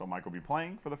game. So Mike will be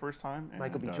playing for the first time. And,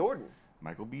 Michael B. Jordan.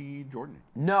 Michael B. Jordan.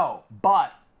 No,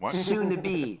 but What? soon to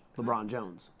be LeBron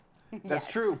Jones. That's Yes,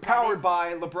 true. that Powered is-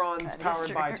 by LeBron's that is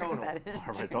Powered by true. Tonal. That is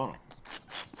All right, don't.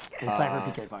 And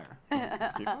Cypher PK Fire.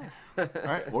 All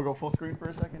right, we'll go full screen for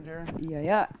a second, Jared.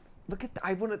 Yeah. Look at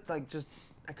I want to like just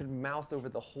I could mouth over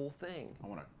the whole thing. I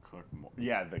want to cook more.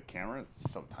 Yeah, the camera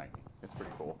is so tiny. It's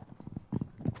pretty cool.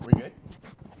 We good?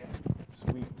 Yeah.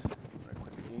 Sweet.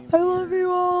 I love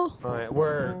you all. All right,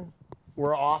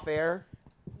 we're off air.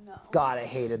 No. God, I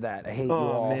hated that. I hate you Oh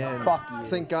all. man. Fuck you.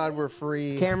 Thank God we're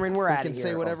free. Cameron, we're we outta can say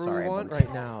here. whatever Oh, sorry, we want buddy.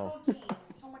 right now.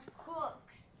 So much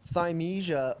cooks.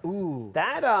 Thymesia. Ooh.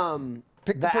 That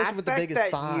Pick the person aspect with the biggest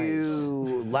that thighs.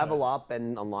 you level up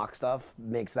and unlock stuff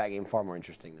makes that game far more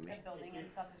interesting to me. Building and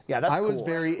stuff is Yeah, that's I cool. was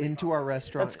very into our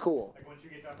restaurant. That's cool. Like once you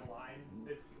get down the line,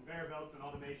 it's conveyor belts and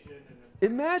automation, and then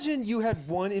Imagine you had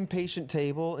one impatient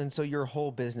table, and so your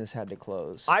whole business had to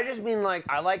close. I just mean like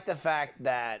I like the fact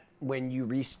that when you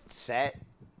reset,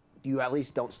 you at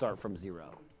least don't start from zero,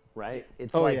 right?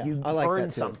 It's Oh, like yeah. you I like earn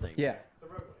that too. something. Yeah. it's a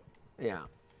roguelike. Yeah.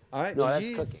 All right. No, that's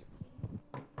GGs. cooking.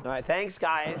 All right, thanks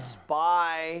guys.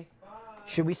 Bye.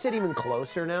 Should we sit even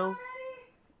closer now?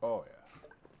 Oh yeah.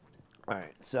 All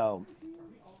right. So,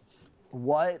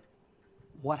 what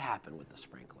happened with the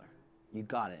sprinkler? You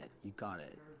got it. You got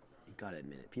it. You got to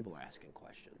admit it. People are asking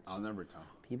questions. I'll never tell.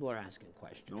 People are asking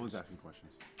questions. No one's asking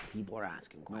questions. People are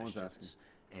asking No one's questions.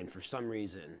 And for some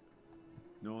reason,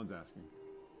 No one's asking.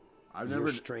 I've you're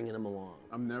never. stringing them along.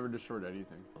 I'm never destroyed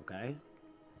anything. Okay?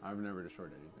 I've never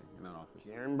destroyed anything in that office.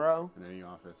 Aaron, bro, In any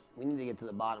office. we need to get to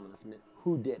the bottom of this.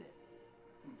 Who did it?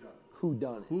 Who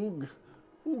done it?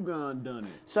 Who gone done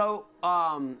it? So,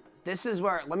 this is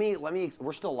where let me.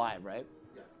 We're still live, right?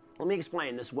 Yeah. Let me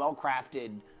explain this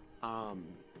well-crafted,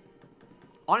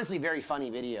 honestly very funny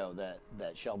video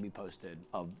that Shelby posted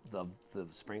of the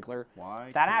sprinkler. Why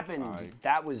That can't happened? I-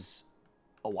 That was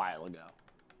a while ago.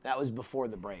 That was before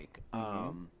the break.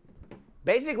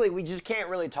 Basically, we just can't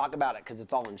really talk about it because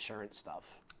it's all insurance stuff,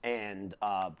 and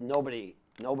nobody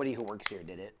who works here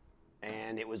did it.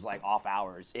 And it was like off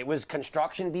hours. It was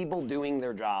construction people doing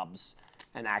their jobs,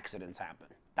 and accidents happen.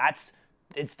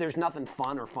 There's nothing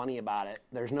fun or funny about it.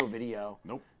 There's no video.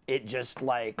 Nope. It just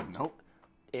like Nope.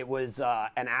 it was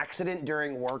an accident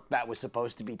during work that was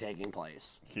supposed to be taking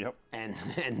place. Yep. And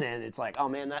then it's like, oh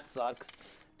man, that sucks.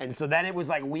 And so then it was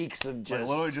like weeks of Like, just.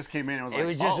 literally just came in and was like, It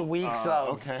was just oh, weeks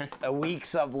okay.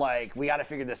 weeks of like we got to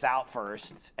figure this out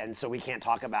first, and so we can't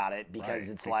talk about it because Right,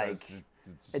 it's because like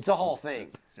it's a whole thing.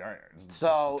 It's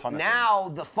So a ton of now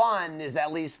the fun is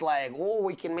at least like, oh,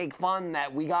 we can make fun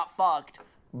that we got fucked,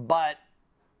 but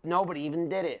nobody even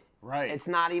did it. Right. It's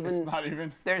not even. It's not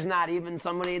even. There's not even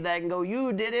somebody that can go,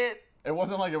 you did it. It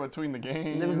wasn't like a between the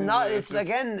games. There was not. It's just-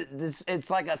 again.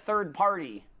 It's like a third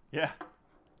party. Yeah.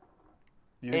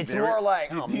 Do you think It's they more were- like,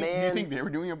 do you oh, think- Do you man. think they were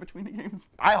doing it between the games?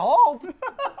 I hope.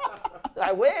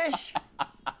 I wish.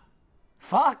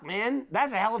 Fuck, man.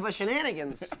 That's a hell of a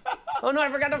shenanigans. Oh no,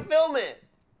 I forgot to film it.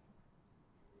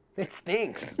 It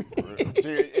stinks. Dude,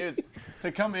 it's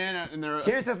to come in and they're.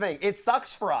 Here's the thing. It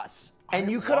sucks for us. And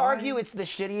you could why? argue it's the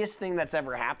shittiest thing that's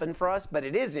ever happened for us, but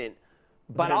it isn't.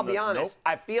 But I'll be honest,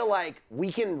 I feel like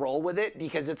we can roll with it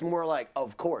because it's more like,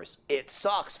 of course, it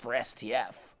sucks for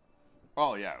STF.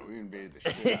 Oh yeah, we invaded the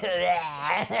shit.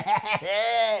 Out of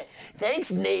it. Thanks,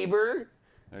 neighbor.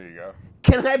 There you go.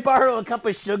 Can I borrow a cup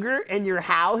of sugar in your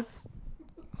house?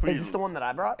 We Is this the one that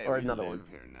I brought or we another live one?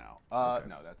 here now.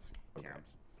 No, that's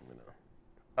Karen's.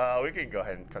 We can go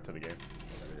ahead and cut to the game.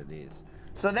 These.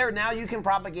 So there, now you can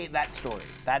propagate that story.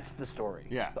 That's the story.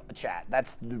 Yeah. The chat.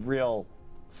 That's the real.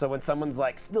 So when someone's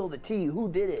like, spill the tea, who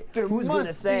did it? Who's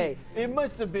gonna say? It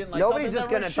must have been like Nobody's something just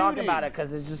that gonna was talk shooting. about it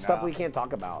because it's just stuff we can't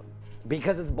talk about.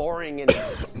 Because it's boring and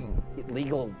it's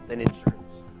legal and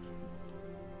insurance.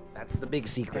 That's the big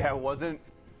secret. Yeah, it wasn't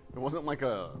like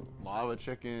a lava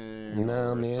chicken. No,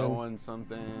 or man. Throwing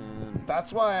something.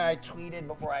 That's why I tweeted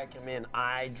before I came in,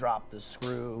 I dropped the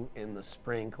screw in the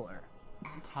sprinkler.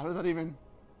 How does that even?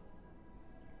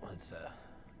 Well, it's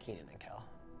Keenan and Kel.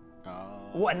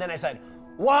 Oh. And then I said,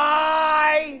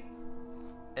 why?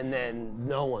 And then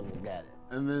no one will get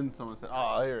it. And then someone said,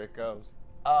 "Oh, here it goes."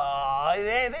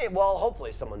 Well,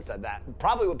 hopefully someone said that.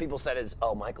 Probably what people said is,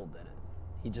 oh, Michael did it.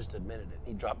 He just admitted it.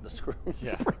 He dropped the screw.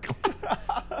 Yeah.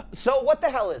 So what the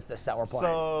hell is this that we're playing?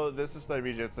 So this is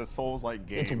Thymesia. It's a Souls-like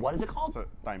game. It's what is it called? It's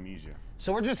a Thymesia.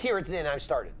 So we're just here at the end. I've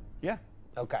started. Yeah.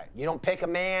 Okay. You don't pick a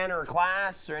man or a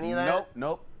class or any of that?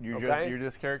 Nope. Okay. You're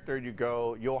this character. You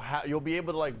go. You'll be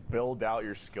able to like build out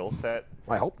your skill set.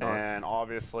 I hope not. And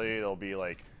obviously there'll be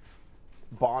like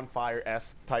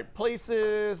bonfire-esque type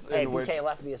places. Hey, in which, BK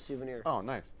left me a souvenir. Oh,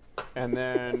 nice. And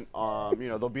then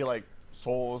there'll be like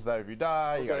souls that if you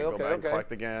die, you gotta go back and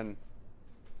collect again.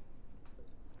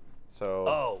 So.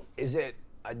 Oh, is it?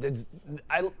 I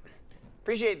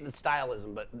appreciate the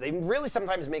stylism, but they really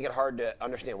sometimes make it hard to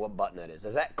understand what button that is.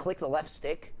 Does that click the left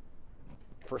stick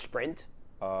for sprint?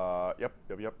 Yep.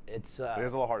 It's. It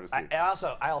is a little hard to see. I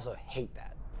also hate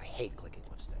that. I hate clicking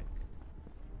left stick.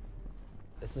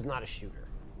 This is not a shooter.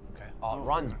 Okay. Oh, it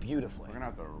runs beautifully. We're gonna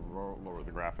have to lower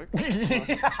the graphic.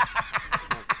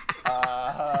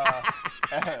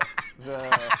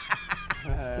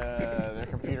 The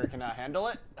computer cannot handle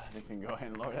it. They can go ahead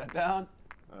and lower that down.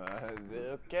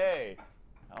 Okay.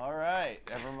 All right.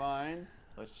 Never mind.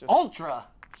 Let's just. Ultra.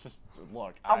 Just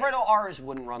look. Alfredo R's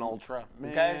wouldn't run Ultra.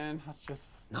 Okay. Man, let's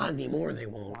just. Not anymore. They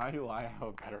won't. Why do I have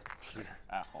a better computer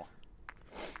at all?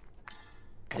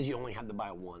 Because you only had to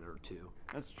buy one or two.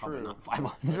 That's true. Probably not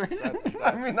 500. That's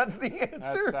I mean, that's the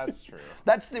answer. That's true.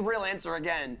 That's the real answer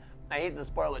again. I hate to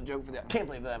spoil a joke for that. I can't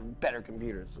believe they have better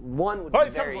computers. One would be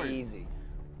very easy.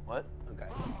 What? Okay.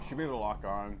 Should be able to lock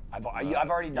on. I've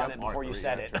already done it before you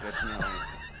said it. Traditionally,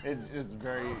 it's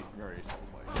very, very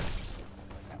like.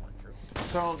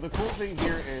 So the cool thing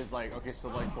here is like, okay, so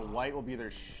like the white will be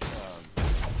their,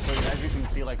 so as you can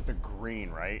see, like the green,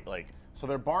 right? Like, so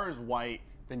their bar is white,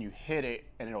 then you hit it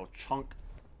and it'll chunk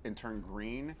and turn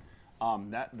green.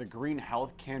 That the green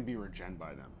health can be regen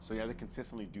by them, so you have to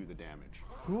consistently do the damage.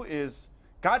 Who is?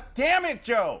 God damn it,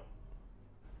 Joe!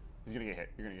 He's gonna get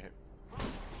hit. You're gonna get hit.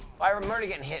 I'm already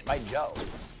getting hit by Joe.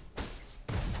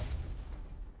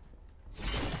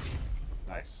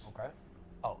 Nice. Okay.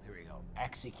 Oh, here we go.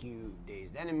 Execute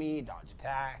dazed enemy, dodge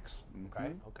attacks.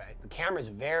 Okay. Okay. The camera's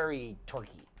very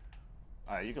torquey.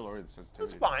 You can lower the sensitivity.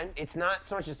 It's fine. It's not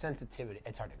so much a sensitivity.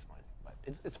 It's hard to explain, but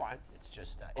it's fine. It's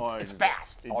just it's just-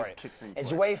 fast. it All just right. kicks in It's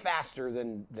quick. way faster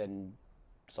than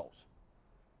Souls.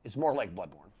 It's more like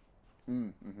Bloodborne.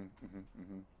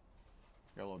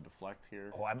 Got a little deflect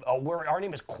here. Our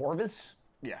name is Corvus.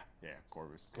 Yeah,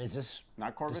 Corvus. Is this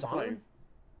Not Corvus Dishonored? Blade.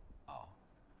 Oh.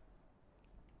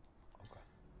 Okay.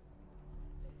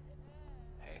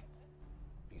 Hey,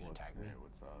 you gonna attack me? Hey,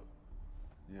 what's up?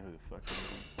 You know who the fuck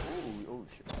is? Oh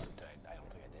shit. I don't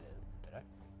think I did it. Did I?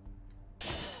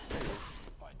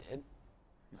 Oh, I did.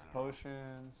 Use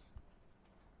potions.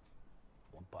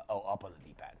 Up on the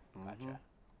D-pad. Gotcha.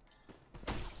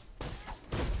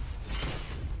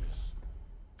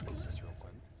 Just use this real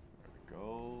quick. There we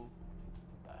go.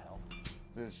 What the hell?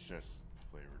 This is just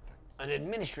flavor text. An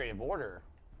administrative order.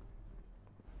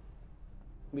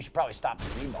 We should probably stop and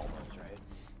read all those, right?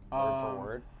 Word for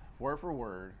word. Word for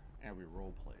word, and we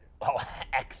role play it. Oh,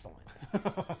 excellent.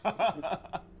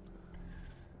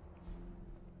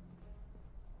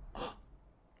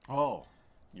 Oh,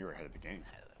 you were ahead of the game.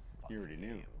 You already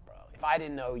knew. Probably. If I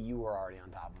didn't know, you were already on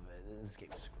top of it. This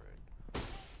game's screwed.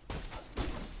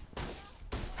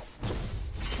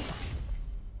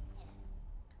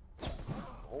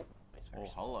 Oh,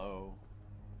 hello.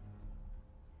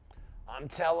 I'm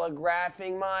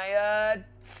telegraphing my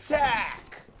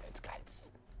attack.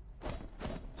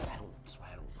 That's why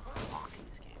I don't walk in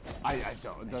this game. I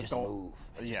don't. I just don't. move.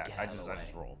 I just Yeah, get I out of just the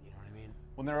way. roll. You know what I mean?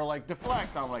 When they were like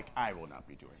deflect, I'm like, I will not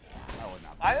be doing that. I will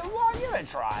not. I'm gonna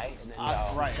try, and then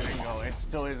go. Right, and then go. It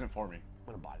still isn't for me. I'm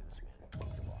gonna body this man.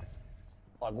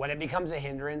 Like when it becomes a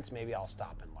hindrance, maybe I'll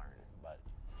stop and learn. But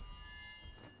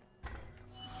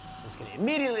I'm just gonna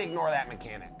immediately ignore that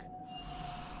mechanic.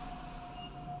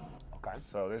 Okay.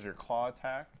 So there's your claw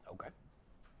attack. Okay.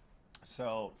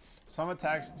 So some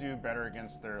attacks do better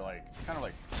against their like kind of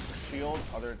like shield.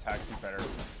 Other attacks do better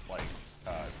like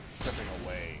stripping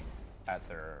away at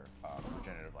their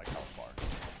regenerative like health bar.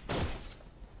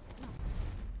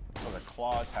 So the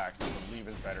claw attacks I believe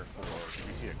is better for if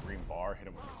you see a green bar, hit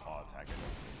him with a claw attack.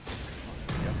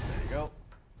 Yep, there you go.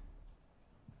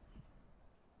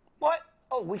 What?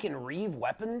 Oh, we can reeve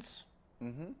weapons?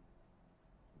 Mm-hmm.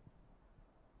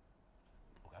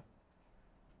 Okay.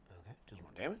 Okay, does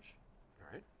more damage. All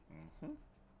right. Mm-hmm.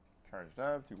 Charged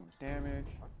up, 2 more damage.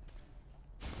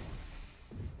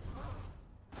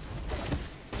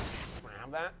 Can I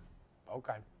have that?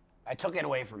 Okay. I took it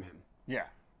away from him. Yeah.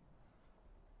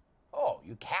 Oh,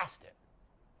 you cast it.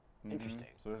 Interesting.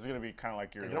 So this is gonna be kind of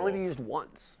like your It can only be used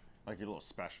once. like your little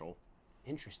special.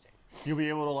 Interesting. You'll be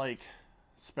able to like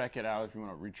spec it out if you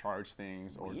want to recharge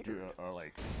things or Weird.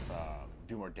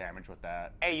 do more damage with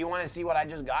that. Hey, you want to see what I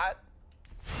just got?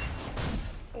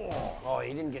 Oh,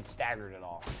 he didn't get staggered at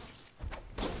all.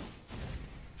 The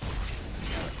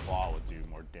claw would do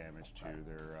more damage to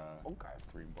their Okay.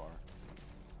 green bar.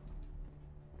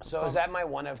 So is that my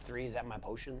 1 of 3? Is that my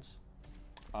potions?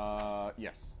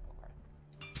 Yes.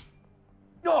 Okay.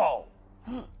 No!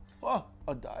 Oh,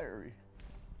 a diary.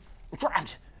 I'm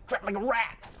trapped! Trapped like a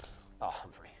rat! Oh,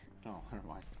 I'm free. Oh, never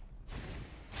mind.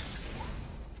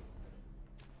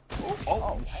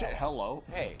 Oh, shit! Hello.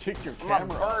 Hey, Kick your I'm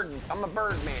camera. a bird. I'm a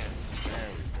bird man. There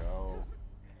we go.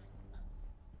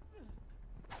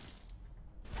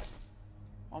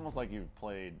 Almost like you've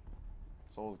played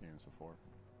Souls games before.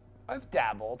 I've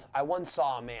dabbled. I once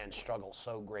saw a man struggle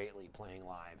so greatly playing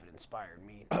live. It inspired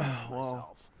me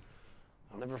myself.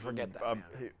 I'll never forget that man.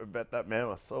 I bet that man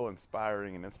was so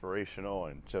inspiring and inspirational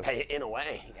and just. Hey, in a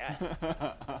way, yes.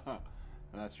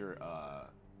 And that's your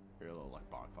little like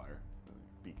bonfire,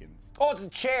 beacons. Oh, it's a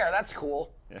chair. That's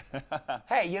cool.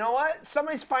 Hey, you know what?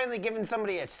 Somebody's finally giving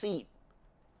somebody a seat.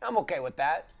 I'm okay with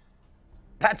that.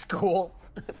 That's cool.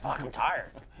 Fuck, I'm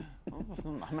tired.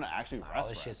 I'm gonna actually Oh, rest.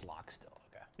 this shit's locked still.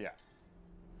 Okay. Yeah.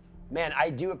 Man, I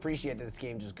do appreciate that this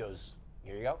game just goes,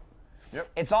 here you go. Yep.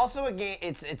 It's also a game,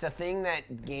 it's a thing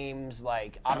that games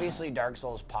like, obviously Dark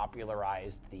Souls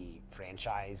popularized the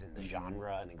franchise and the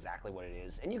genre and exactly what it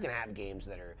is. And you can have games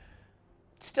that are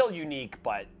still unique,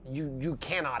 but you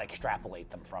cannot extrapolate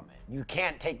them from it. You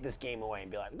can't take this game away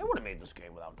and be like, they would have made this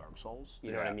game without Dark Souls.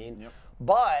 You know what I mean? Yep.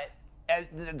 But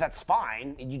that's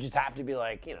fine. You just have to be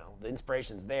like, you know, the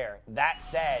inspiration's there. That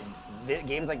said,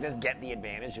 games like this get the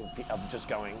advantage of just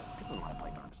going, people know how to play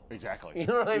Dark Souls. Exactly. You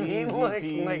know what I mean? Easy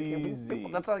Like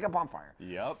peasy. that's like a bonfire.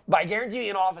 Yep. But I guarantee you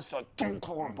in office, like, don't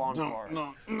call it a bonfire.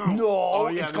 No. No,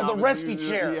 yeah, it's called no, the but resty you-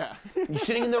 chair. yeah. You're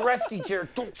sitting in the resty chair.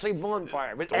 Don't say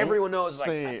bonfire. But everyone knows, like,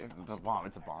 Say that's- it's a bomb.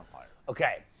 It's a bonfire.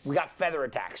 okay, we got feather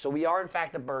attack. So we are, in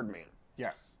fact, a birdman.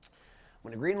 Yes.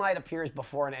 When a green light appears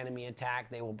before an enemy attack,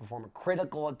 they will perform a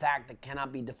critical attack that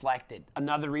cannot be deflected.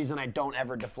 Another reason I don't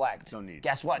ever deflect. No need.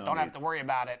 Guess what? No Don't have need. to worry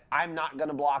about it. I'm not going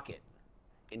to block it.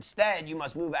 Instead, you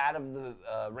must move out of the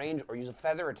range or use a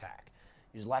feather attack.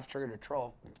 Use left trigger to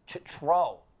troll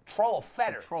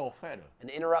feather. Troll feather. And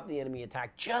interrupt the enemy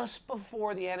attack just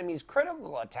before the enemy's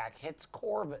critical attack hits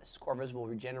Corvus. Corvus will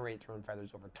regenerate thrown feathers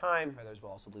over time. Feathers will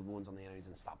also leave wounds on the enemies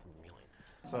and stop them from healing.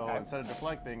 So Okay. instead of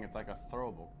deflecting, it's like a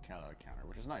throwable counter,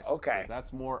 which is nice. Okay. 'Cause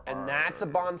that's more. And that's a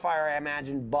bonfire, I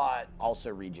imagine, but also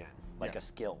regen, like Yeah. a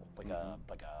skill, like a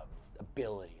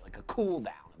ability, like a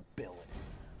cooldown ability.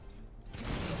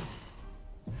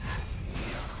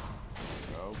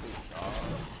 Oh, good job.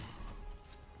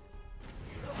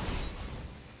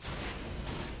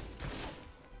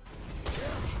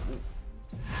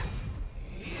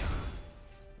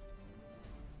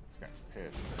 This guy's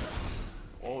pissed.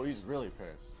 Oh, he's really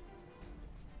pissed.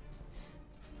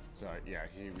 So yeah,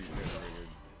 he regenerated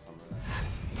some of that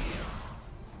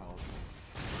health.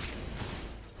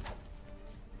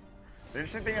 The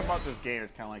interesting thing about this game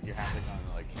is kind of like you have to kind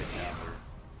of like hit down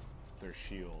their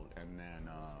shield and then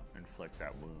inflict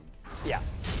that wound. Yeah.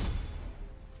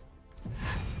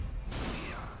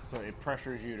 So it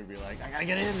pressures you to be like, I gotta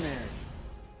get in there.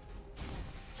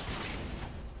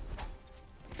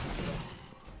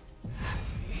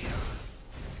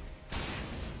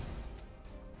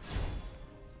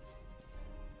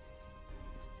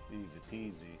 Easy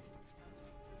peasy.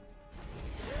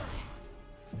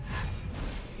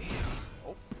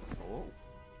 Oh, oh.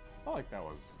 I like that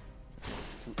was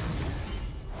too.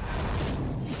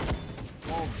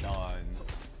 Well done.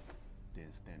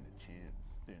 Didn't stand a chance.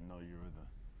 Didn't know you were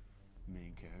the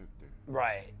main character.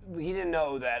 Right. He didn't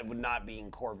know that would not be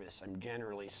in Corvus. I'm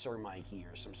generally Sir Mikey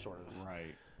or some sort of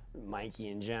Right. Mikey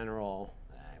in general.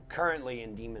 Currently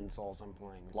in Demon Souls, I'm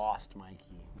playing Lost Mikey.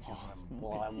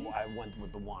 I went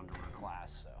with the Wanderer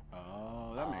class, so.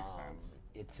 Oh, that makes sense.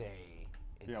 It's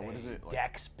Yeah, what is it, like-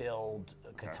 Dex build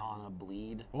Katana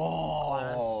Bleed.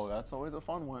 Oh, that's always a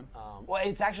fun one. Well,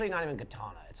 it's actually not even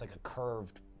katana. It's like a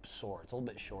curved sword. It's a little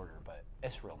bit shorter, but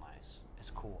it's real nice.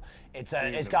 It's cool.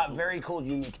 It's got very cool,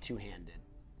 unique two-handed.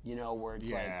 You know, where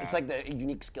it's like the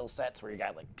unique skill sets where you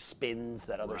got like spins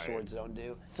that other swords don't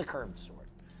do. It's a curved sword.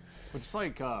 But it's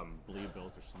like bleed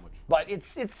builds are so much fun. But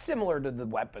it's similar to the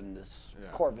weapon this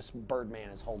Corvus Birdman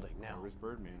is holding now. Corvus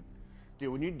Birdman.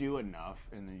 Dude, when you do enough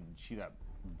and then you see that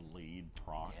bleed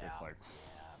proc, it's like,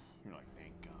 you're like,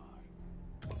 thank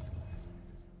God.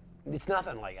 It's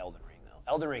nothing like Elden Ring, though.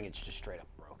 Elden Ring, it's just straight up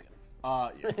broken.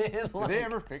 Yeah. Did they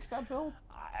ever fix that build?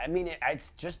 I mean,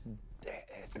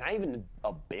 it's not even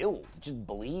a build. Just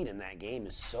bleed in that game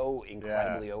is so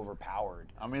incredibly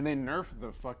overpowered. I mean, they nerfed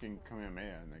the fucking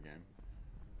Kamehameha in the game.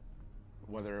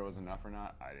 Whether it was enough or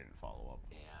not, I didn't follow up.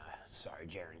 Yeah, sorry,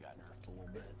 Jaren got nerfed a little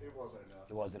bit. It wasn't enough.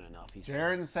 It wasn't enough.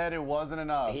 Jaren said it wasn't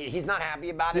enough. He's not happy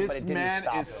about it, but it This didn't man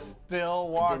stop is him. still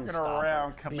walking stop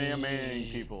around him.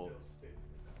 Kamehamehaing people.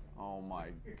 Oh my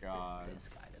God. This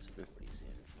guy doesn't know what he's in.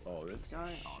 Oh, this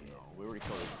guy? Oh no, we already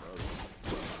killed his brother.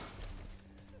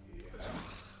 Look at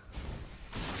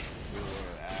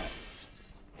that.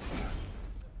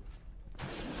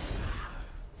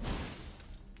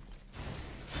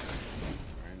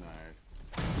 Very nice.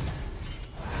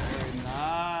 Very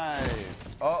nice.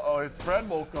 Uh-oh, his friend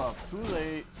woke up. Too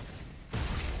late.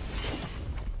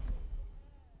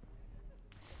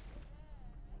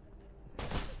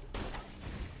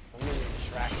 I'm getting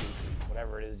distracted from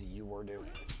whatever it is you were doing.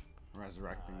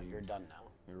 Resurrecting. You're done now.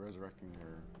 They're resurrecting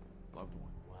their loved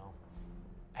one. Well,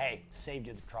 hey, saved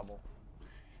you the trouble.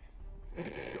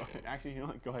 Actually, you know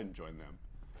what? Go ahead and join them.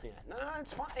 Yeah. No,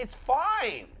 it's fine. It's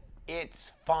fine.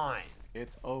 It's fine.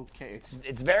 It's okay.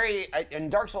 It's very, and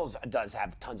Dark Souls does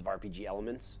have tons of RPG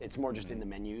elements. It's more just in the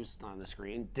menus, not on the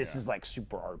screen. This is like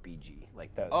super RPG,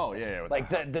 like the like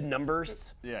the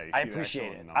numbers. Yeah, you I see the appreciate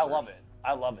actual it. numbers. I love it.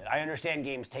 I love it. I understand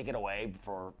games take it away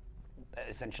for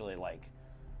essentially like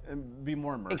And be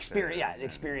more immersive.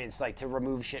 experience like to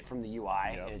remove shit from the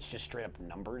UI, and it's just straight up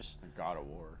numbers. God of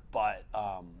War. But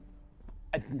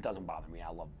it doesn't bother me.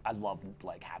 I love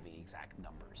like having exact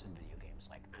numbers in video games.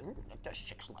 Like it does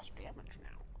 6 less damage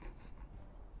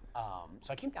now.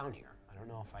 So I came down here. I don't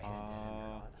know if I hit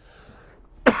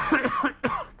it or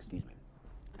not. Excuse me.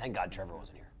 Thank God Trevor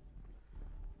wasn't here.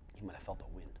 He might have felt a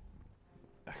wind.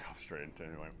 I got straight into it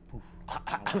and went poof.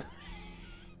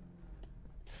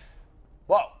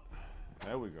 Whoa.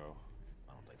 There we go.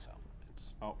 I don't think so.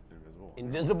 It's invisible.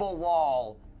 Invisible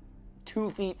wall, 2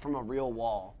 feet from a real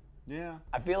wall. Yeah.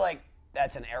 I feel like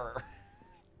that's an error.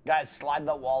 Guys, slide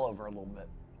that wall over a little bit.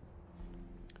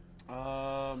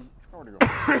 I forgot where to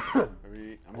go.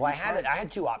 Maybe, Well, I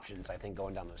had 2 options, I think,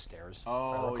 going down those stairs. if I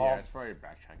Oh, recall. yeah, it's probably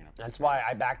backtracking up. That's why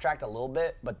I backtracked a little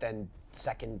bit, but then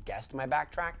second guessed my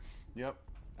backtrack Yep,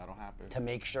 that'll happen. to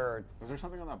make sure. Was there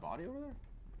something on that body over there?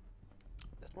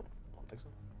 This one? I don't think so.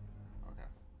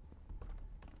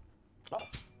 Okay.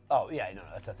 Oh, yeah, no,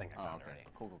 that's the thing I found okay. already.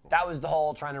 Cool. That was the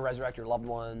whole trying to resurrect your loved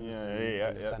ones. Yeah,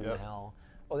 and yeah, send them to hell.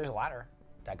 Oh, there's a ladder.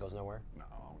 That goes nowhere. No,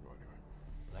 I won't go anywhere.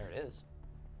 There it is.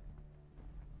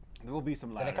 There will be some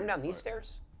Did ladders. I come down these but-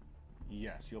 stairs?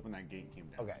 Yes, you opened that gate and came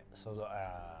down. Okay, so can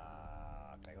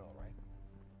I go right?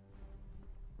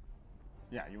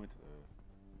 Yeah, you went to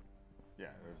the... Yeah,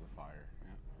 there's the fire.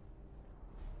 Yeah.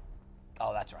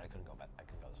 Oh, that's right. I couldn't go back. I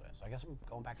couldn't go this way. So I guess I'm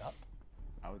going back up.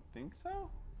 I would think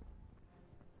so.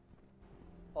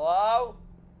 Hello?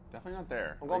 Definitely not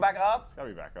there. I'm going back up? It's gotta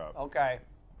be back up. Okay.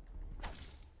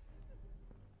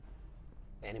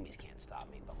 Enemies can't stop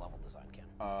me, but level design can.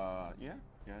 Yeah,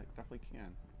 it definitely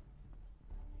can.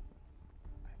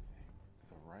 I think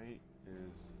the right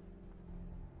is...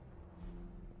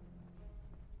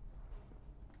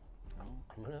 No?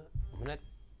 I'm gonna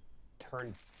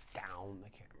turn down the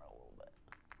camera a little bit.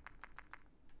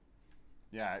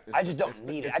 Yeah, I just don't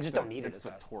need it. I just don't need it. It's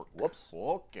the torque. Whoops.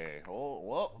 Okay.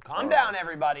 Whoa. Calm down,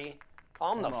 everybody.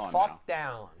 Calm the Come on fuck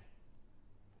down.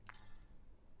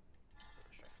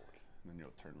 And then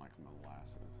you'll turn like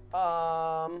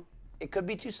molasses. It could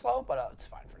be too slow, but it's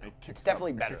fine for now. It kicks It's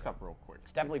definitely up, better. It kicks up real quick.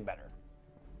 It's definitely better.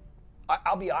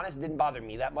 I'll be honest, it didn't bother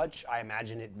me that much. I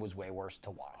imagine it was way worse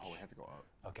to watch. Oh, we have to go up.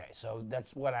 Okay, so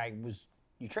that's what I was.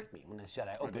 You tricked me when I said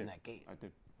I opened that gate. I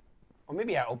did. Or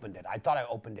maybe I opened it. I thought I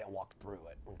opened it and walked through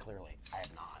it, when clearly I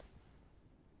have not.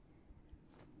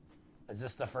 Is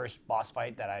this the first boss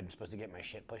fight that I'm supposed to get my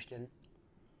shit pushed in?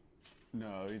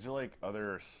 No, these are like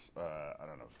other, I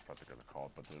don't know what they're gonna call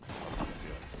it, but they're like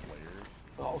slayers.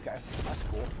 Oh, okay. That's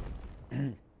cool.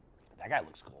 That guy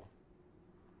looks cool.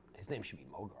 His name should be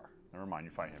Mogar. Never mind,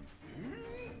 you fight him.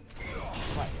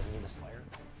 Right, isn't he the Slayer?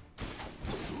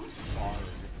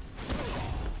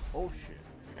 Oh shit.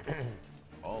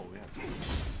 Oh yeah.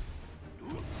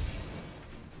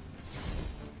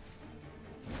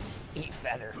 Eat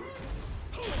feather.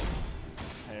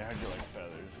 Hey, how'd you like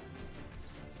feathers?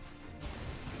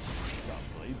 Got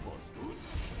blade buster.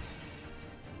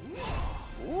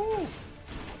 Ooh.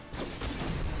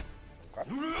 Okay.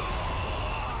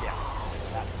 Yeah.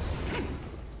 That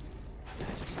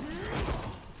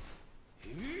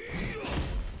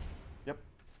Yep.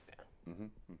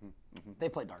 They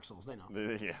play Dark Souls, they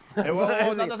know. Yeah.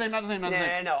 Oh, not the same, not the same, not the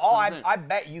same. No. Oh, Not the same. I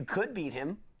bet you could beat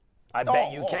him. I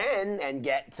bet you can and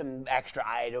get some extra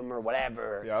item or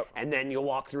whatever. Yep. And then you'll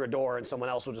walk through a door and someone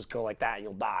else will just go like that and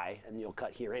you'll die and you'll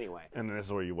cut here anyway. And then this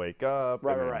is where you wake up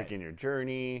Right, and then right. begin your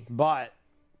journey. But,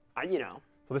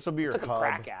 So this will be your took hub. a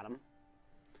crack at him.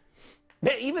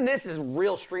 Even this is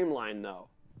real streamlined though.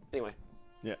 Anyway.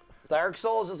 Yeah. Dark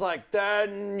Souls is like,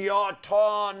 then you're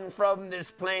torn from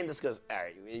this plane. This goes, all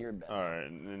right, you're in bed. All right,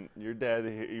 and then you're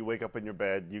dead. You wake up in your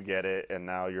bed. You get it, and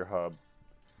now your hub.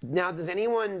 Now,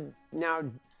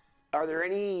 are there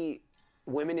any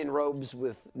women in robes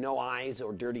with no eyes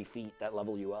or dirty feet that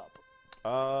level you up?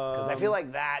 Because I feel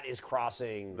like that is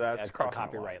crossing that's a crossing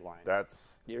copyright line.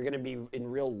 That's You're going to be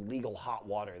in real legal hot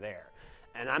water there.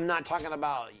 And I'm not talking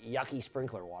about yucky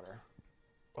sprinkler water.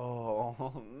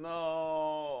 oh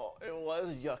no! It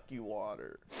was yucky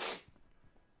water.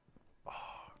 Oh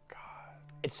god!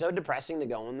 It's so depressing to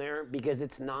go in there because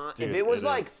it's not. Dude, if it was it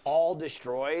like is. all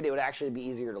destroyed, it would actually be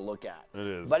easier to look at. It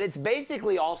is. But it's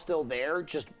basically all still there.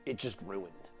 It just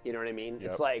ruined. You know what I mean? Yep.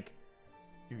 It's like.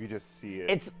 You could just see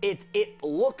it. It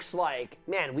looks like,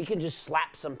 man, we can just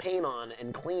slap some paint on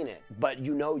and clean it, but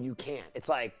you can't. It's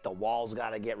like the walls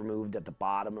got to get removed at the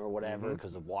bottom or whatever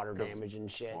because of water damage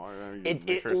and shit.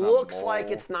 It looks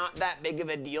like it's not that big of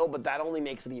a deal, but that only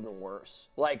makes it even worse.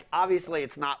 Like, obviously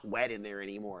it's not wet in there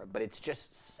anymore, but it's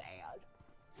just sad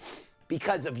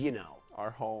because of,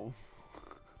 our home.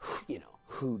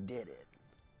 who did it.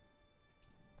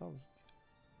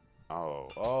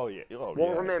 Oh yeah. Oh,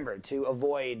 Well, yeah. remember, to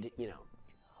avoid,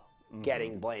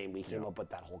 getting blamed, we came up with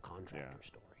that whole contractor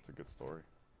story. It's a good story.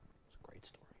 It's a great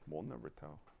story. We'll never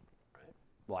tell. Right?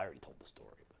 Well, I already told the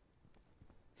story,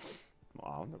 but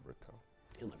Well, I'll never tell.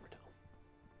 you'll never tell.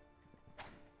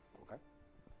 Okay.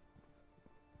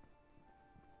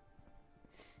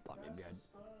 Thought maybe I'd.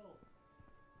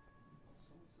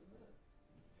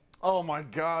 Oh my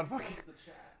god! Fucking.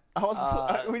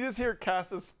 We just hear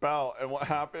cast a spell, and what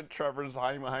happened? Trevor's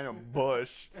hiding behind a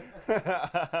bush.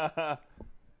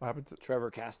 What happened to?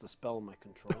 Trevor cast a spell on my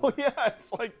controller. Oh yeah,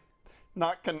 it's like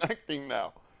not connecting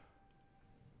now.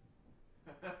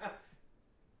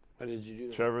 Why did you do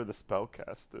that? Trevor the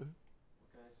spellcaster.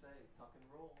 What can I say? Tuck and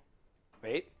roll.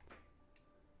 Wait.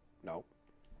 No.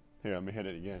 Here, let me hit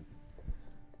it again.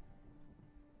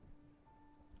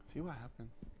 See what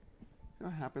happens. See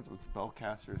what happens when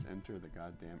spellcasters enter the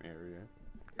goddamn area.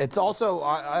 It's also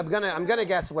I'm gonna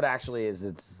guess what actually is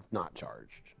it's not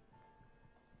charged.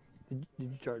 Did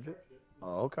you charge it?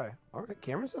 Oh, okay. All right.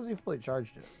 Cameron says he fully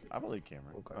charged it. I believe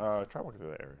Cameron. Okay. Try walking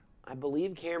through that area. I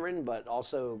believe Cameron, but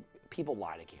also people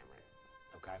lie to Cameron.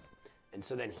 Okay. And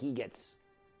so then he gets.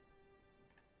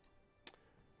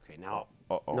 Okay, now.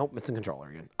 Uh-oh. Nope, it's the controller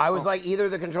again. I was like, either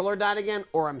the controller died again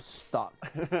or I'm stuck.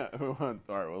 All right,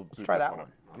 we'll Let's try that one.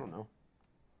 I don't know.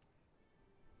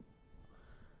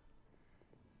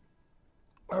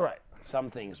 All right. Some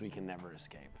things we can never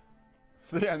escape.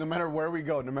 So yeah, no matter where we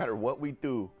go, no matter what we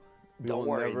do, we Don't will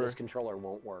worry, never... this controller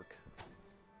won't work.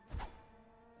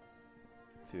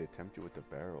 See, they tempt you with the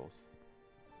barrels.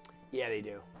 Yeah, they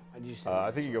do.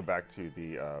 I think you go back to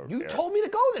the... You told me to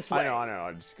go this way. I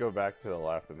know. Just go back to the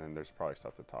left, and then there's probably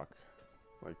stuff to talk.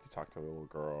 Like, you talk to the little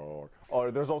girl. Oh,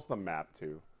 there's also the map,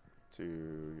 too.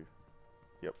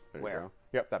 Yep, there Where? you go.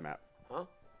 Yep, that map. Huh?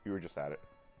 You were just at it.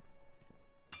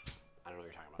 I don't know what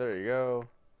you're talking about. There you go.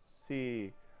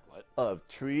 Sea What? of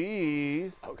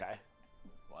trees. Okay.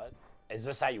 What? Is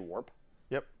this how you warp?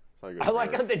 Yep. So you go I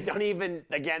like there. how they don't even,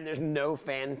 again, there's no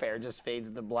fanfare, just fades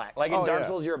to black. Like in Oh, Dark yeah.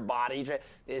 Souls, your body,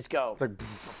 they just go, It's like,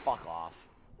 fuck off.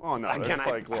 oh no, Again, it's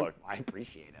like, look, I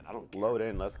appreciate it. I don't care. load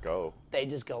in, let's go. They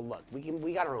just go, look,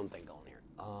 we got our own thing going here.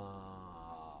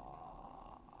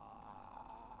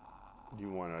 Do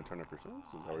you want to turn up your senses?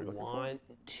 Is that what I you're looking want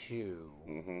to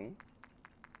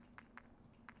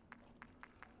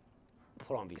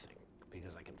put on VSync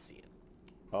because I can see it.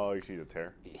 Oh, you see the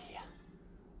tear? Yeah.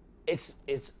 It's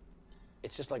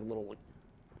just like little.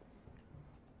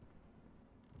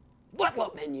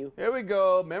 menu. Here we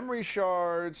go. Memory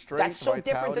shards, strength, That's so different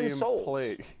vitality, than and souls.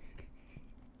 plague.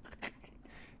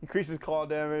 Increases claw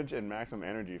damage and maximum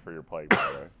energy for your plague,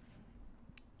 by the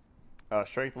way.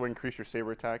 Strength will increase your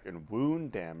saber attack and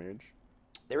wound damage.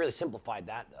 They really simplified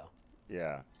that, though.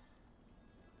 Yeah.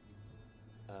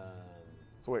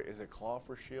 So wait, is it claw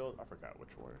for shield? I forgot which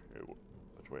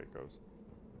way it goes.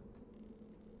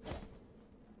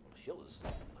 Shield is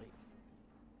nice.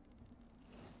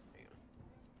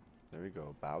 There we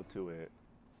go. Bow to it.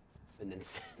 And then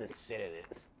sit in it.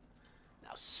 Now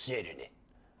sit in it.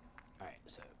 All right,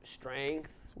 so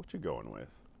strength. So what you going with?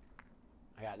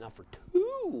 I got enough for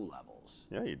 2 levels.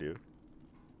 Yeah, you do.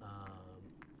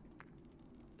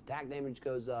 Attack damage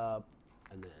goes up,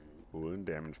 and then Wound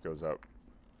damage goes up.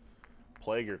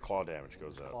 Plague or claw damage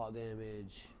goes up. claw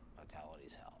damage,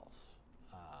 vitality's health.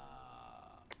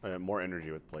 More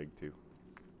energy with plague too.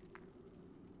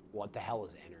 What the hell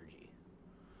is energy?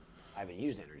 I haven't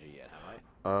used energy yet, have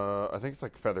I? I think it's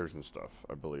like feathers and stuff,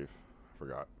 I believe. I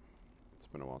forgot. It's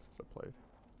been a while since I played.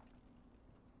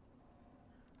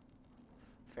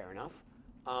 Fair enough.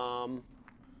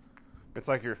 It's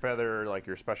like your feather, like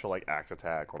your special like axe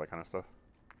attack, all that kind of stuff.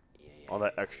 All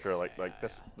that extra,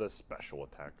 the special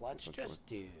attacks. Let's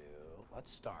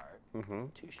start 2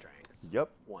 strength,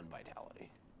 1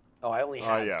 vitality. Oh, I only Oh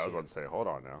have yeah, 2. I was about to say, hold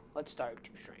on now. Let's start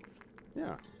 2 strength.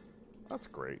 Yeah, that's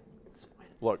great. It's fine.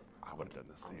 Look, I would have done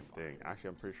the same thing. Actually,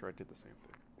 I'm pretty sure I did the same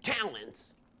thing.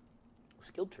 Talents.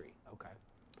 Skill tree. Okay.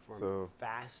 From So-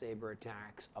 fast saber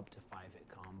attacks up to 5-hit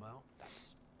combo. That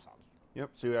sounds. Yep.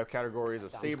 So you have categories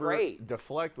of Sounds saber, great.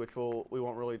 deflect, which we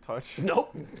won't really touch.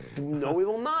 Nope. No, we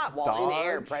will not. While in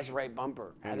air, Dodge. press right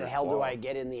bumper. How And the your hell do claw. I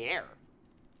get in the air?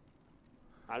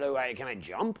 Can I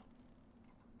jump?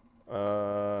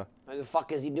 How the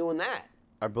fuck is he doing that?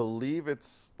 I believe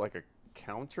it's like a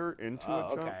counter into a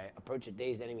jump. Okay. Approach a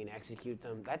dazed enemy and execute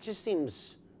them. That just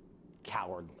seems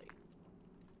cowardly.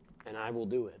 And I will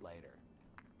do it later.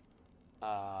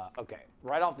 Okay.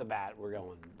 Right off the bat, we're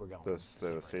going. The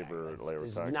saber layer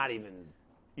This attack. is not even.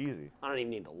 Easy. I don't even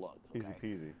need to look. Easy okay?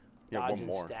 peasy. Yeah, Dodge one and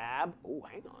more. stab. Oh,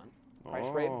 hang on. Press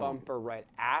right Oh. bumper right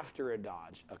after a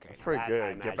dodge. Okay. That's now pretty that, good. I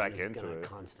Get imagine, back is into gonna it.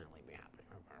 Constantly be happening.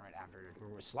 Right after.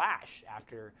 Remember, slash.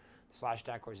 After the slash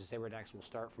attack course, the saber attacks will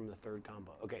start from the 3rd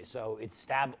combo. Okay, so it's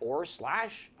stab or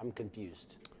slash? I'm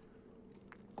confused.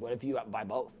 What if you buy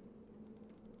both?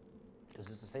 Because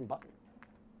it's the same button.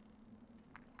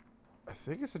 I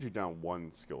think it said you down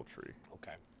 1 skill tree.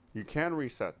 Okay. You can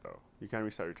reset though. You can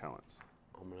reset your talents.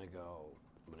 I'm gonna go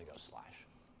slash.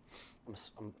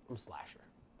 I'm a slasher.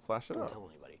 Slash it Don't up. tell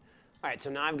anybody. All right, so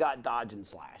now I've got dodge and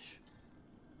slash.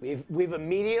 We've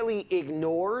immediately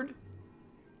ignored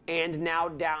and now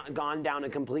gone down a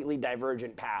completely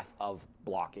divergent path of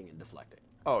blocking and deflecting.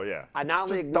 Oh yeah. I not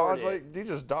only just ignored dodge it. like you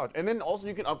just dodge, and then also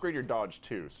you can upgrade your dodge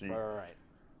too. So you, Right.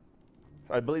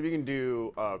 I believe you can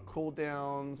do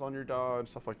cooldowns on your dodge,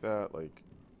 stuff like that. Like.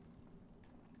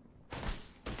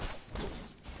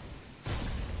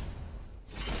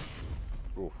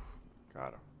 Oof,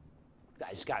 got him.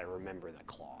 I just got to remember the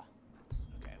claw.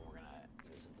 Okay,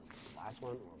 this is the last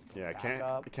one. Yeah, I back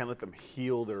up. can't let them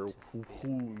heal their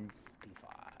wounds.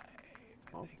 D5.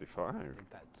 Oh, I think D5.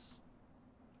 that's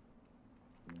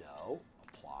no.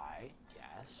 Apply.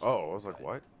 Yes. Oh, I was like,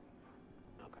 what?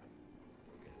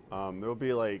 Okay. There'll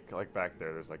be like back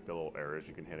there. There's like the little areas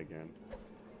you can hit again.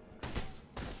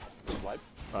 What?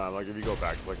 Like if you go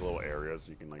back to like little areas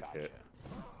you can like Gotcha. hit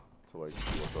to like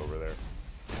see what's over there.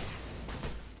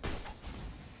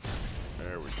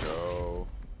 There we go.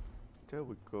 There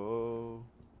we go.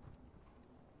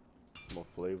 Some more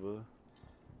flavor.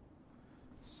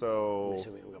 So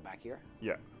So we go back here.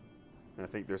 yeah, and I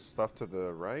think there's stuff to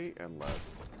the right and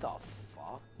left. The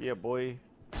fuck? Yeah, boy.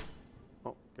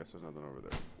 Oh, guess there's nothing over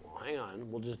there. Well, hang on.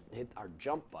 We'll just hit our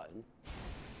jump button.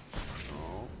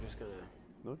 No, I'm just gonna.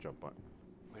 no jump button.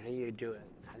 How do you do it?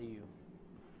 How do you?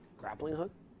 Grappling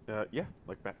hook? Yeah,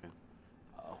 like Batman.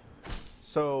 Oh.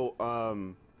 So,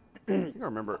 you gotta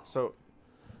remember. So,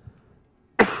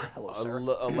 Hello, sir.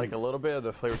 like a little bit of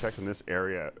the flavor text in this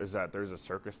area is that there's a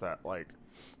circus that like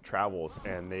travels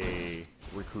and they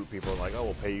recruit people like, oh,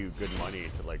 we'll pay you good money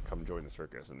to like come join the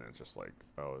circus, and then it's just like,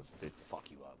 oh, they Fuck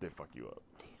you up. they fuck you up.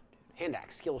 Damn, dude. Hand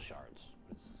axe skill shards.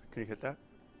 Can you hit that?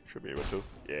 Should be able to.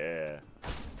 Yeah.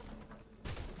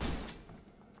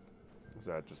 Is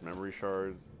that just memory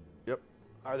shards? Yep.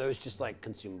 Are those just like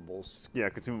consumables? Yeah,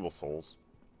 consumable souls.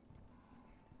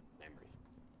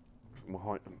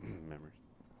 Memory. Memories.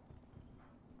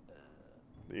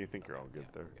 You think you're all good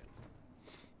there? We're good.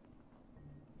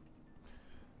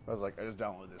 I was like, I just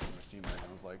downloaded this from the Steam Deck, and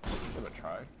I was like, give it a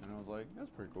try, and I was like, that's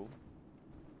pretty cool.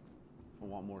 I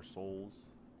want more Souls,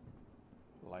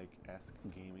 like esque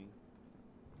gaming.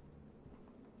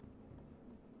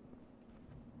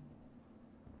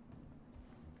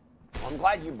 Well, I'm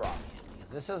glad you brought me in,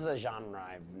 because this is a genre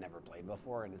I've never played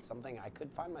before, and it's something I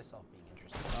could find myself being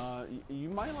interested in. You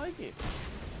might like it.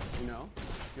 You know,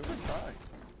 give it a try.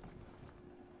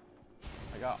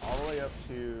 I got all the way up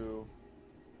to.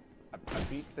 I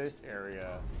beat this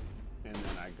area, and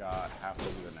then I got halfway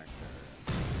to the next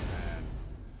area,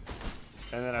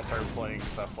 and then I started playing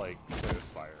stuff like Slay the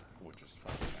Spire, which is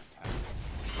fucking fantastic.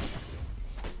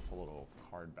 It's a little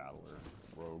card battler,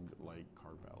 rogue-like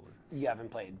card battler. You haven't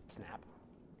played Snap?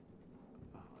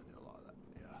 Oh, I did a lot of that.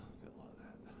 Yeah, I did a lot of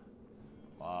that.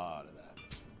 A lot of that.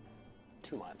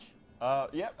 Too much.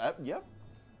 Yep.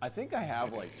 I think I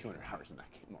have like 200 hours in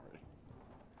that game already.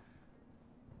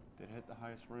 Did it hit the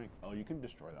highest rank? Oh, you can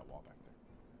destroy that wall back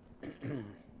there.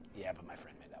 Yeah, but my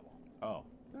friend made that wall. Oh,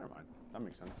 never mind. That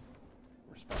makes sense.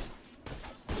 Respect.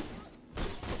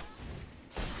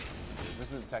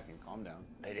 This isn't Tekken. Calm down.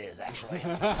 It is, actually.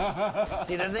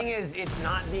 See, the thing is, it's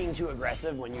not being too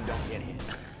aggressive when you don't get hit.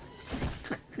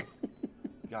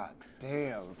 God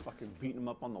damn, fucking beating him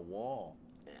up on the wall.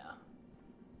 Yeah.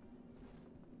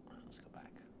 Let's go back.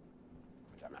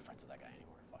 Which I'm not friends with that guy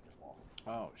anymore. Fuck his wall.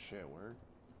 Oh shit, word?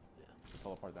 Yeah. It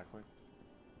fell apart that quick?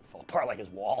 Fall apart like his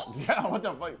wall. Yeah, what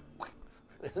the fuck?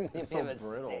 It's so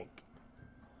brittle. Stick.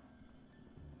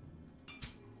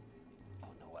 Oh,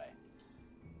 no way.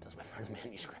 That's my friend's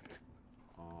manuscript.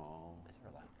 Oh. I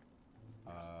throw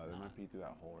that. They might be through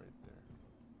that hole right there.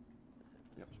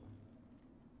 Yep.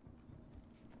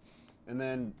 And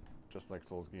then, just like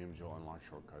Souls games, you'll unlock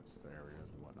shortcuts to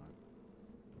areas and whatnot.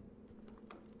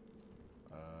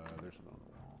 There's something on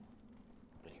the wall.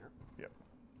 In here? Yep.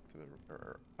 To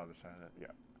the other side of it. Yeah.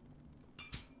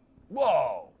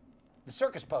 Whoa! The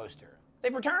circus poster.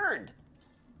 They've returned!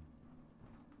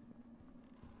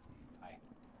 Hi.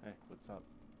 Hey, what's up?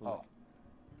 Oh.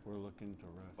 We're looking to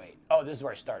rest. Wait. Oh, this is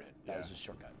where I started. That Yeah. was a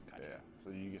shortcut. Gotcha. Yeah. So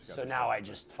you just got So the now I shortcut.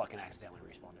 just fucking accidentally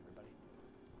respawned everybody.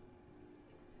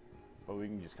 But we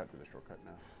can just cut through the shortcut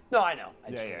now. No, I know.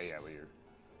 I Yeah. just- But you're.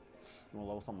 You want to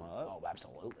level something up? Oh,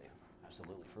 absolutely.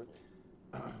 Absolutely fruitly.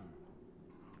 What are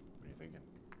you thinking?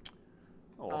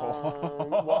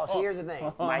 Well, see, here's the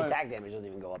thing. My attack damage doesn't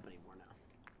even go up anymore now.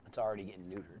 It's already getting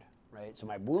neutered, right? So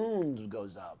my wounds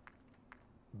goes up,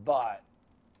 but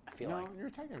I feel like your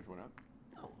attack damage went up.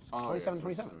 no, it's Oh, 27, yeah,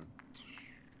 27.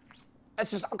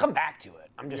 That's just, I'll come back to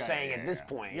it. I'm just Yeah, saying yeah, at this yeah.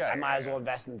 point, Yeah, I might as yeah. well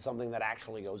invest in something that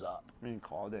actually goes up. I mean,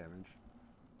 claw damage.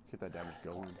 Get that damage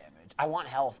going. Damage. I want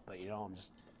health, but you know,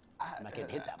 I'm not getting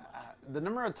hit that much. The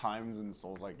number of times in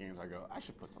Souls-like games I go, I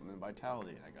should put something in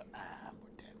Vitality, and I go,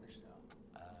 more damage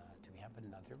though. Do we have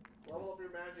another? Level up your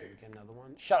magic. Get another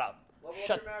one? Shut up. Level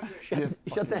Shut, up your magic.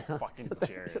 shut the hell. Fucking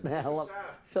Jared. Shut the hell up.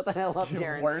 Shut the hell up,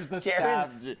 Jared. Where's the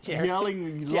Jared, staff? Jared,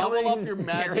 Yelling, level up your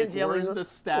magic. Jared's yelling, Where's the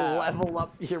staff? Level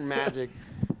up your magic.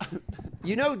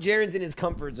 You know Jared's in his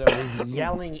comfort zone. He's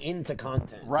yelling into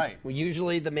content. Right. Well,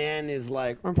 usually the man is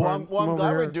like, Well, I'm glad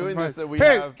we're doing this, that we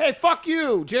hey, have... Hey, fuck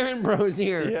you! Jared Bro's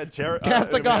here. Yeah, Jared. Cast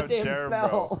the we have goddamn Jared,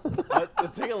 spell. bro.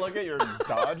 Take a look at your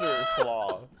dodger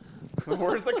claw.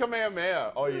 Where's the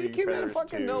Kamehameha? Oh, He came out there's of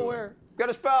fucking two. nowhere. Got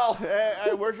a spell.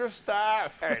 Hey, where's your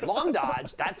staff? All right, long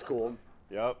dodge. That's cool.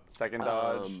 Yep, second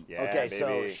dodge. Yeah, Okay, baby.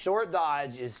 so short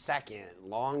dodge is second.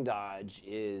 Long dodge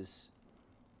is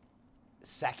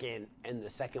second, and the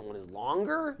second one is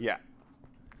longer? Yeah.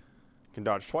 Can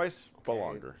dodge twice, but Okay,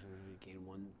 longer. so you gain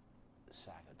one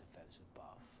sack of defensive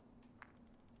buff.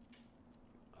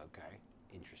 Okay,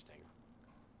 interesting.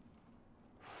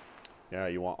 Yeah,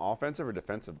 you want offensive or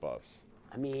defensive buffs?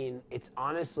 I mean, it's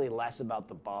honestly less about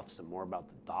the buffs and more about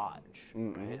the dodge.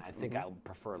 Right? I think I would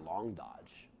prefer long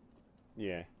dodge.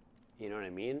 Yeah. You know what I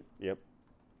mean? Yep.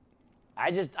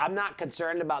 I'm not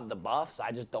concerned about the buffs.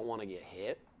 I just don't want to get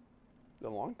hit. The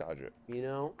long dodge it. You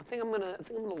know, I think I'm gonna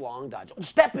long dodge.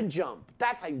 Step and jump.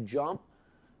 That's how you jump.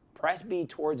 Press B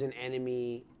towards an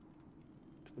enemy,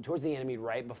 towards the enemy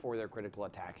right before their critical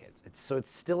attack hits. So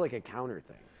it's still like a counter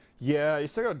thing. Yeah, you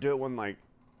still gotta do it when like,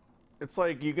 it's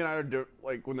like you can either do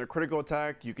like when they're critical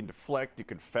attack, you can deflect, you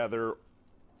can feather,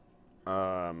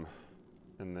 and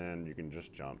then you can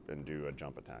just jump and do a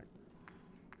jump attack.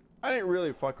 I didn't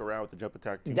really fuck around with the jump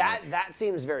attack too much. That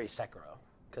seems very Sekiro,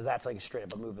 because that's like straight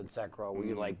up a move in Sekiro where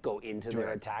you like go into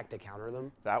their attack to counter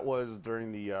them. That was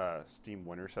during the Steam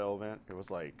Winter Sale event. It was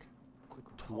like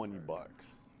 $20. And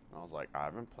I was like, I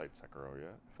haven't played Sekiro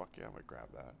yet. Fuck yeah, I'm gonna grab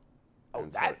that. Oh,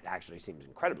 And so- that actually seems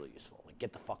incredibly useful. Like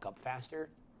get the fuck up faster.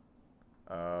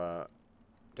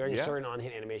 During yeah. a certain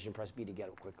on-hit animation, press B to get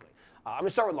up quickly. I'm gonna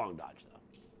start with long dodge though.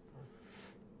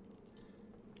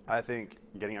 I think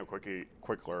getting up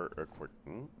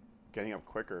getting up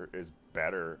quicker is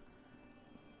better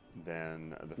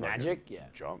than the Magic? fucking Yeah.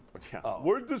 jump. Yeah. Oh.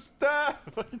 Where's the staff?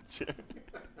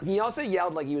 He also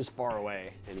yelled like he was far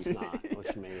away, and he's not,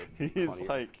 which made it He's funnier.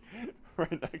 like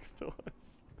right next to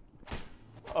us.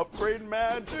 Upgrade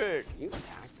magic. Can you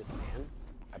attack this man?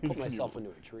 I put myself into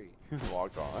a tree.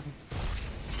 Locked on.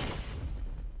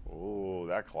 Oh,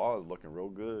 that claw is looking real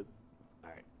good. All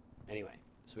right. Anyway,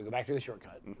 so we go back through the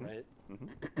shortcut, right?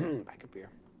 Back up here.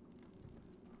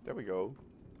 There we go.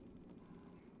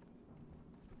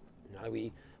 Now that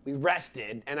we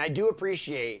rested, and I do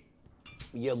appreciate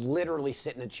you literally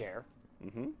sit in a chair.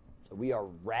 So we are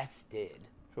rested.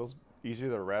 Feels easier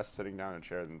to rest sitting down in a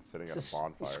chair than sitting at a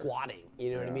bonfire. Squatting,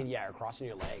 you know what I Yeah. mean? Yeah, or crossing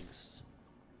your legs.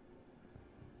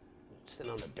 Sitting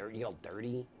on the dirt, you get all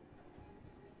dirty.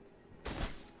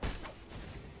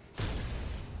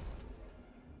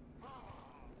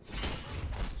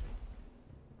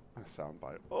 A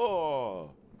soundbite.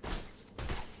 Oh.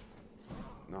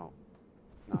 No.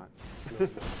 Not.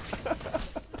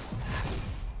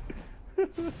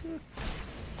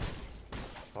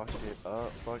 Fuck it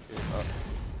up. Fuck it up.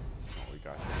 Oh, we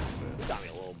got this. Got me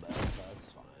a little bit, but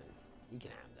that's fine. You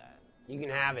can have that. You can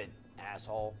have it,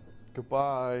 asshole.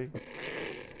 Goodbye.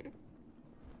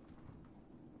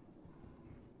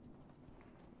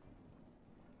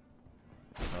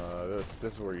 This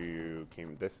is where you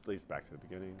came. This leads back to the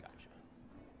beginning. Gotcha.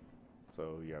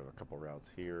 So you have a couple routes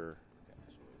here. Okay,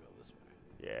 so we go this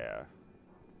way. Yeah.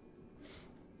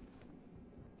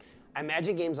 I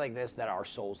imagine games like this that are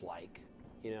Souls-like,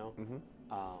 you know,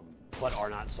 but are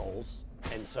not Souls.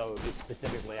 And so it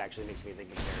specifically actually makes me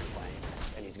think of Darren playing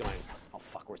this. And he's going, oh,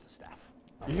 fuck, where's the staff?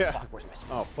 Oh, Yeah. fuck, where's my staff?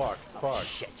 Oh fuck. Oh, Fuck.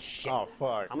 shit. Oh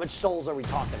fuck. How much Souls are we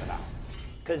talking about?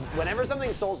 Because whenever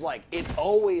something's Souls-like, it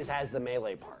always has the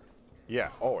melee part. Yeah.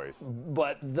 Always.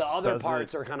 But the other Does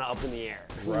parts it- are kind of up in the air.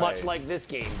 Right. Much like this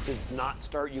game does not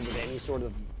start you with any sort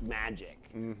of magic.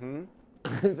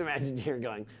 Just imagine you're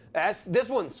going, this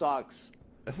one sucks.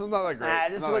 This is not that great.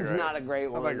 This Not that one's great. not a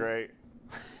great Not one. that great.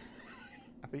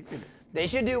 I think you can. They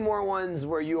should do more ones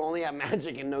where you only have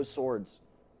magic and no swords.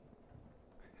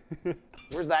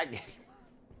 Where's that game?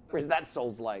 Where's that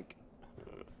Souls-like?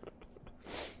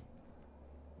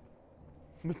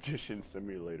 Magician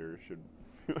Simulator should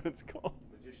be what it's called.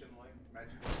 Magician like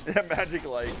magic. Yeah, Magic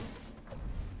Light.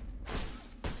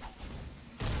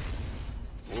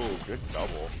 Ooh, good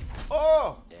double.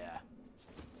 Oh! Yeah.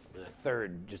 And a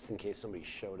third, just in case somebody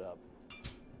showed up.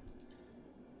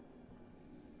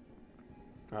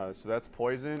 So that's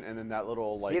poison, and then that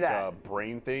little See like that?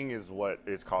 brain thing is what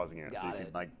is causing it. So Got you it.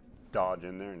 can like dodge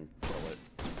in there and kill it.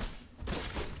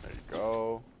 There you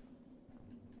go.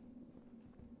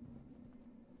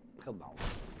 Come on.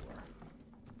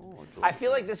 Oh, I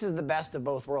feel like this is the best of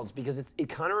both worlds because it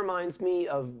kind of reminds me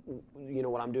of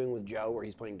what I'm doing with Joe, where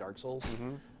he's playing Dark Souls.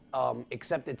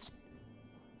 Except it's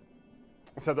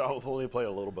Except I'll only play a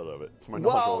little bit of it, so my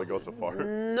knowledge only goes so far.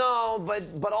 No,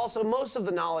 but also most of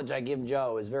the knowledge I give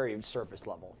Joe is very surface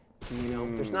level. You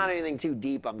know, there's not anything too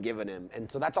deep I'm giving him,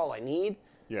 and so that's all I need.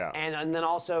 Yeah. And then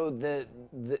also the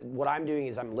what I'm doing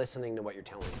is I'm listening to what you're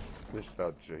telling me.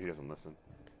 He doesn't listen.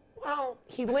 Well,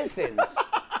 he listens,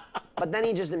 but then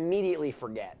he just immediately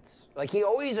forgets. Like he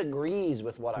always agrees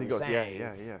with what I'm goes, "Yeah, saying,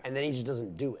 yeah." and then he just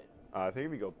doesn't do it. I think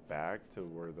if we go back to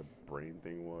where the brain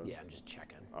thing was. Yeah, I'm just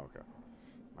checking. Okay.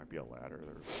 Might be a ladder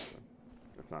there or something.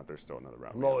 If not, there's still another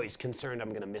route. I'm always concerned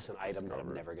I'm gonna miss an item that I'm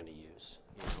Discover. never gonna use.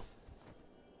 You know?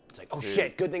 It's like, oh Dude.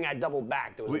 shit, good thing I doubled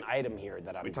back. There was an item here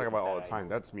that I'm. We talk about all the time.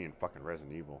 That's me in fucking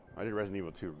Resident Evil. I did Resident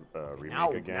Evil 2 remake now,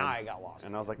 again. now I got lost.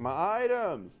 And I was like, my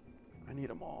items! I need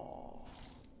them all.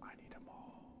 I need them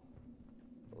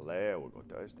all. There we go.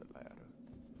 There's the ladder.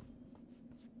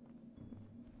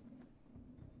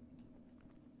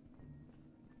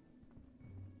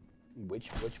 What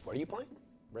are you playing?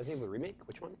 Resident Evil remake?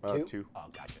 Which one? 2. Oh,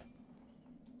 gotcha.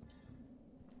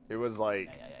 It was like,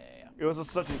 Yeah. it was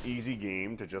such an easy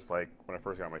game to just like, when I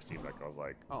first got my Steam Deck, I was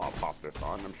like, oh, I'll pop this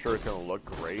on. I'm sure it's gonna look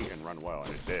great and run well,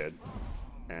 and it did.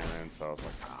 And then so I was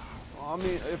like, well, I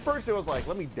mean, at first it was like,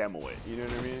 let me demo it, you know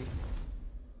what I mean?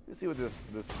 Let's see what this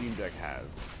Steam Deck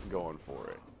has going for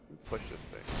it. Push this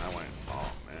thing. And I went,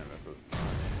 oh man, that's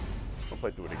I'll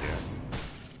play through it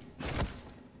again.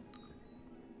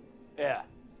 Yeah.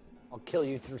 I'll kill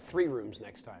you through 3 rooms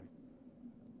next time.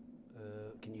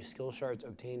 Can use skill shards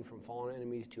obtained from fallen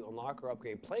enemies to unlock or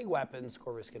upgrade plague weapons.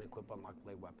 Corvus can equip unlocked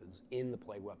plague weapons in the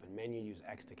plague weapon menu. Use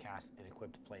X to cast an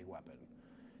equipped plague weapon.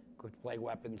 Equipped plague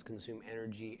weapons consume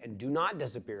energy and do not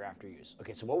disappear after use.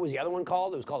 Okay, so what was the other one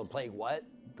called? It was called a plague what?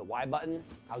 The Y button?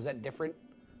 How's that different?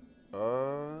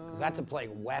 Because that's a plague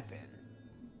weapon,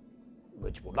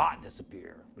 which will not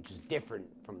disappear, which is different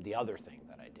from the other thing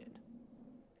that I did.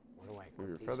 Where do I equip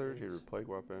Your these feathers, things? your plague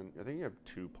weapon. I think you have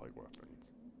 2 plague weapons.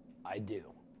 I do.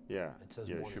 Yeah. It says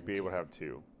yeah, you one should and be able to two. have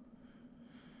 2.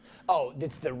 Oh,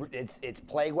 it's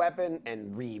plague weapon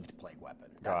and reeved plague weapon.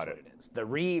 That's Got what it. it is. The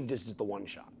reeved is just the one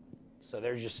shot. So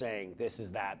they're just saying this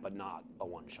is that, but not a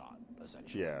one shot,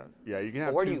 essentially. Yeah. Yeah, you can But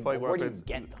have where 2 do you plague where do you weapons.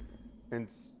 get them? And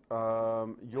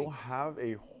you'll have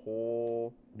a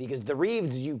whole. Because the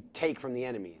reeves you take from the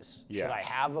enemies. Yeah. Should I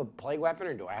have a plague weapon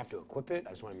or do I have to equip it? I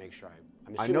just want to make sure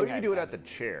I'm I assuming know you can I've do it had at the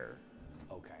chair.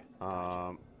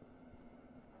 Okay.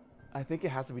 I think it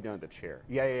has to be done at the chair.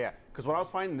 Yeah. Because when I was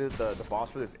finding the boss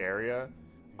for this area,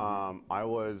 I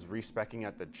was respecking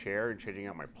at the chair and changing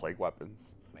out my plague weapons.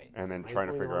 Wait, and then am I trying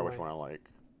to going the figure out wrong which way? one I like.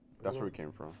 That's where we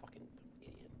came from. Fucking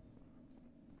idiot.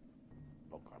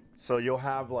 Okay. So you'll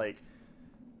have like,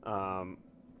 so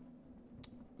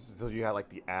you have like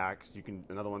the axe. You can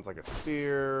another one's like a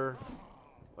spear.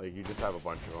 Like you just have a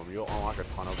bunch of them. You'll unlock a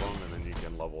ton of them, and then you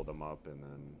can level them up, and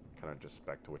then kind of just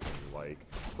spec to which one you like.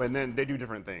 But then they do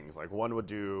different things. Like one would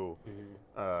do,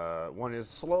 one is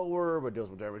slower but deals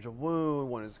more damage to wound.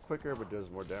 One is quicker but does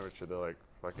more damage to their like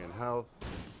fucking health.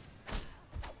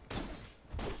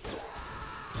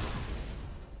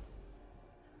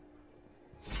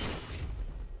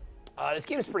 This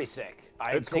game is pretty sick.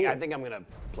 It's I cool. think I'm gonna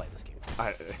play this game.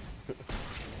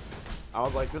 I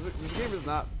was like, this game is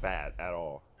not bad at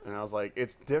all. And I was like,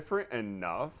 it's different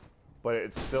enough, but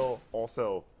it's still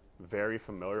also very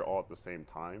familiar all at the same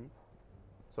time.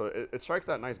 So it strikes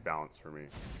that nice balance for me.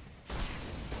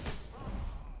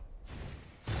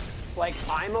 Like,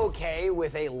 I'm okay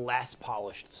with a less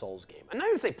polished Souls game. I'm not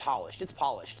even say polished, it's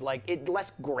polished. Like,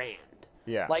 less grand.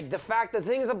 Yeah. Like, the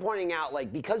things I'm pointing out,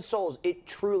 like, because Souls, it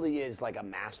truly is like a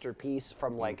masterpiece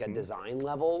from like a design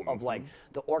level of like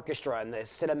the orchestra and the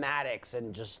cinematics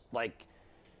and just like,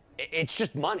 it's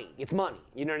just money. It's money.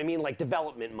 You know what I mean? Like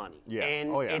development money. Yeah.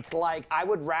 And Oh, yeah. it's like, I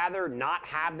would rather not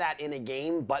have that in a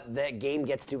game, but the game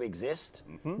gets to exist,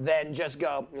 than just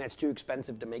go, it's too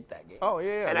expensive to make that game. Oh,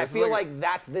 yeah. And I This is feel like like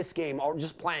that's this game, or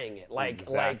just playing it. Like,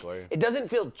 Exactly. it doesn't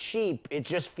feel cheap. It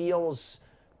just feels,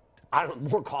 I don't know,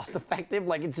 more cost effective.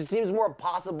 Like, it just seems more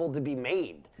possible to be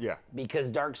made. Yeah. Because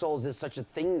Dark Souls is such a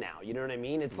thing now. You know what I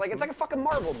mean? It's like a fucking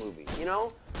Marvel movie, you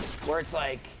know? Where it's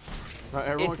like, Not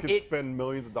everyone can spend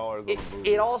millions of dollars on a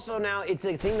movie. it also now, it's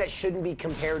a thing that shouldn't be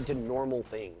compared to normal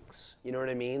things. You know what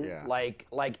I mean? Yeah. Like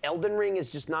Elden Ring is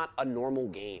just not a normal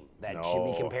game that should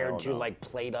be No, compared hell to no. like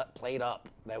played up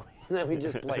that we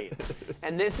just played.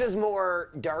 And this is more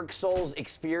Dark Souls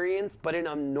experience, but in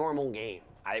a normal game.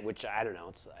 Which I don't know.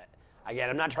 It's again,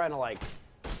 I'm not trying to like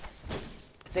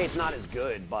say it's not as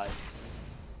good, but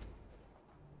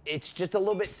it's just a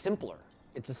little bit simpler.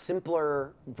 It's a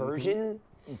simpler version,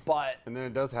 but And then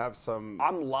it does have some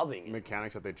I'm loving it.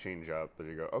 mechanics that they change up that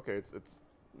you go, okay, it's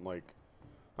like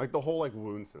the whole like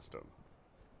wound system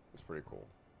is pretty cool.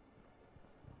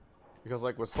 Because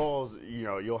like with Souls, you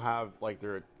know, you'll have like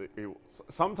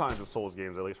sometimes with Souls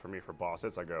games, at least for me for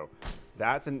bosses, I go,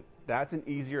 that's an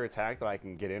easier attack that I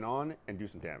can get in on and do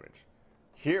some damage.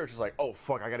 Here it's just like, oh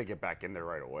fuck, I gotta get back in there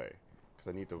right away because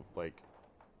I need to like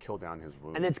kill down his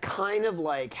wound. And it's kind of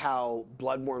like how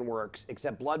Bloodborne works,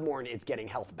 except Bloodborne, it's getting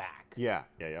health back. yeah.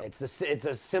 It's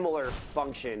a similar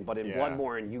function, but in Yeah.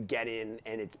 Bloodborne, you get in,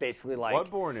 and it's basically like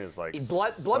Bloodborne is like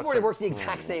Bloodborne. It works the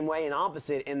exact cool- same way, and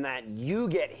opposite in that you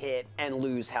get hit and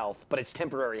lose health, but it's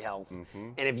temporary health.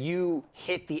 And if you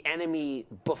hit the enemy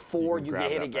before You you can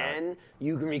get hit grab that back. again,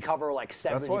 you can recover like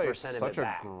 70% That's why it's of it such a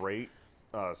back. great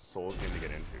Souls game to get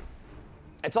into.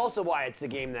 It's also why it's a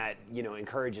game that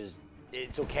encourages.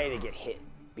 It's okay to get hit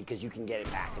because you can get it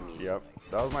back immediately. Yep,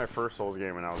 that was my first Souls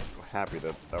game, and I was happy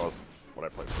that was what I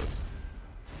played first.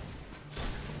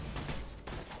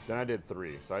 Then I did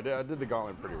 3, so I did the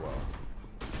Gauntlet pretty well.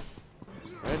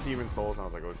 I did Demon Souls, and I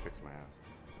was like, oh, this kicks my ass.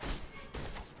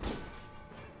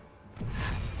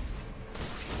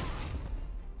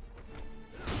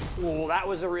 Well, that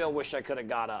was a real wish I could have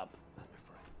got up.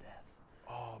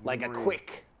 Oh, Like a memory.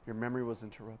 quick. Your memory was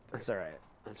interrupted. That's all right.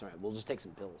 That's all right. We'll just take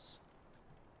some pills.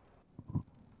 Ooh,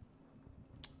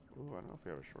 I don't know if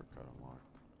we have a shortcut unlocked.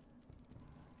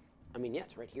 I mean, yeah,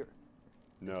 it's right here.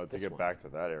 No, It's to this get one. back to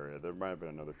that area, there might have been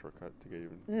another shortcut to get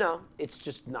even. No, it's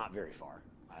just not very far.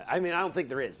 I mean, I don't think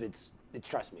there is, but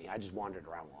trust me, I just wandered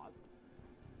around a lot.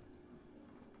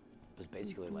 It was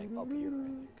basically like up here, I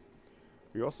think.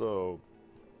 We also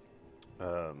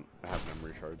have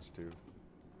memory shards too.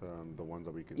 The ones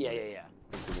that we can. Yeah, like, yeah, yeah.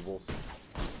 Consumables.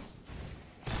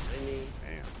 I mean,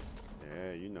 Damn.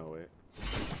 Yeah, you know it.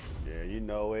 Yeah, you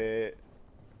know it.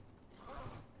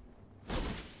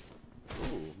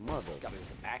 Ooh, mother. Got me with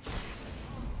the back.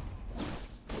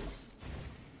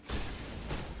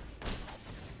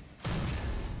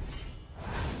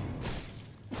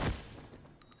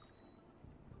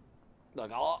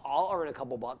 Look, I'll earn a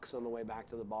couple bucks on the way back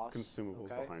to the boss.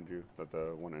 Consumables okay? behind you that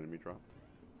the one enemy dropped.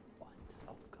 What?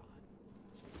 Oh god.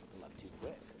 I left too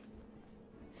quick.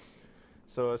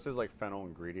 So this is like fennel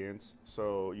ingredients.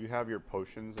 So you have your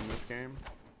potions in this game,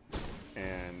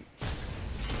 and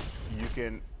you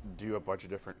can do a bunch of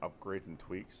different upgrades and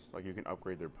tweaks. Like you can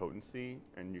upgrade their potency,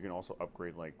 and you can also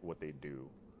upgrade like what they do.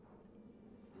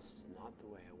 This is not the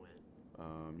way I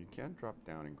went, You can drop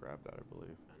down and grab that, I believe.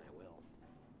 and I will.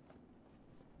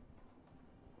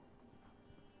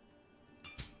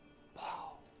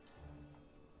 Wow.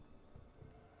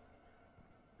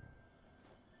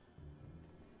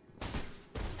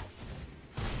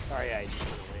 Sorry, I just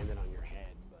kind of landed on your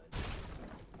head, but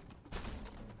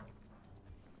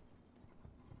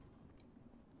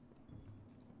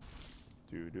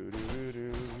Do do do do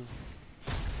do.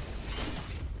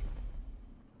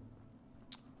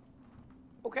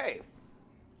 okay.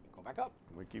 Go back up.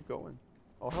 We keep going.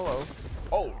 Oh, hello.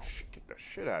 Oh, kick the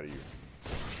shit out of you.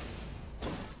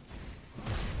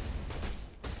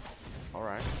 All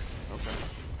right. Okay.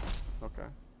 Okay.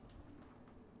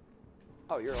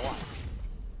 Oh, you're alive.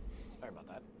 Sorry about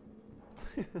that.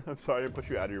 I'm sorry to put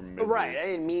you out of your misery. Right, I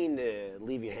didn't mean to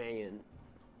leave you hanging.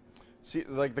 See,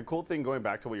 like the cool thing, going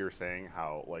back to what you were saying,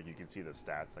 how like you can see the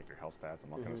stats, like your health stats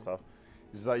and all that kind of stuff,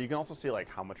 is that you can also see like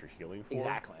how much you're healing for.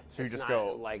 Exactly. So you It's just not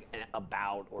go like an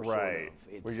about or right. sort of.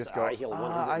 It's, We just go. I heal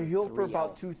I heal for 103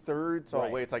 about health. 2/3. So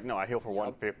Right. wait, it's like no, I heal for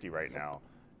 150 right now,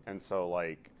 and so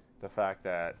like the fact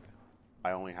that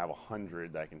I only have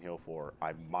 100 that I can heal for,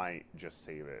 I might just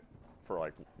save it for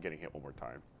like getting hit one more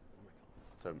time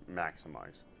to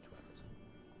maximize.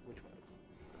 Which way?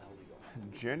 How do we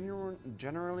go?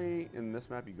 Generally, in this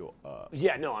map, you go up.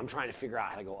 Yeah, no, I'm trying to figure out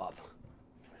how to go up.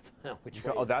 Which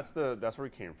way? Oh, that's where we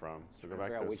came from. So go Trying to back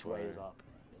figure out this which way is up.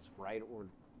 It's right or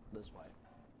this way.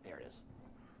 There it is.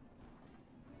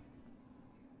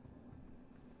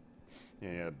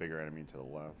 Yeah, the bigger enemy to the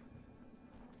left.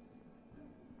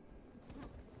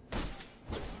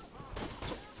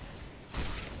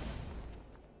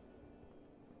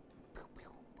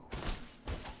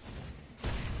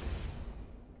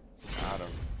 Got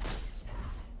him.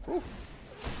 Whew.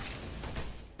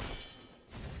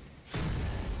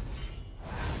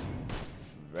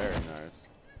 Very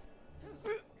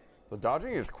nice. The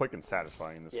dodging is quick and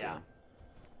satisfying in this Yeah. game.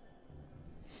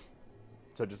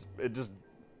 So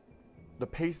the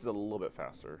pace is a little bit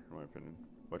faster, in my opinion,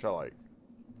 which I like.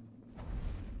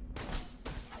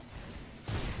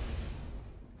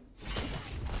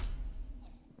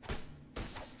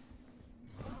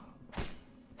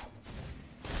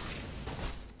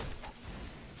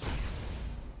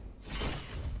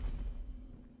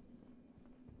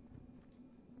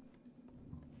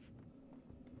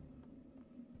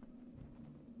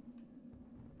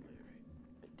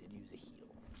 I did use a heal.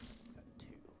 Got 2.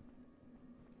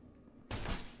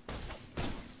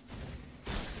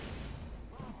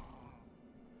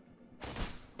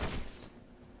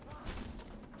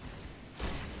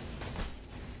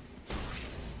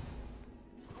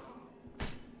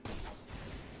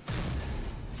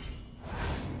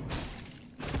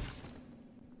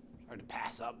 Hard to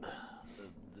pass up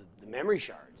the memory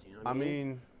shards, you know what I I mean?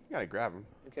 mean, you gotta grab them.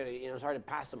 Okay, you know, it's hard to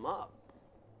pass them up.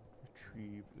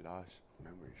 Retrieve lost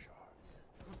memory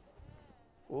shards.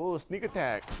 Oh, sneak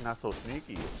attack. Not so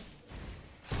sneaky.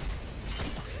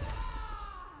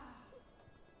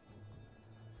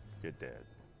 Get dead.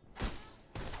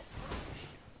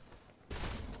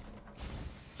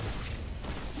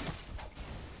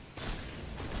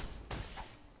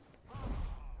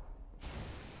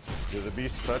 Dude, the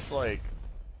beast such like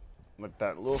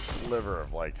that little sliver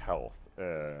of like health.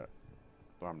 Where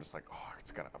I'm just like, oh,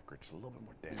 it's gotta upgrade just a little bit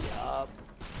more damage. Yup.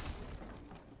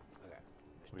 Okay.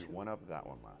 We won up that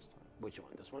one last time. Which one?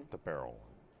 This one? The barrel.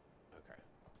 Okay.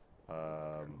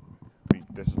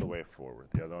 This is the way forward.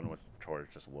 The other one was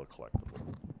towards just a little collectible.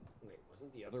 Wait,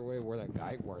 wasn't the other way where the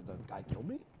guy killed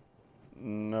me?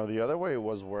 No, the other way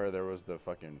was where there was the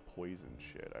fucking poison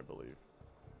shit, I believe,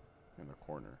 in the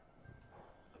corner.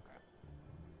 Okay.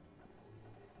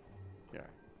 Yeah,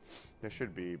 this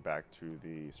should be back to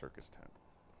the circus tent.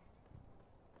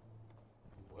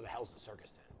 Where the hell's the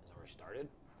circus tent? Is that where it started?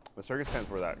 The circus tent's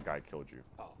where that guy killed you.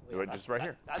 Oh, It was just right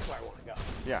here. That's where I want to go.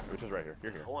 Yeah, it was just right here.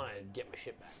 You're here. I want to get my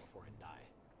shit back before I die.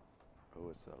 Oh,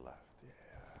 it's to the left.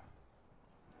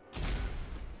 Yeah.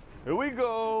 Here we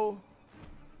go.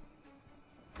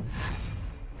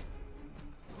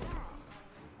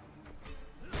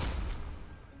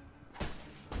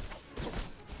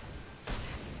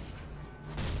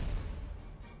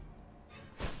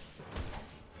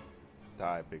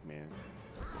 die, big man.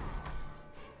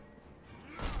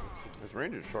 His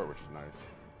range is short, which is nice.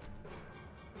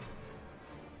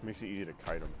 Makes it easy to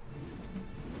kite him.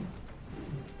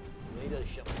 He does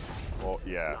shit like that. Well,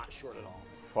 yeah. It's not short at all.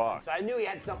 Fuck. So I knew he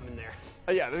had something in there.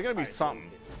 Oh, yeah, there's gonna be Alright,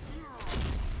 something.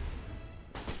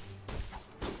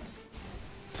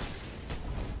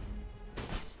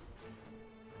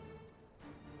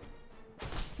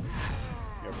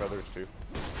 You have feathers too.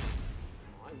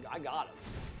 I got him.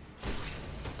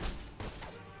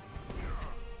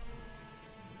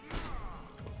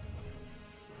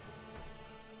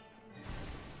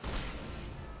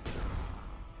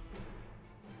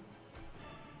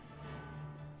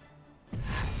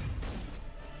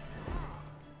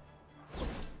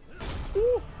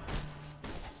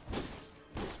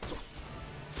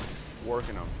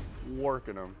 Working him.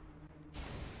 Working him.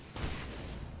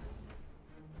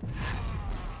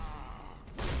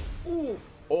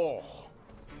 Oof. Oh.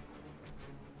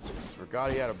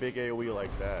 Forgot he had a big AoE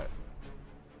like that.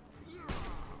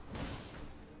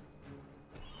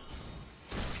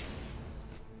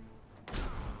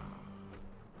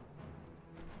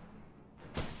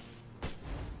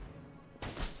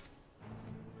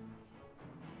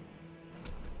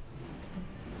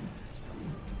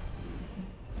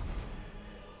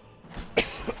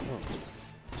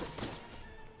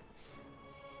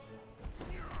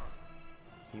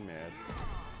 He mad.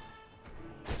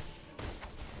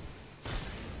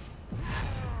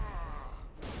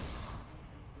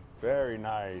 Very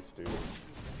nice, dude.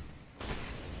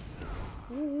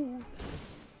 Ooh.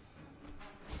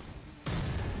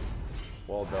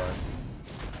 Well done.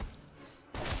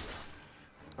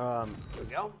 There we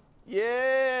go.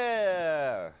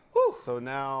 Yeah. So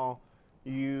now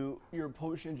your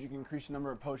potions, you can increase the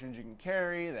number of potions you can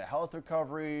carry, the health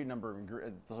recovery,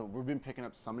 so we've been picking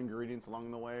up some ingredients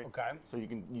along the way. Okay. So you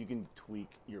can tweak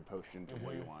your potion to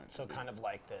what you want. So kind of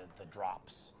like the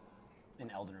drops in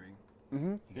Elden Ring.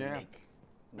 Mm-hmm. You can Yeah.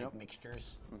 make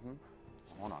mixtures. Mm-hmm.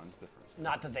 Hold on, it's different.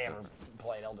 Not that they ever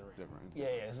played Elden Ring. Different. Yeah,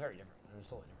 it's very different. It's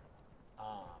totally different.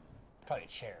 Probably a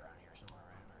chair around here somewhere,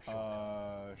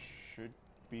 right? Or Should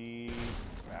be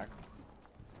back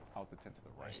out the tent to the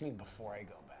I right. just mean before I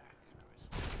go back.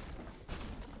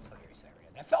 So here's that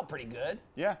area. That felt pretty good.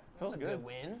 Yeah, That feels was a good. good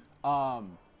win.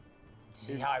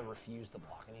 See how I refused to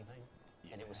block anything?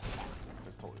 And it was fine.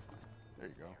 That's totally fine. There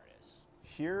you go. There it is.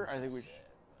 Here, I think we That's should. it.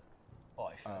 Oh,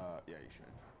 I should. Yeah, you should.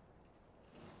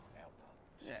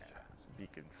 Yeah.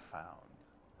 Beacon found.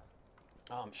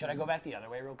 Should I go back the other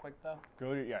way real quick, though?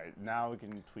 Go to, now we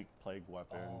can tweak plague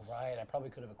weapons. Oh, right. I probably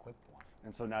could have equipped one.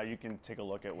 And so now you can take a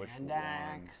look at which Hand one.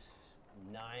 axe.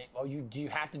 Oh, do you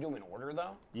have to do them in order,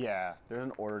 though? Yeah, there's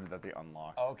an order that they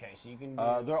unlock. Okay, so you can do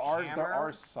There hammer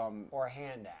are some. or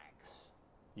hand axe.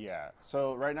 Yeah.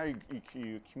 So right now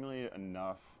you accumulate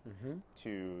enough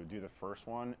to do the first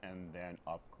one and then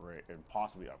upgrade and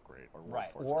possibly upgrade or work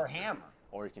Right, towards or upgrade. hammer.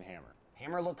 Or you can hammer.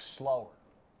 Hammer looks slower.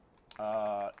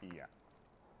 Yeah.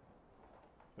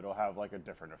 It'll have like a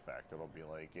different effect. It'll be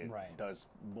like it Right. does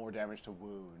more damage to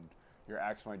wound. Your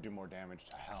axe might do more damage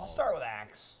to health. I'll start with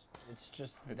axe. It's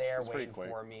just there it's pretty waiting quick.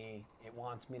 for me. It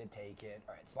wants me to take it.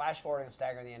 All right, slash forward and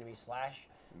stagger the enemy. Slash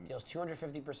deals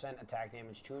 250% attack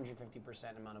damage,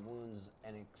 250% amount of wounds,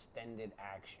 and extended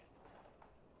action.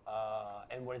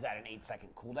 And what is that, an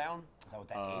 8-second cooldown? Is that what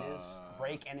that 8 is?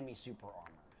 Break enemy super armor.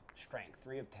 Strength,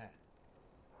 3 of 10.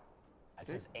 That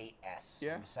says 8S.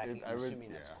 Yeah, I'm I would-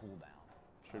 assuming that's yeah.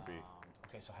 cooldown. Should be.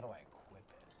 Okay, so how do I equip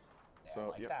it? Yeah, So,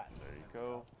 like yep, that. there you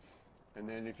go. And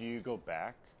then if you go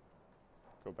back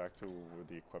to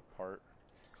the equip part,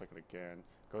 click it again,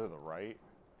 go to the right.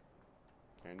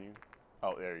 Can you?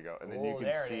 Oh, there you go. And then you can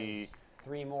there see. it is.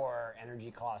 3 more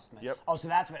energy cost. Yep. Oh, so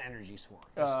that's what energy's for.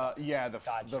 this stuff. Yeah, the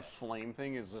Gotcha. flame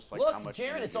thing is just like Look, how much.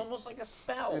 Jared, energy. it's almost like a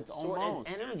spell. It's So almost.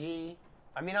 it's energy.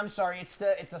 I mean, I'm sorry, it's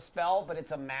a spell, but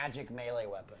it's a magic melee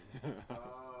weapon.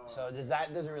 So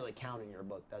doesn't really count in your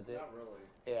book, does it? Not really.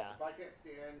 Yeah. If I can't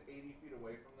stand 80 feet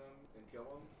away from them and kill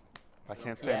them, I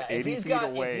can't stand Yeah, 80 feet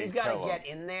away. if he's got to kill him. get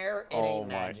in there, it Oh ain't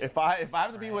my! magic. If I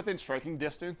have to be within striking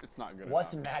distance, it's not good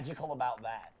What's enough. magical about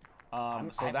that? So I'm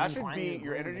that should inclined be to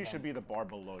your agree energy with should him. be the bar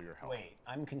below your health. Wait,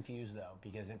 I'm confused though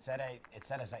because it said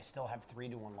as I still have 3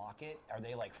 to unlock it. Are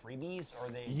they like freebies or are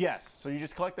they? Yes. So you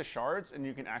just collect the shards and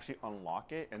you can actually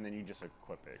unlock it and then you just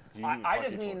equip it. I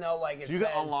just mean though, like it you says.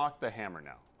 can unlock the hammer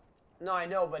now. No, I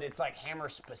know, but it's like hammer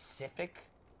specific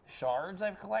shards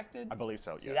I've collected. I believe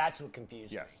so. See, yes. that's what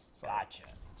confused me. Yes, sorry. Gotcha.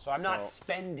 So I'm not So-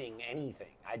 spending anything.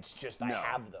 It's just I No.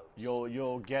 have those.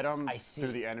 You'll get them I see.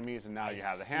 through the enemies, and now I you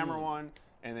have the hammer see. one.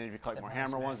 And then if you collect Except more for I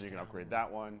hammer ones, smashed you can it. upgrade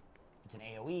that one. It's an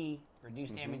AoE,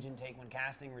 reduced damage intake when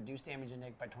casting, reduced damage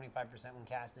intake by 25% when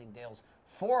casting, deals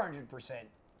 400%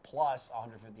 plus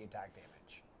 150 attack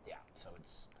damage. Yeah, so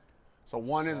it's... So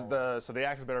one is the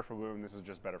axe is better for wound. This is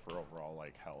just better for overall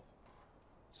like health.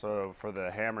 So for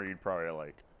the hammer, you'd probably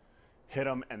like hit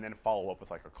them and then follow up with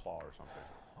like a claw or something.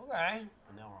 Okay,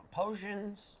 and now we're on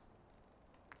potions.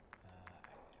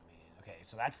 Okay,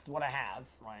 so that's what I have,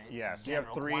 right? Yeah, so you have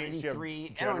three. Quantity, So you have three.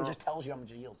 general, Everyone just tells you how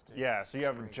much it yields to. Yeah, so you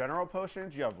have general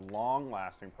potions, you have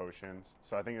long-lasting potions.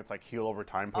 So I think it's like heal over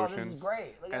time Oh, potions. this is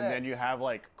great. Look at And then this. you have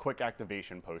like quick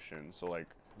activation potions. So like,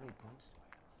 How many points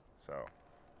do I have? so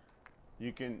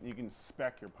you can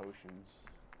spec your potions.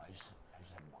 I just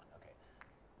have one. Okay.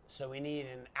 So we need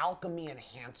an alchemy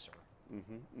enhancer.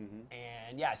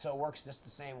 And yeah, so it works just the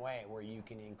same way, where you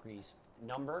can increase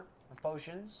number of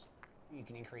potions, you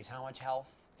can increase how much health,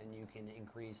 and you can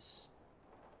increase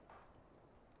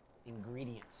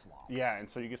ingredient slots. Yeah, and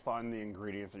so you can slot in the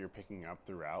ingredients that you're picking up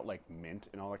throughout, like mint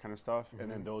and all that kind of stuff, and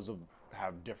then those will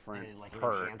have different And like an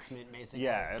perks. enhancement, basically.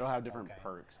 Yeah, it'll have different Okay.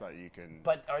 perks that you can.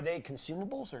 But are they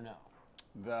consumables or no?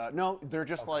 No, they're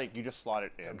just like you just slot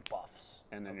it They're in, buffs.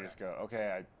 and then you just go,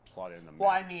 okay, I slot in the.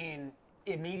 Well, mint. I mean,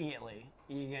 immediately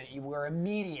you were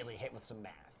immediately hit with some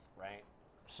math, right?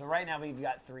 So right now we've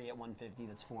got 3 at 150.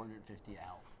 That's 450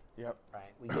 health. Yep. Right.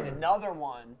 We get another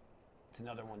one. It's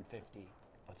another 150.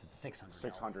 What's it? 600.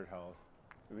 600 health.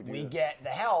 We get the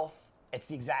health. It's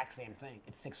the exact same thing.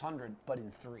 It's 600, but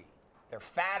in 3. They're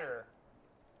fatter,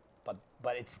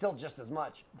 but it's still just as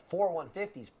much. 4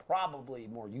 150 is probably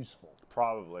more useful.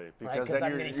 Probably because 'Cause then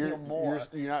I'm gonna heal more.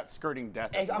 You're not skirting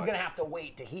death. And as I'm much. gonna have to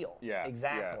wait to heal. Yeah,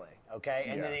 Exactly. Okay.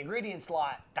 And then Yeah. the ingredient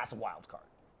slot, that's a wild card.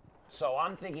 So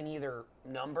I'm thinking either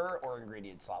number or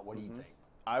ingredient slot. What do you think?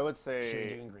 I would say. Should we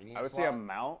do ingredient I would say slot?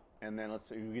 amount, and then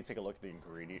let's we can take a look at the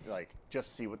ingredient, like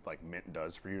just see what like mint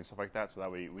does for you and stuff like that, so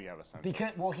that way we have a sense.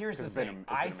 Because here's the It's been a- thing.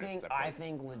 it's been a misstep, I right?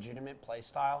 think legitimate play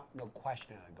style, no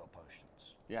question, I'd go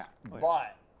potions. Yeah. Oh, yeah.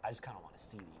 But I just kind of want to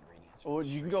see the ingredients. Well,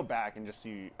 you can go back and just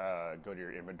see, go to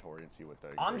your inventory and see what the.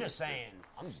 I'm ingredients just do. saying.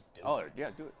 I'm just doing. Oh it. yeah,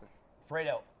 do it.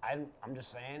 Fredo, I'm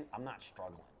just saying. I'm not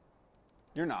struggling.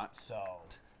 You're not. So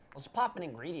let's pop an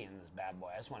ingredient in this bad boy.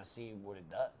 I just want to see what it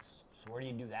does. So where do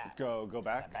you do that? Go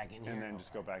back, back in here? and then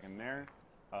just go Okay. back in there.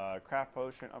 Craft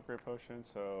potion, upgrade potion.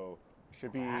 So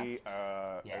should be.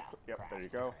 Yeah. Yep. craft. There you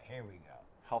go. Okay, here we go.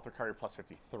 Health recovery plus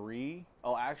 53.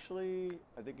 Oh, actually,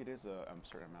 I think it is a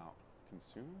certain amount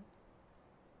consumed.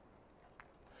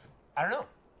 I don't know.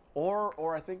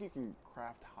 Or I think you can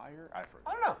craft higher. I forget.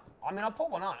 I don't know. I mean, I'll put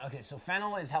one on. Okay, so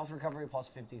fennel is health recovery plus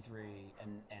 53,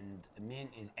 and mint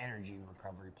is energy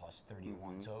recovery plus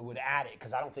 31. So it would add it,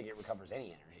 because I don't think it recovers any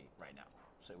energy right now.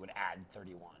 So it would add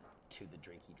 31 to the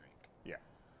drinky drink. Yeah.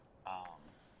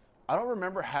 I don't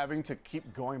remember having to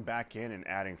keep going back in and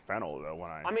adding fennel though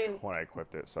when I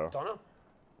equipped it. So Don't know.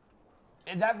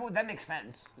 And that makes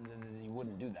sense. You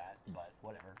wouldn't do that, but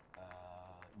whatever.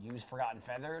 Use Forgotten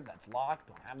Feather. That's locked.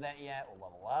 Don't have that yet.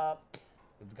 We'll level up.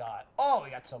 We've got,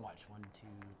 we got so much. 1, 2,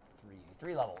 3.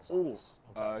 3 levels. on Ooh. this.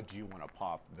 Okay. Do you want to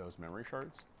pop those memory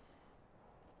shards?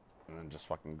 And then just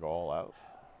fucking go all out?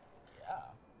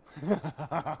 Yeah.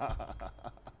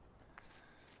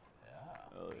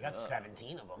 We got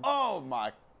 17 of them. Oh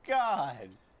my god!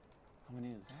 How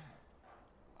many is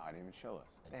that? I didn't even show us.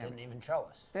 It didn't even show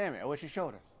us. Damn it, I wish you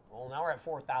showed us. Well, now we're at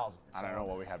 4,000. I don't know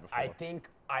what we had before. I think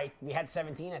we had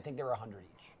 17. I think there were 100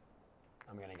 each.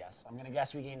 I'm gonna guess. I'm gonna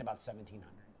guess we gained about 1,700.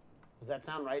 Does that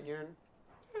sound right, Jaren?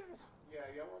 Yeah,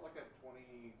 we're like at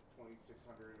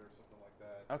 2,600 or something like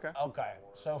that. Okay. Okay,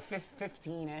 so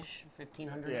 15-ish,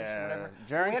 1,500-ish, Yeah. whatever.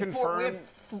 Jaren we had confirmed.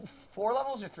 4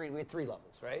 levels or 3? We had 3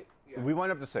 levels, right? We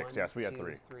went up to 6, 1, yes, we had 2,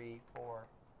 3. 3, 4.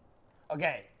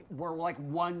 Okay, we're like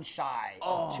 1 shy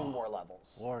of 2 more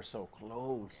levels. We're so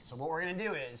close. So what we're gonna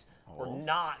do is we're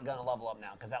not gonna level up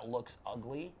now because that looks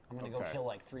ugly. I'm gonna go Okay. kill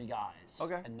like 3 guys.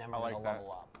 Okay, And then I we're like gonna that.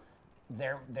 level up.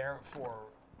 Therefore,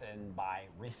 and by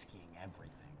risking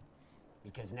everything,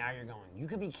 because now you're going. You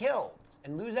could be killed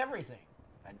and lose everything,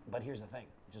 but here's the thing: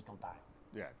 just don't die.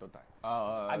 Yeah, don't die.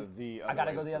 I The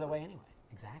gotta go the other way anyway.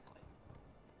 Exactly.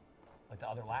 Like the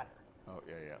other ladder. Oh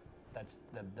yeah. That's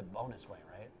the bonus way,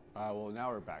 right? Well, now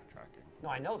we're backtracking No,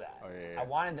 I know that. Oh, yeah. I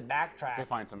wanted to backtrack to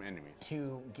find some enemies.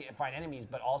 to find enemies,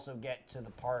 but also get to the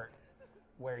part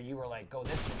where you were like, go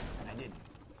this way, and I didn't.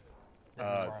 This is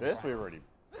where I'm This at. we already.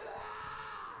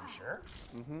 You sure?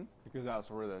 Because that's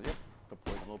where the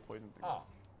little poison thing Oh, is.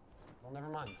 well, never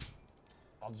mind.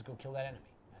 I'll just go kill that enemy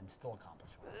and still accomplish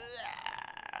what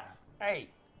I want. Hey,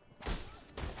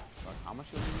 How much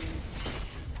do we need?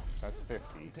 That's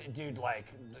 50. dude, like,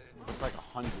 It's like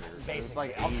 100. It's basically,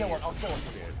 like I'll kill 80 a couple shit.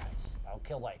 more guys. I'll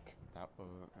kill like That was.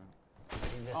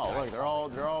 This Oh, guy look, they're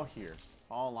all here,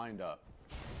 all lined up.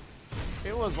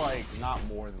 It was like not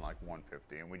more than like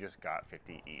 150, and we just got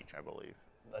 50 each, I believe.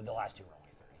 The last two were only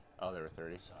 30. Oh, they were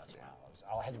 30. So that's why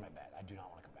I'll hedge my bet. I do not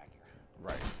want to come back here.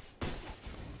 Right.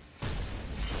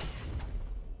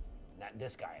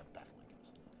 This guy definitely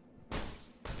goes.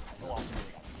 He'll also do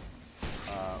the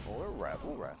other. Well,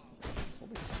 we'll rest. We'll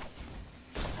be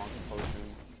fine. Constant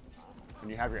potions. And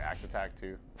you have your axe attack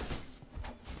too.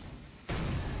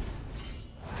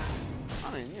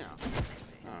 I mean,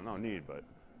 no need, but.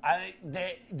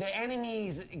 The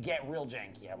enemies get real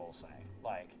janky, I will say.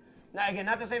 Like, now again,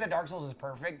 not to say that Dark Souls is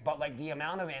perfect, but like the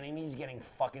amount of enemies getting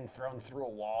fucking thrown through a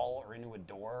wall or into a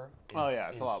door is,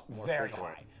 it's a lot more very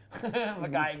frequent. high. The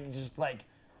guy just like.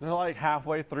 They're like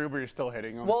halfway through, but you're still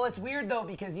hitting them. Well, it's weird though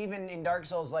because even in Dark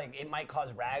Souls, like it might cause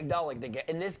ragdoll. Like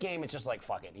in this game, it's just like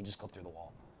fuck it, you just clip through the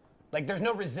wall. Like there's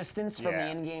no resistance from the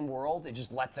in-game world. It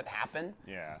just lets it happen.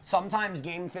 Yeah. Sometimes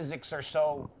game physics are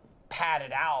so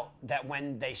padded out that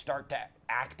when they start to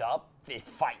act up, it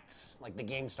fights. Like the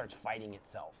game starts fighting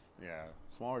itself. Yeah,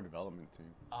 smaller development team.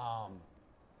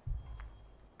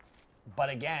 But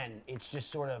again, it's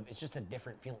just a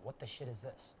different feeling. What the shit is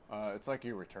this? It's like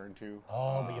you return to.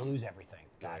 Oh, but you lose everything.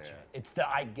 Gotcha. yeah. It's the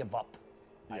I give up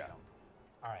Yeah. item.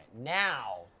 All right,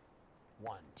 now,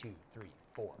 1, 2, 3,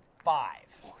 4, 5.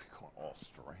 Oh, you're going all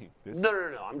strength.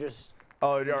 No. I'm just.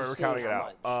 Oh, we're just counting seeing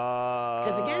it how out.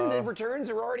 Because again, the returns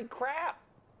are already crap.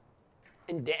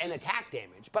 And attack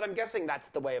damage. But I'm guessing that's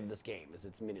the way of this game, is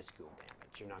it's minuscule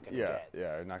damage. You're not going to get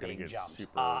you're not gonna big get jumps.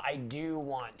 super. I do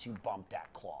want to bump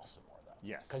that claw some more, though.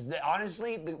 Yes. Because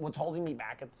honestly, what's holding me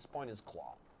back at this point is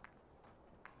claw.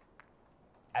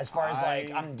 As far as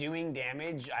like I'm doing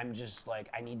damage, I'm just like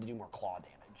I need to do more claw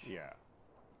damage. Yeah.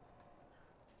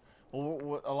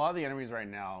 Well, a lot of the enemies right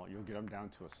now, you'll get them down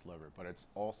to a sliver, but it's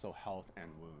also health and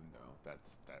wound, though.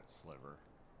 That's that sliver.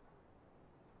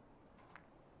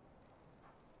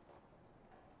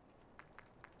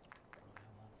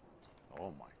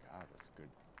 Oh my God, that's good.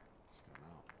 That's a good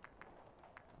amount.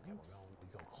 Okay, we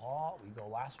go claw. We go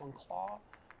last one claw.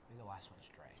 We go last one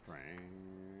strength.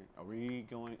 Strength. Are we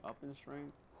going up in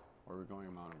strength, or are we going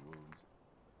amount of wounds?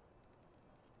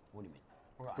 What do you mean?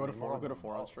 Go to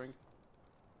 4 on strength.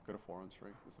 Go to 4 on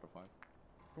strength instead of 5.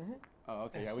 Mm-hmm. Oh,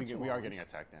 okay. Yeah, Yeah, so we 2 are rounds. getting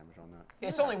attack damage on that.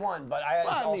 It's only 1, but it's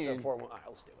I also mean- 4. All right,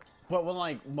 let's do it. But when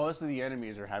like most of the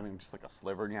enemies are having just like a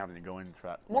sliver, and you're having to go in for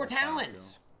that. More time to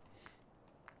talents.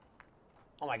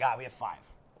 Oh my God, we have 5.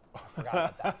 Forgot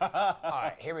about that. All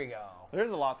right, here we go. go.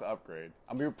 There's a lot to upgrade.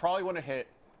 I mean, we probably want to hit.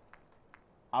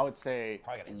 I would say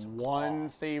Probably gotta hit some 1 claw.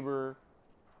 saber,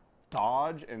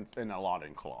 dodge, and a lot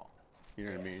in claw. You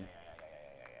know what I mean?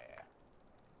 Yeah.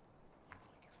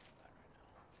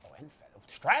 Oh, and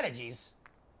strategies.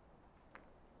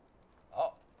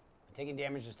 Oh, taking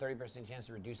damage is 30% chance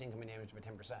to reduce incoming damage by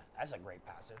 10%. That's a great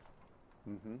passive.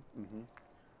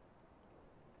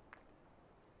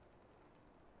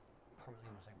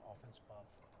 Permanently must have offense buff.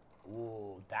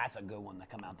 Ooh, that's a good one to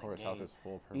come out the course, gate. health is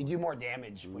full You permanently. do more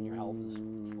damage when your health is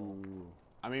full.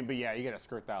 I mean, but yeah, you gotta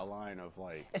skirt that line of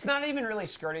like. It's not even really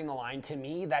skirting the line to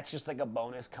me. That's just like a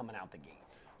bonus coming out the gate.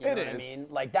 You It know what I is. mean?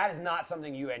 Like that is not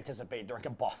something you anticipate during a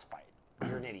boss fight.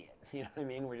 You're an idiot. You know what I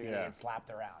mean? Where you're gonna Yeah. get slapped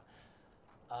around.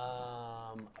 Okay,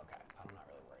 I'm not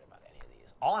really worried about any of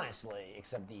these, honestly,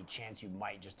 except the chance you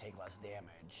might just take less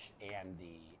damage and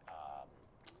the.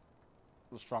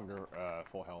 Stronger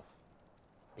full health.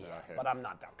 Yeah, hits. but I'm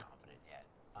not that confident yet.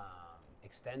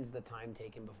 Extends the time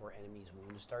taken before enemies'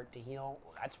 wounds start to heal.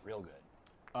 Well, that's real good.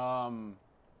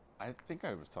 I think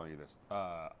I was telling you this.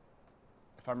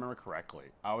 If I remember correctly,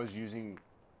 I was using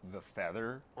the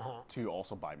feather to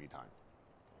also buy me time.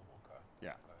 Okay.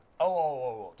 Yeah.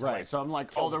 Oh. To, Right. like, So I'm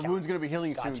like, kill oh, the their count. wound's gonna be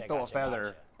healing soon. Gotcha, Throw gotcha, a feather,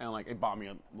 gotcha. and like it bought me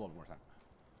a little more time.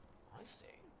 I see.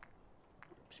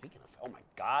 Speaking of, oh my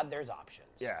God, there's options.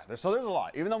 Yeah. There's a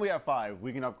lot. Even though we have 5,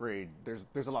 we can upgrade. There's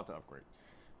a lot to upgrade.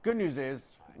 Good news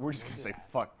is we're just gonna say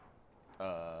fuck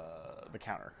the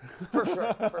counter. For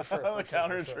sure. The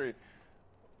counter tree.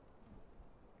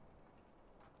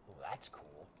 Oh, that's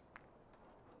cool.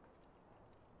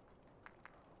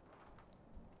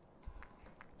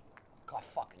 I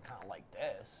fucking kind of like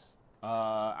this.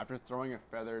 After throwing a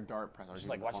feather dart, press Just RT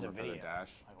like to watch perform the a feather video. dash.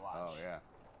 Like watch. Oh yeah.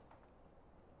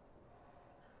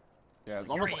 Yeah, it's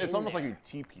Like almost you're it's in almost like there.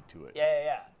 you TP to it.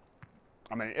 Yeah.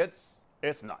 I mean, it's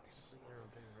nice.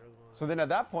 So then at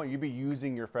that point, you'd be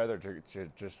using your feather to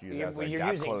just use it as a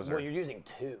gap closer. Well, you're using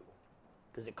 2,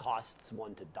 because it costs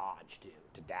 1 to dodge,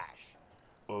 to dash.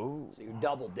 Oh, So you're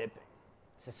double dipping.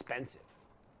 It's expensive.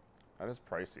 that is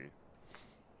pricey.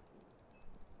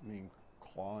 I mean,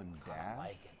 claw and dash. I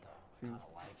like it though. seems. I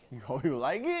like it. Oh, you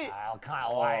like it? I kind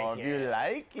of Oh, like if it. you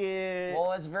like it.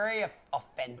 Well, it's very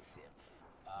offensive.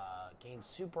 Gain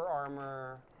super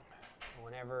armor.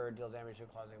 Whenever it deals damage to a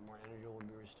class, more energy will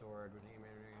be restored.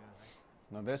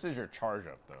 No, this is your charge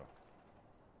up though.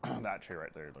 That tree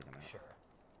right there you're looking at. Sure.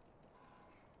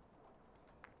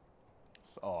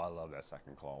 Oh, I love that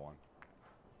second claw one.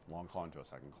 Long claw into a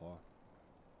second claw.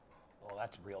 Oh,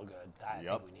 that's real good. I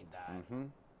think we need that. Mm-hmm.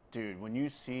 Dude, when you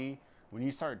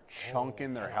start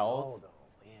chunking their health,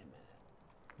 Wait a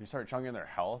minute. you start chunking their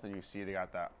health, and you see they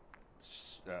got that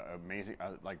amazing,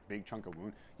 like big chunk of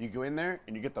wound. You go in there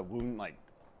and you get the wound like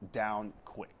down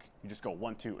quick. You just go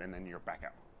 1, 2, and then you're back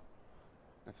out.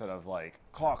 Instead of like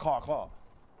claw, claw, claw.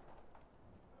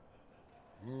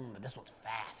 But this one's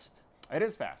fast. It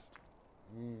is fast.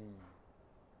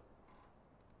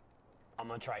 I'm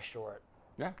gonna try short.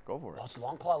 Yeah, go for it. Oh, it's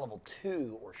long claw level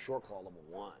 2 or short claw level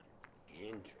 1.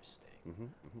 Interesting.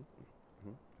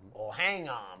 Oh, hang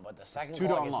on, but the second two to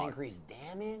claw gets unlock. increased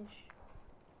damage?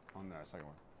 On the second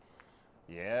one.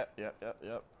 Yep.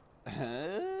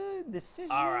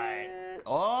 Decision. All right.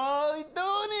 Oh, he's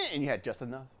doing it. And you had just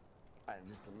enough.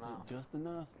 Just enough. Just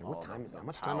enough. What Oh, time is that's How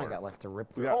much the time I power. got left to rip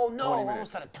We through? got Oh no, 20 I'm minutes.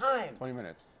 almost out of time. 20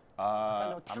 minutes. no I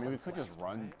mean, we talents could just left,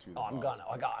 run right? to the Oh, I'm boss. gonna.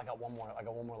 I got one more. I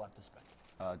got one more left to spend.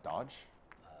 Dodge?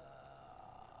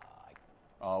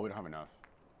 Oh, we don't have enough.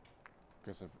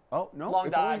 Because of... Oh, no. Long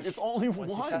it's dodge. Only, it's only when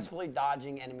one. successfully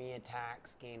dodging enemy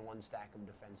attacks, gain 1 stack of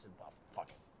defensive buff. Fuck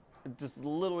it. It just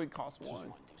literally costs Just one.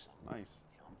 want to do something. Nice.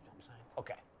 You know what I'm saying?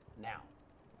 Okay. Now,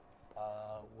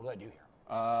 what do I do here?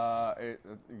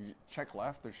 You check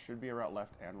left. There should be a route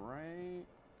left and right.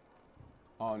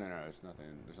 Oh, no, there's nothing.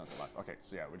 There's nothing left. Okay,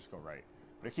 so yeah, we just go right.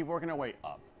 But keep working our way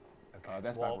up. Okay.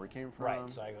 That's back where we came from. Right.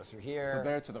 So I go through here. So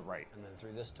there to the right. And then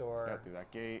through this door. Yeah, through that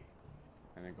gate.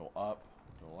 And then go up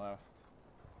to the left.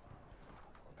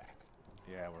 We're back.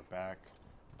 Yeah, we're back.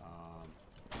 Oh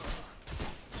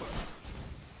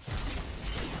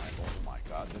my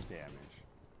god, the damage.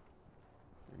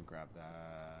 And grab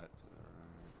that.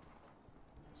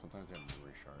 Sometimes they have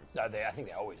memory shards. I think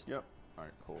they always do. Yep.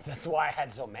 Alright, cool. That's why I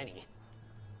had so many.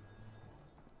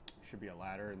 Should be a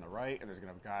ladder in the right, and there's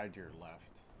gonna be a guide to your left.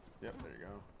 Yep, there you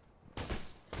go.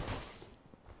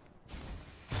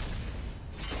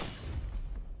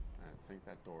 I think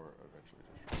that door eventually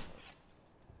just shuts up.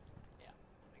 Yeah,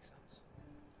 makes sense.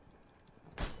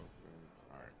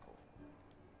 Alright, cool.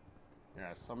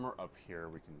 Yeah, somewhere up here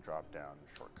we can drop down and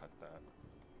shortcut that.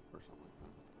 Or something like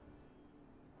that.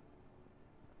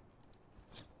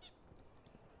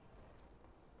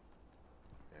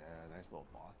 Yeah, nice little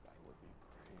boss battle would be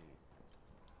great.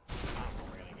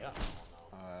 We're gonna get them.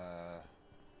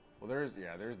 Well, there's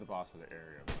the boss for the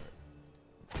area,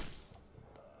 but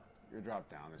you drop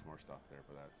down. There's more stuff there,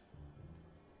 but that's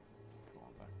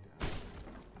going back down.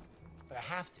 But I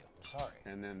have to. I'm sorry.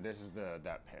 And then this is the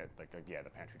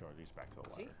pantry door leads back to the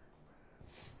ladder.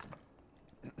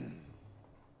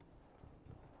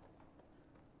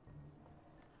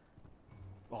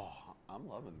 Oh, I'm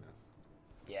loving this.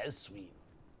 Yeah, it's sweet.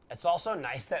 It's also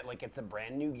nice that like it's a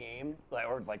brand new game,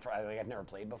 I've never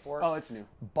played before. Oh, it's new.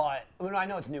 But I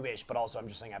know it's newish, but also I'm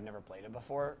just saying I've never played it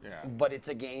before. Yeah. But it's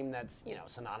a game that's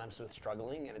synonymous with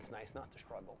struggling, and it's nice not to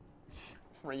struggle.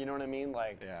 You know what I mean?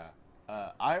 Like. Yeah.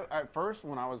 I at first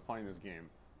when I was playing this game,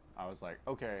 I was like,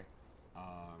 okay,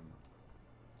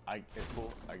 it's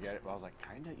cool, I get it, but I was like,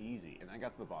 kind of easy, and I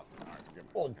got to the boss. And, all right, forget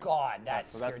Oh God, that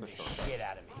so that's scared the the shortcut. shit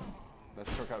out of me.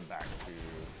 Let's shortcut back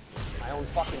to My own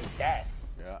fucking death.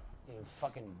 yeah. You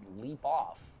fucking leap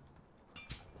off. I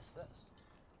missed this.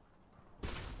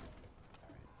 All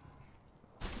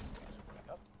right. Go back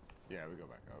up. Yeah, we go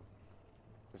back up.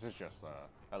 This is just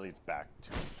that leads back to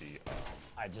the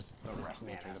This resting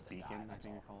man to has the to beacon. die, I that's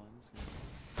think all. you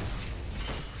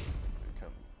call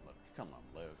it. Come let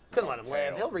him live. Couldn't let him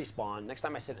live. Tail. He'll respawn. Next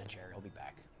time I sit in a chair, he'll be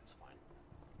back. It's fine.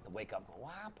 He'll wake up and go,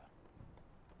 what happened?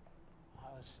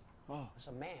 Oh, There's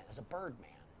a man. There's a bird man.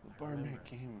 the I Birdman remember.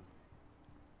 came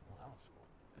Well, that was cool.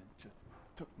 and just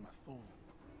took my soul.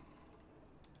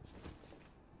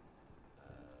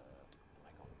 Am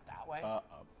I going that way? Up.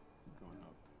 Going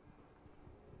up.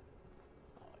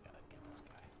 Oh, I gotta get this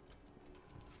guy.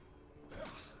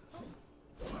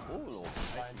 Ooh, little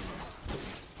tight.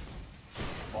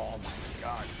 Oh my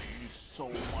god, you do so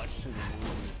much to the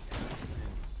moon.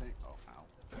 It's insane. Oh, ow.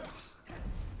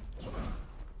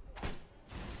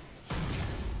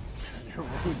 Your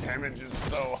wound damage is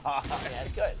so high. Yeah,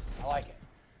 it's good. I like it.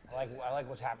 I like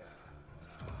what's happening.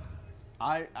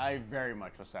 I very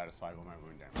much was satisfied with my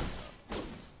wound damage.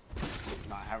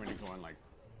 Not having to go in like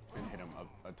and hit him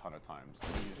a ton of times.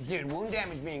 Dude, wound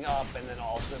damage being up and then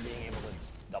also being able to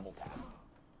double tap.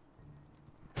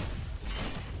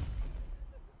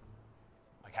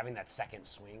 Like having that second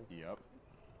swing. Yep.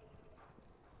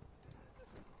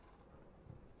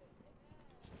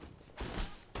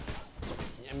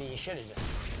 I mean, you should have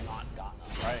just not gotten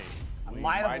up. Right. I We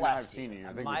might have not left have seen you. I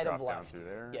think we might have dropped down left through you.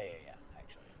 there. Yeah,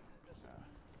 actually.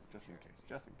 Just in case.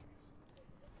 Just in case.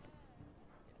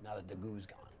 Now that the goo's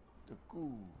gone. The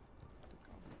goo.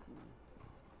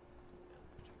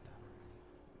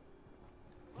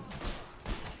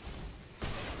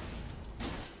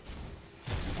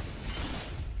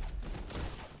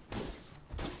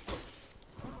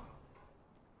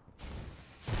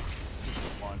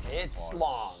 It's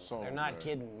long. So They're not good.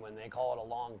 kidding when they call it a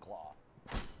long claw.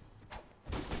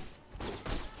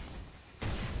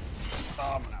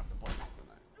 Oh, I'm gonna have to play this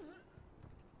tonight.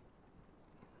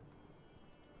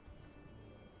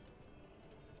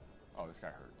 Oh, this guy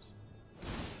hurts.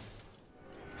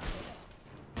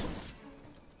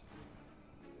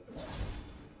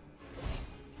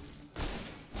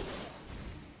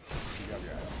 Good job,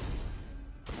 guys.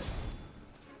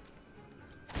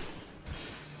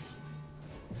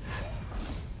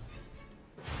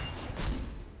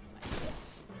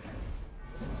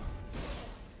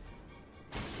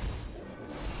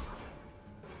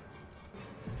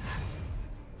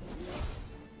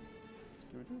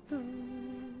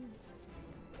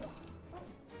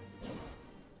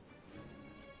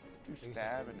 You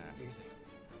stabbing at Do me. your thing.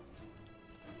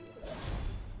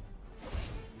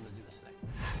 I'm gonna do this thing.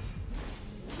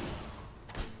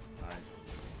 Nice.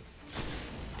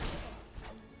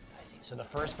 I see. So the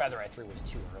first feather I threw was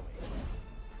too early.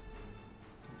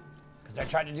 Because I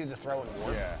tried to do the throw and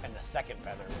warp, Yeah. and the second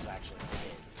feather was actually a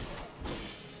hit.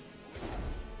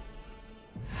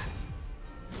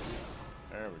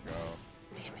 There we go.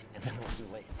 Damn it, and then it was too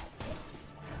late.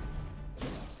 Let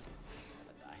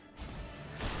it die.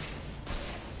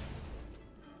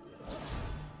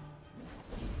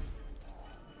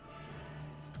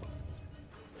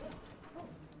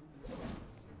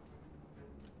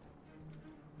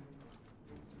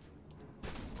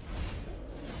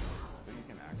 I think you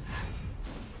can axe.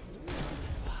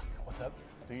 What's up?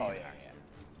 I think you Oh, can yeah, axe yeah. it.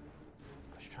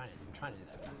 I'm trying to do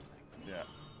that feather thing. Yeah.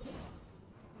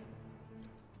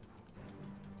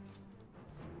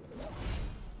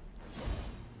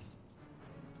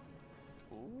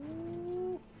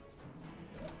 Ooh.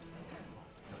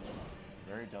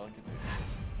 Very delicate.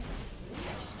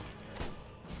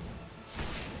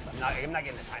 I'm not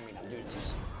getting the timing. I'm doing it too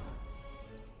soon.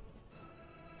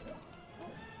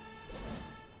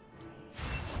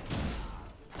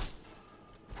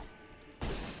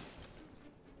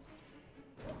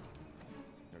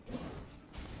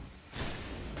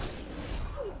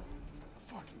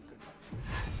 Fucking good.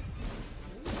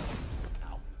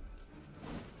 Ow.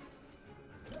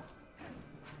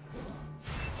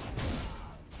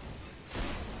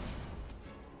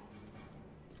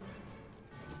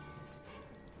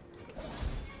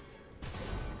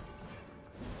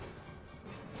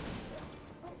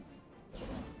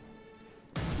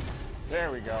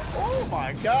 There we go. Oh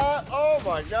my god! Oh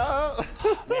my god!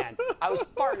 Man, I was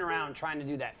farting around trying to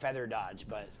do that feather dodge,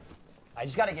 but I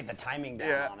just got to get the timing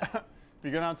down on it. If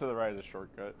you go down to the right, is a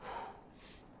shortcut.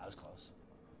 That was close.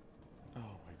 Oh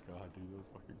my god, dude, that was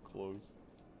fucking close.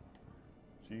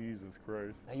 Jesus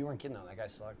Christ. No, you weren't kidding though. That guy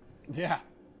sucked. Yeah.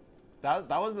 That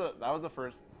was the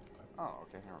first. Oh,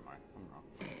 okay, never mind. I'm wrong.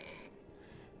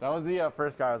 That was the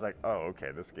first guy I was like, oh,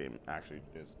 okay, this game actually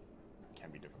can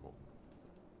be difficult.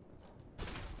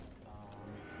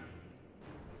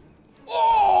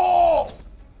 Oh!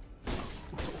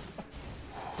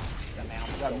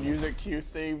 That music cue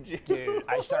saved you. Dude,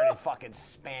 I started fucking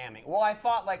spamming. Well, I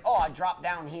thought like, oh, I drop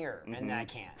down here, and then I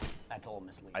can't. That's a little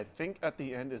misleading. I think at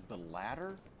the end is the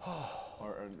ladder.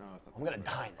 or no, it's not. I'm gonna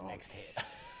die in the next hit.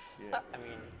 Yeah. I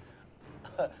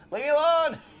mean, leave me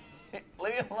alone.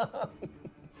 Leave me alone.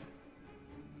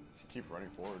 Keep running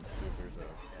forward. See if there's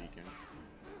a beacon.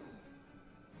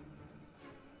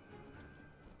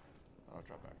 I'll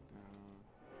drop back down.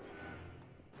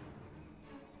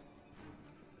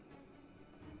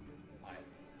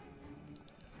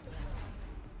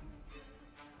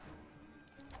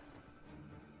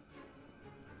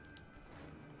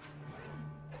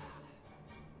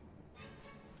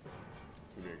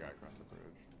 Should be a guy across the bridge.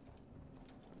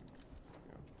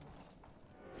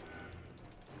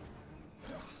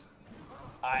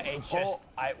 It's just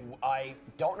I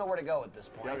don't know where to go at this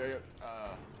point. Yep.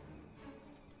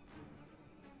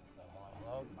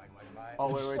 Hello, goodbye. Oh,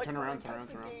 I'm wait, just, wait, like, turn around, running turn past around,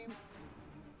 the turn around. game.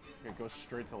 Yeah, go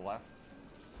straight to the left.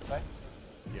 Okay.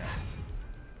 Yeah.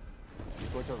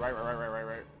 Go to the right.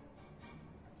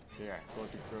 Yeah, go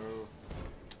to go.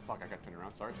 fuck, I got to turn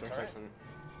around. Sorry.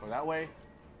 Go that way.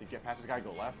 You get past this guy,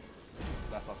 go left.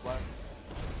 Left.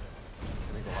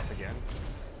 And then go left again.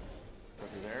 Go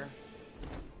through there.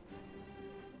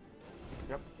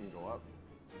 Yep, you can go up.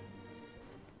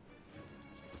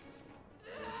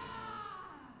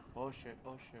 Oh shit.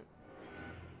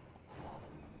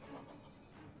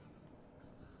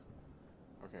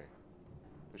 Okay.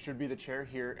 There should be the chair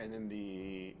here and then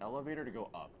the elevator to go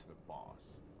up to the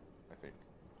boss, I think.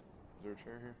 Is there a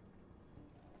chair here?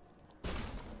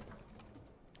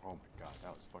 Oh my god,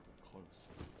 that was fucking close.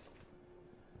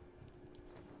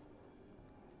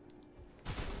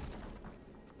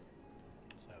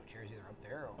 So chair's either up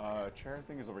there or Chair I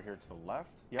think is over here to the left.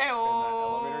 Yep, and that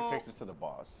elevator takes us to the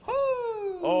boss.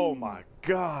 Oh my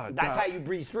god. That's how you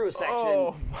breeze through a section.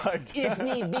 Oh my god. If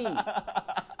need be.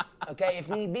 Okay, if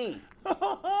need be.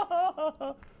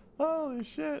 Holy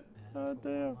shit. Oh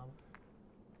damn.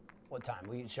 What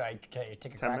time? Should I take a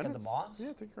 10 crack minutes? at the boss? Yeah,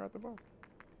 take a crack at the boss.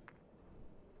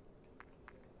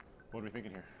 What are we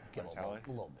thinking here? Give a Vitality?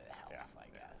 little bit of health, I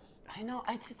guess. I know,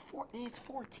 it's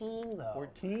 14 though.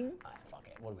 14? Fuck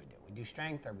it, what do? We do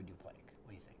strength or we do plague? What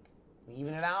do you think? We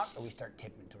even it out or we start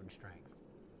tipping towards strength?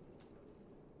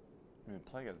 I mean,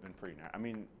 plague has been pretty nice. I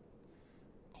mean,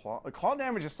 claw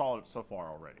damage is solid so far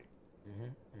already.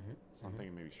 So I'm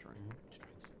thinking maybe strength.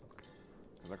 Strength. Okay.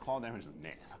 Because the claw damage is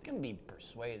nasty. I can be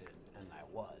persuaded, and I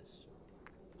was.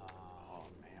 Oh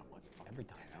man, what the Every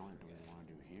time. hell do we want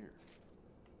to do here?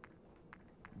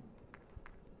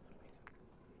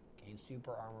 Gain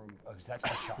super armor. Oh, 'cause that's the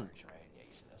charge, right? Yeah,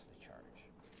 you said that's the charge.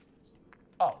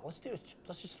 Oh, let's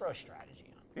just throw a strategy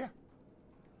on. Yeah.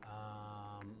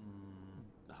 Um,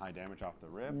 The high damage off the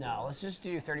rip? no, let's just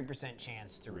do 30%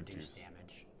 chance to reduce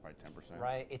damage. By 10%.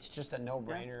 Right? It's just a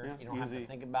no-brainer. Yeah, You don't have to easy.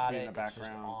 think about Be it. in the It's just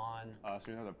background. on.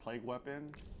 So you have the plague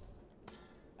weapon.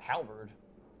 Halberd.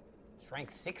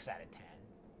 Strength 6 out of 10.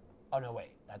 Oh, no,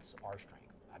 wait. That's our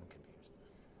strength. I'm confused.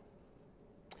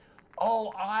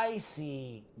 Oh, I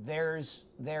see. There's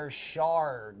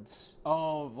shards.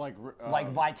 Oh, like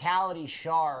Vitality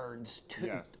shards to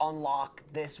Yes. unlock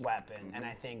this weapon. And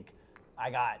I think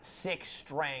I got 6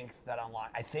 strength that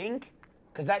unlock. I think,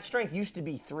 because that strength used to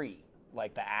be 3.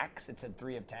 Like the axe, it said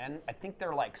 3 of 10. I think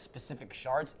they're like specific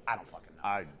shards. I don't fucking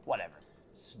know. Whatever.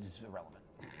 It's irrelevant.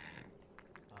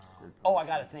 Oh, I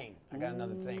got a thing. I got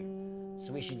another thing.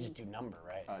 So we should just do number,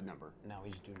 right? Number. No, we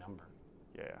just do number.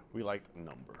 Yeah, we liked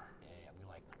number. Yeah, we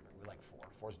like number. We like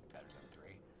 4. 4's better than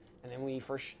 3. And then we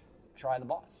first try the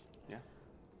boss. Yeah.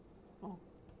 Oh.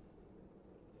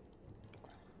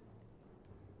 Okay.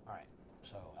 All right.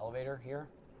 So elevator here.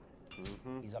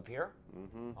 He's up here.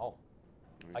 Oh.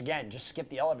 Again, just skip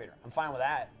the elevator. I'm fine with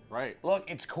that. Right. Look,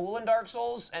 it's cool in Dark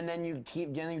Souls, and then you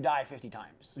die 50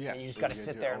 times. Yes, And you just so got to you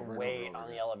sit do there it over and and wait over on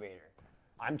again. the elevator.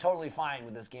 I'm totally fine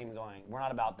with this game going. We're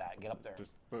not about that. Get up there.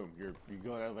 Just boom, you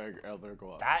go to elevator,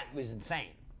 go up. That was insane.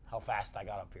 How fast I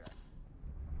got up here.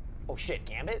 Oh shit,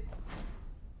 Gambit?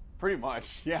 Pretty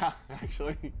much, yeah,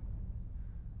 actually.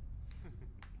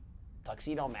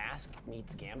 Tuxedo Mask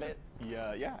meets Gambit?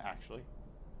 Yeah, actually.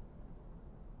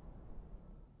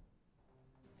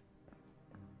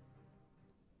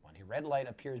 When a red light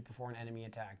appears before an enemy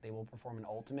attack, they will perform an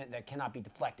ultimate that cannot be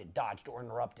deflected, dodged, or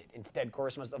interrupted. Instead,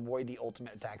 Chorus must avoid the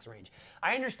ultimate attack's range.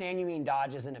 I understand you mean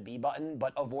dodge isn't a B button,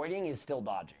 but avoiding is still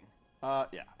dodging. Yeah.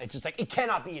 It's just like, it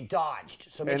cannot be dodged,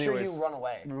 so make sure you run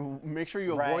away. Make sure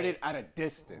you avoid it at a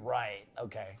distance. Right,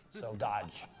 okay, so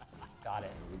dodge. Got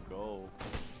it. Here we go.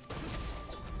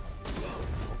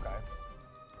 Okay.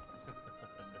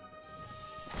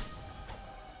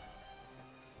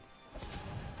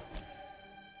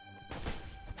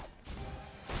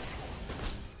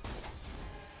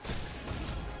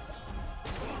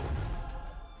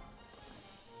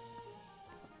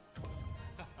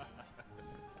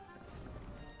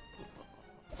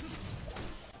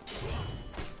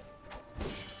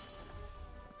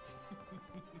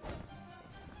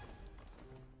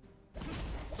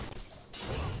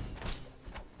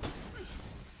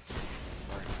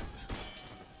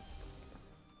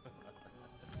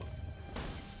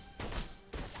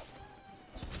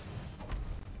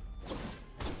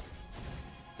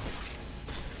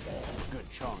 Good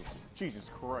chunks. Jesus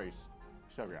Christ.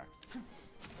 Still react.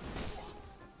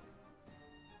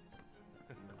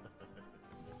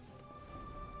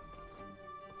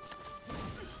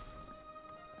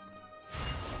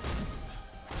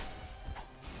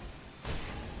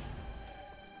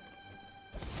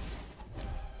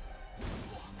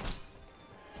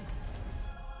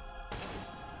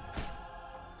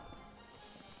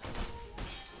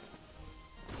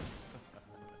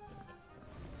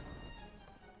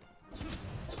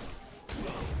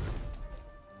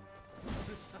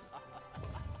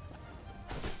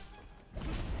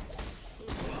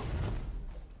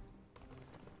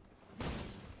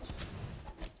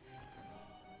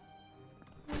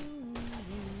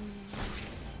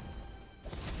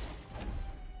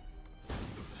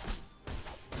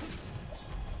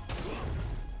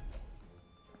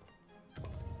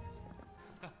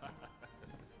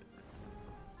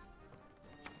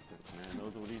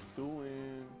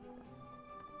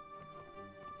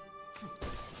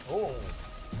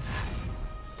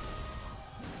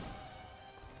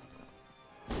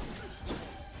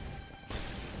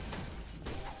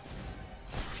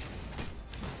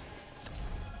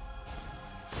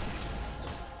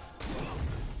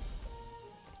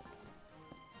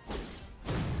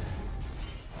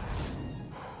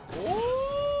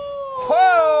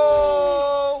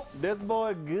 This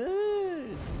boy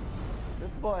good.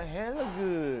 This boy hella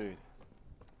good.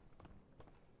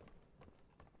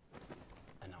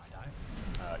 And now I die.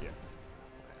 Yeah.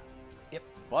 Yep.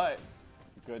 But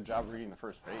good job reading the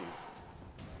first phase.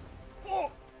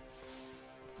 Oh.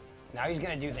 Now he's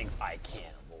gonna do things I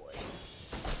can't avoid.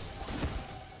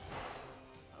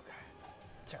 Okay.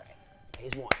 It's alright.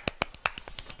 Phase 1.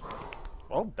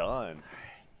 Well done.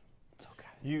 It's okay.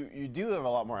 You do have a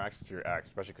lot more access to your axe,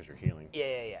 especially because you're healing.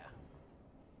 Yeah.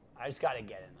 I just gotta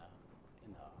get in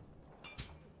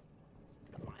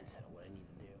the mindset of what I need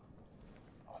to do.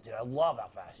 Oh, dude, I love how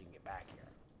fast you can get back here.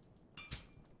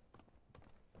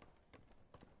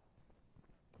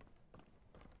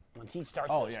 Once he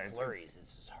starts those flurries,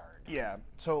 it's just hard. Yeah.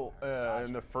 So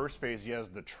in the first phase, he has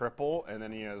the triple, and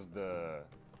then he has the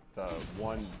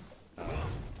one,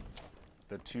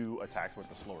 the 2 attacks with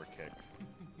the slower kick.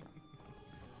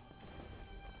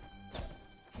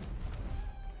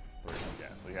 Yeah.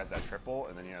 So he has that triple,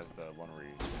 and then he has the one where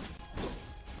he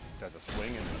does a swing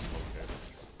and then a slow kick.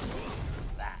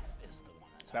 That is the one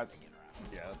that's hard to get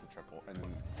around. Yeah, that's the triple, and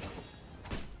then.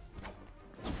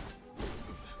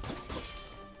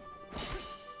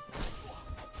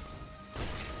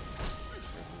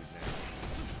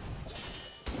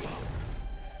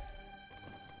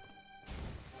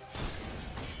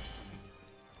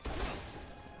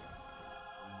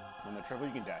 On the triple,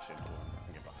 you can dash into him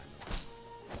and get behind him.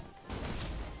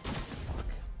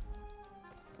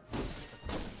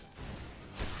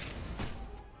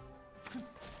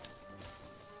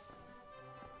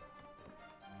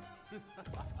 Dude,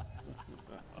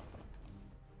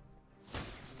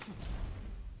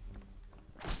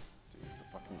 the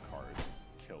fucking cards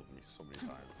killed me so many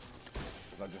times.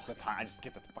 Because I just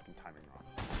get the fucking timing wrong.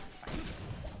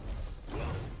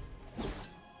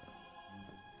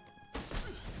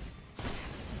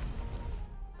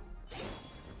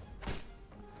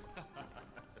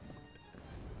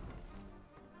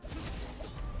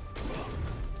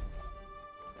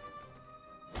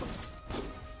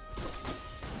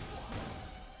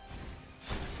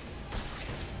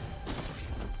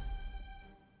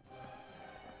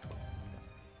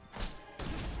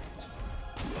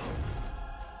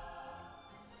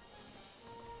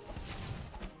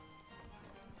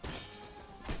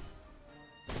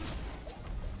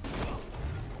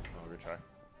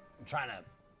 I'm trying to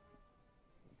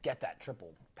get that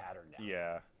triple pattern down.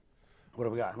 Yeah. What do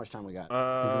we got? How much time we got?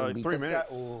 3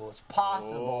 minutes. Oh, it's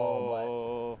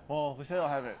possible, Well, we say I'll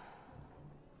have it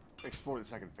explore the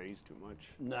second phase too much.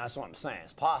 but no, that's what I'm saying.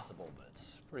 It's possible, but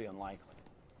it's pretty unlikely.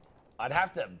 I'd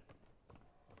have to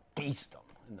beast them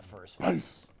in the first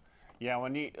phase. Yeah,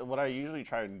 what I usually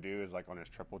try to do is like on his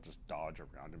triple, just dodge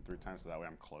around him 3 times, so that way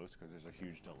I'm close, because there's a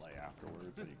huge delay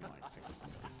afterwards, so you can like take some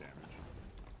damage.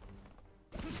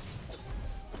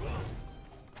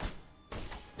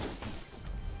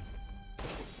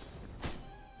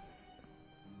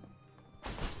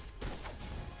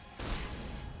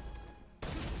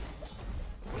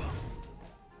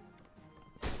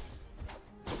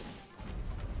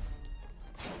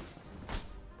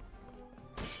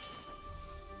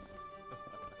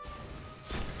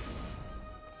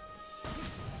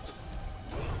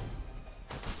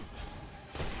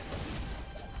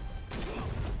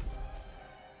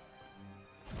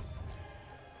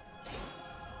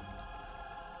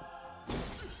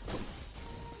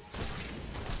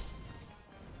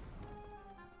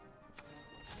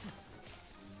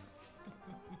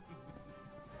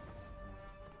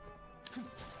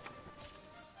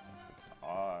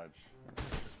 Dodge.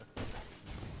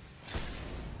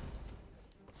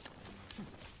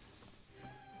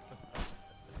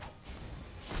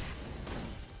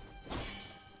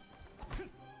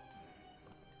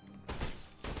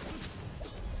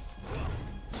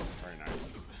 Very nice.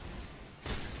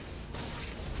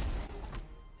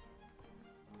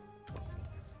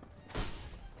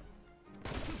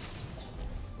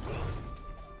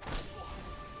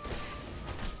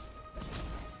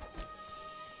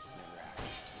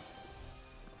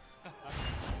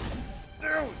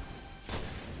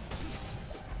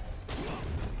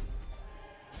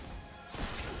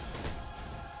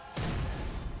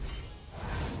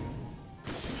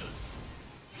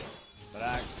 But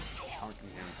I'm chunking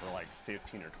him for like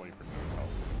 15 or 20% health.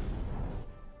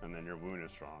 And then your wound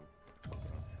is strong. So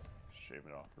shave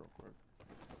it off real quick.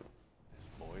 This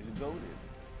boy's goated.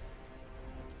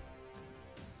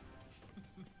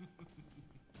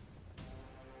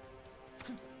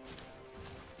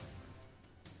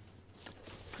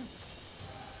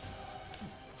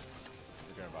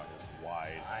 Forget about his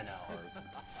wide I know. parts.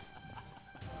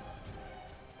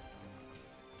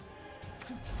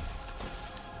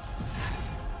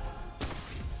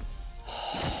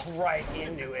 right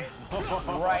into it.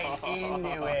 Right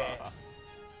into it.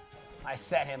 I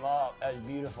set him up. That was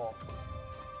beautiful.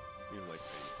 He was like, hey,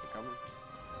 you coming?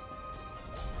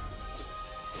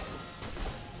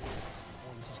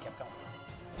 Oh, he just kept going.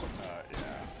 Yeah.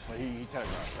 But he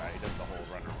telegraphed, right? He does the whole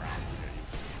run around.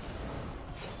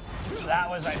 So that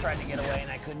was, I tried to get away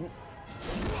and I couldn't.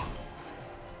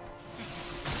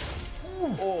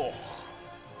 Oh.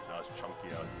 That was chunky.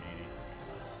 That was meaty.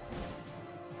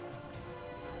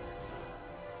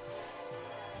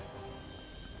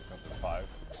 Up to 5.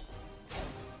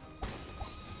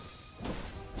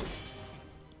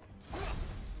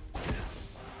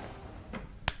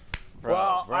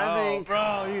 Well, I think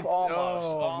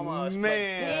almost,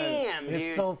 Man, damn, dude.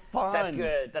 It's so fun. That's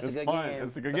good. That's a good fun. game.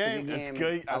 It's a good That's game. A good It's game.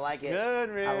 good. I like it. Good,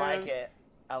 man. I like it.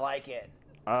 I like it.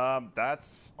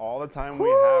 That's all the time we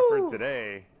have for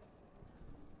today.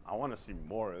 I want to see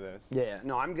more of this. Yeah.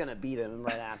 No, I'm gonna beat him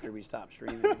right after we stop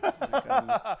streaming.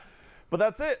 But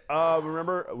that's it.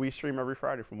 Remember, we stream every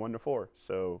Friday from 1 to 4.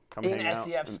 So come in hang out.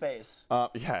 STF Space.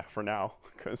 Yeah, for now,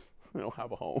 because we don't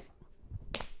have a home.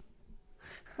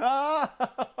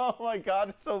 Oh my God,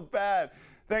 it's so bad.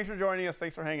 Thanks for joining us.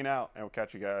 Thanks for hanging out. And we'll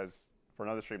catch you guys for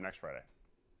another stream next Friday.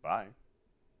 Bye.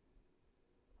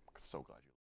 So glad you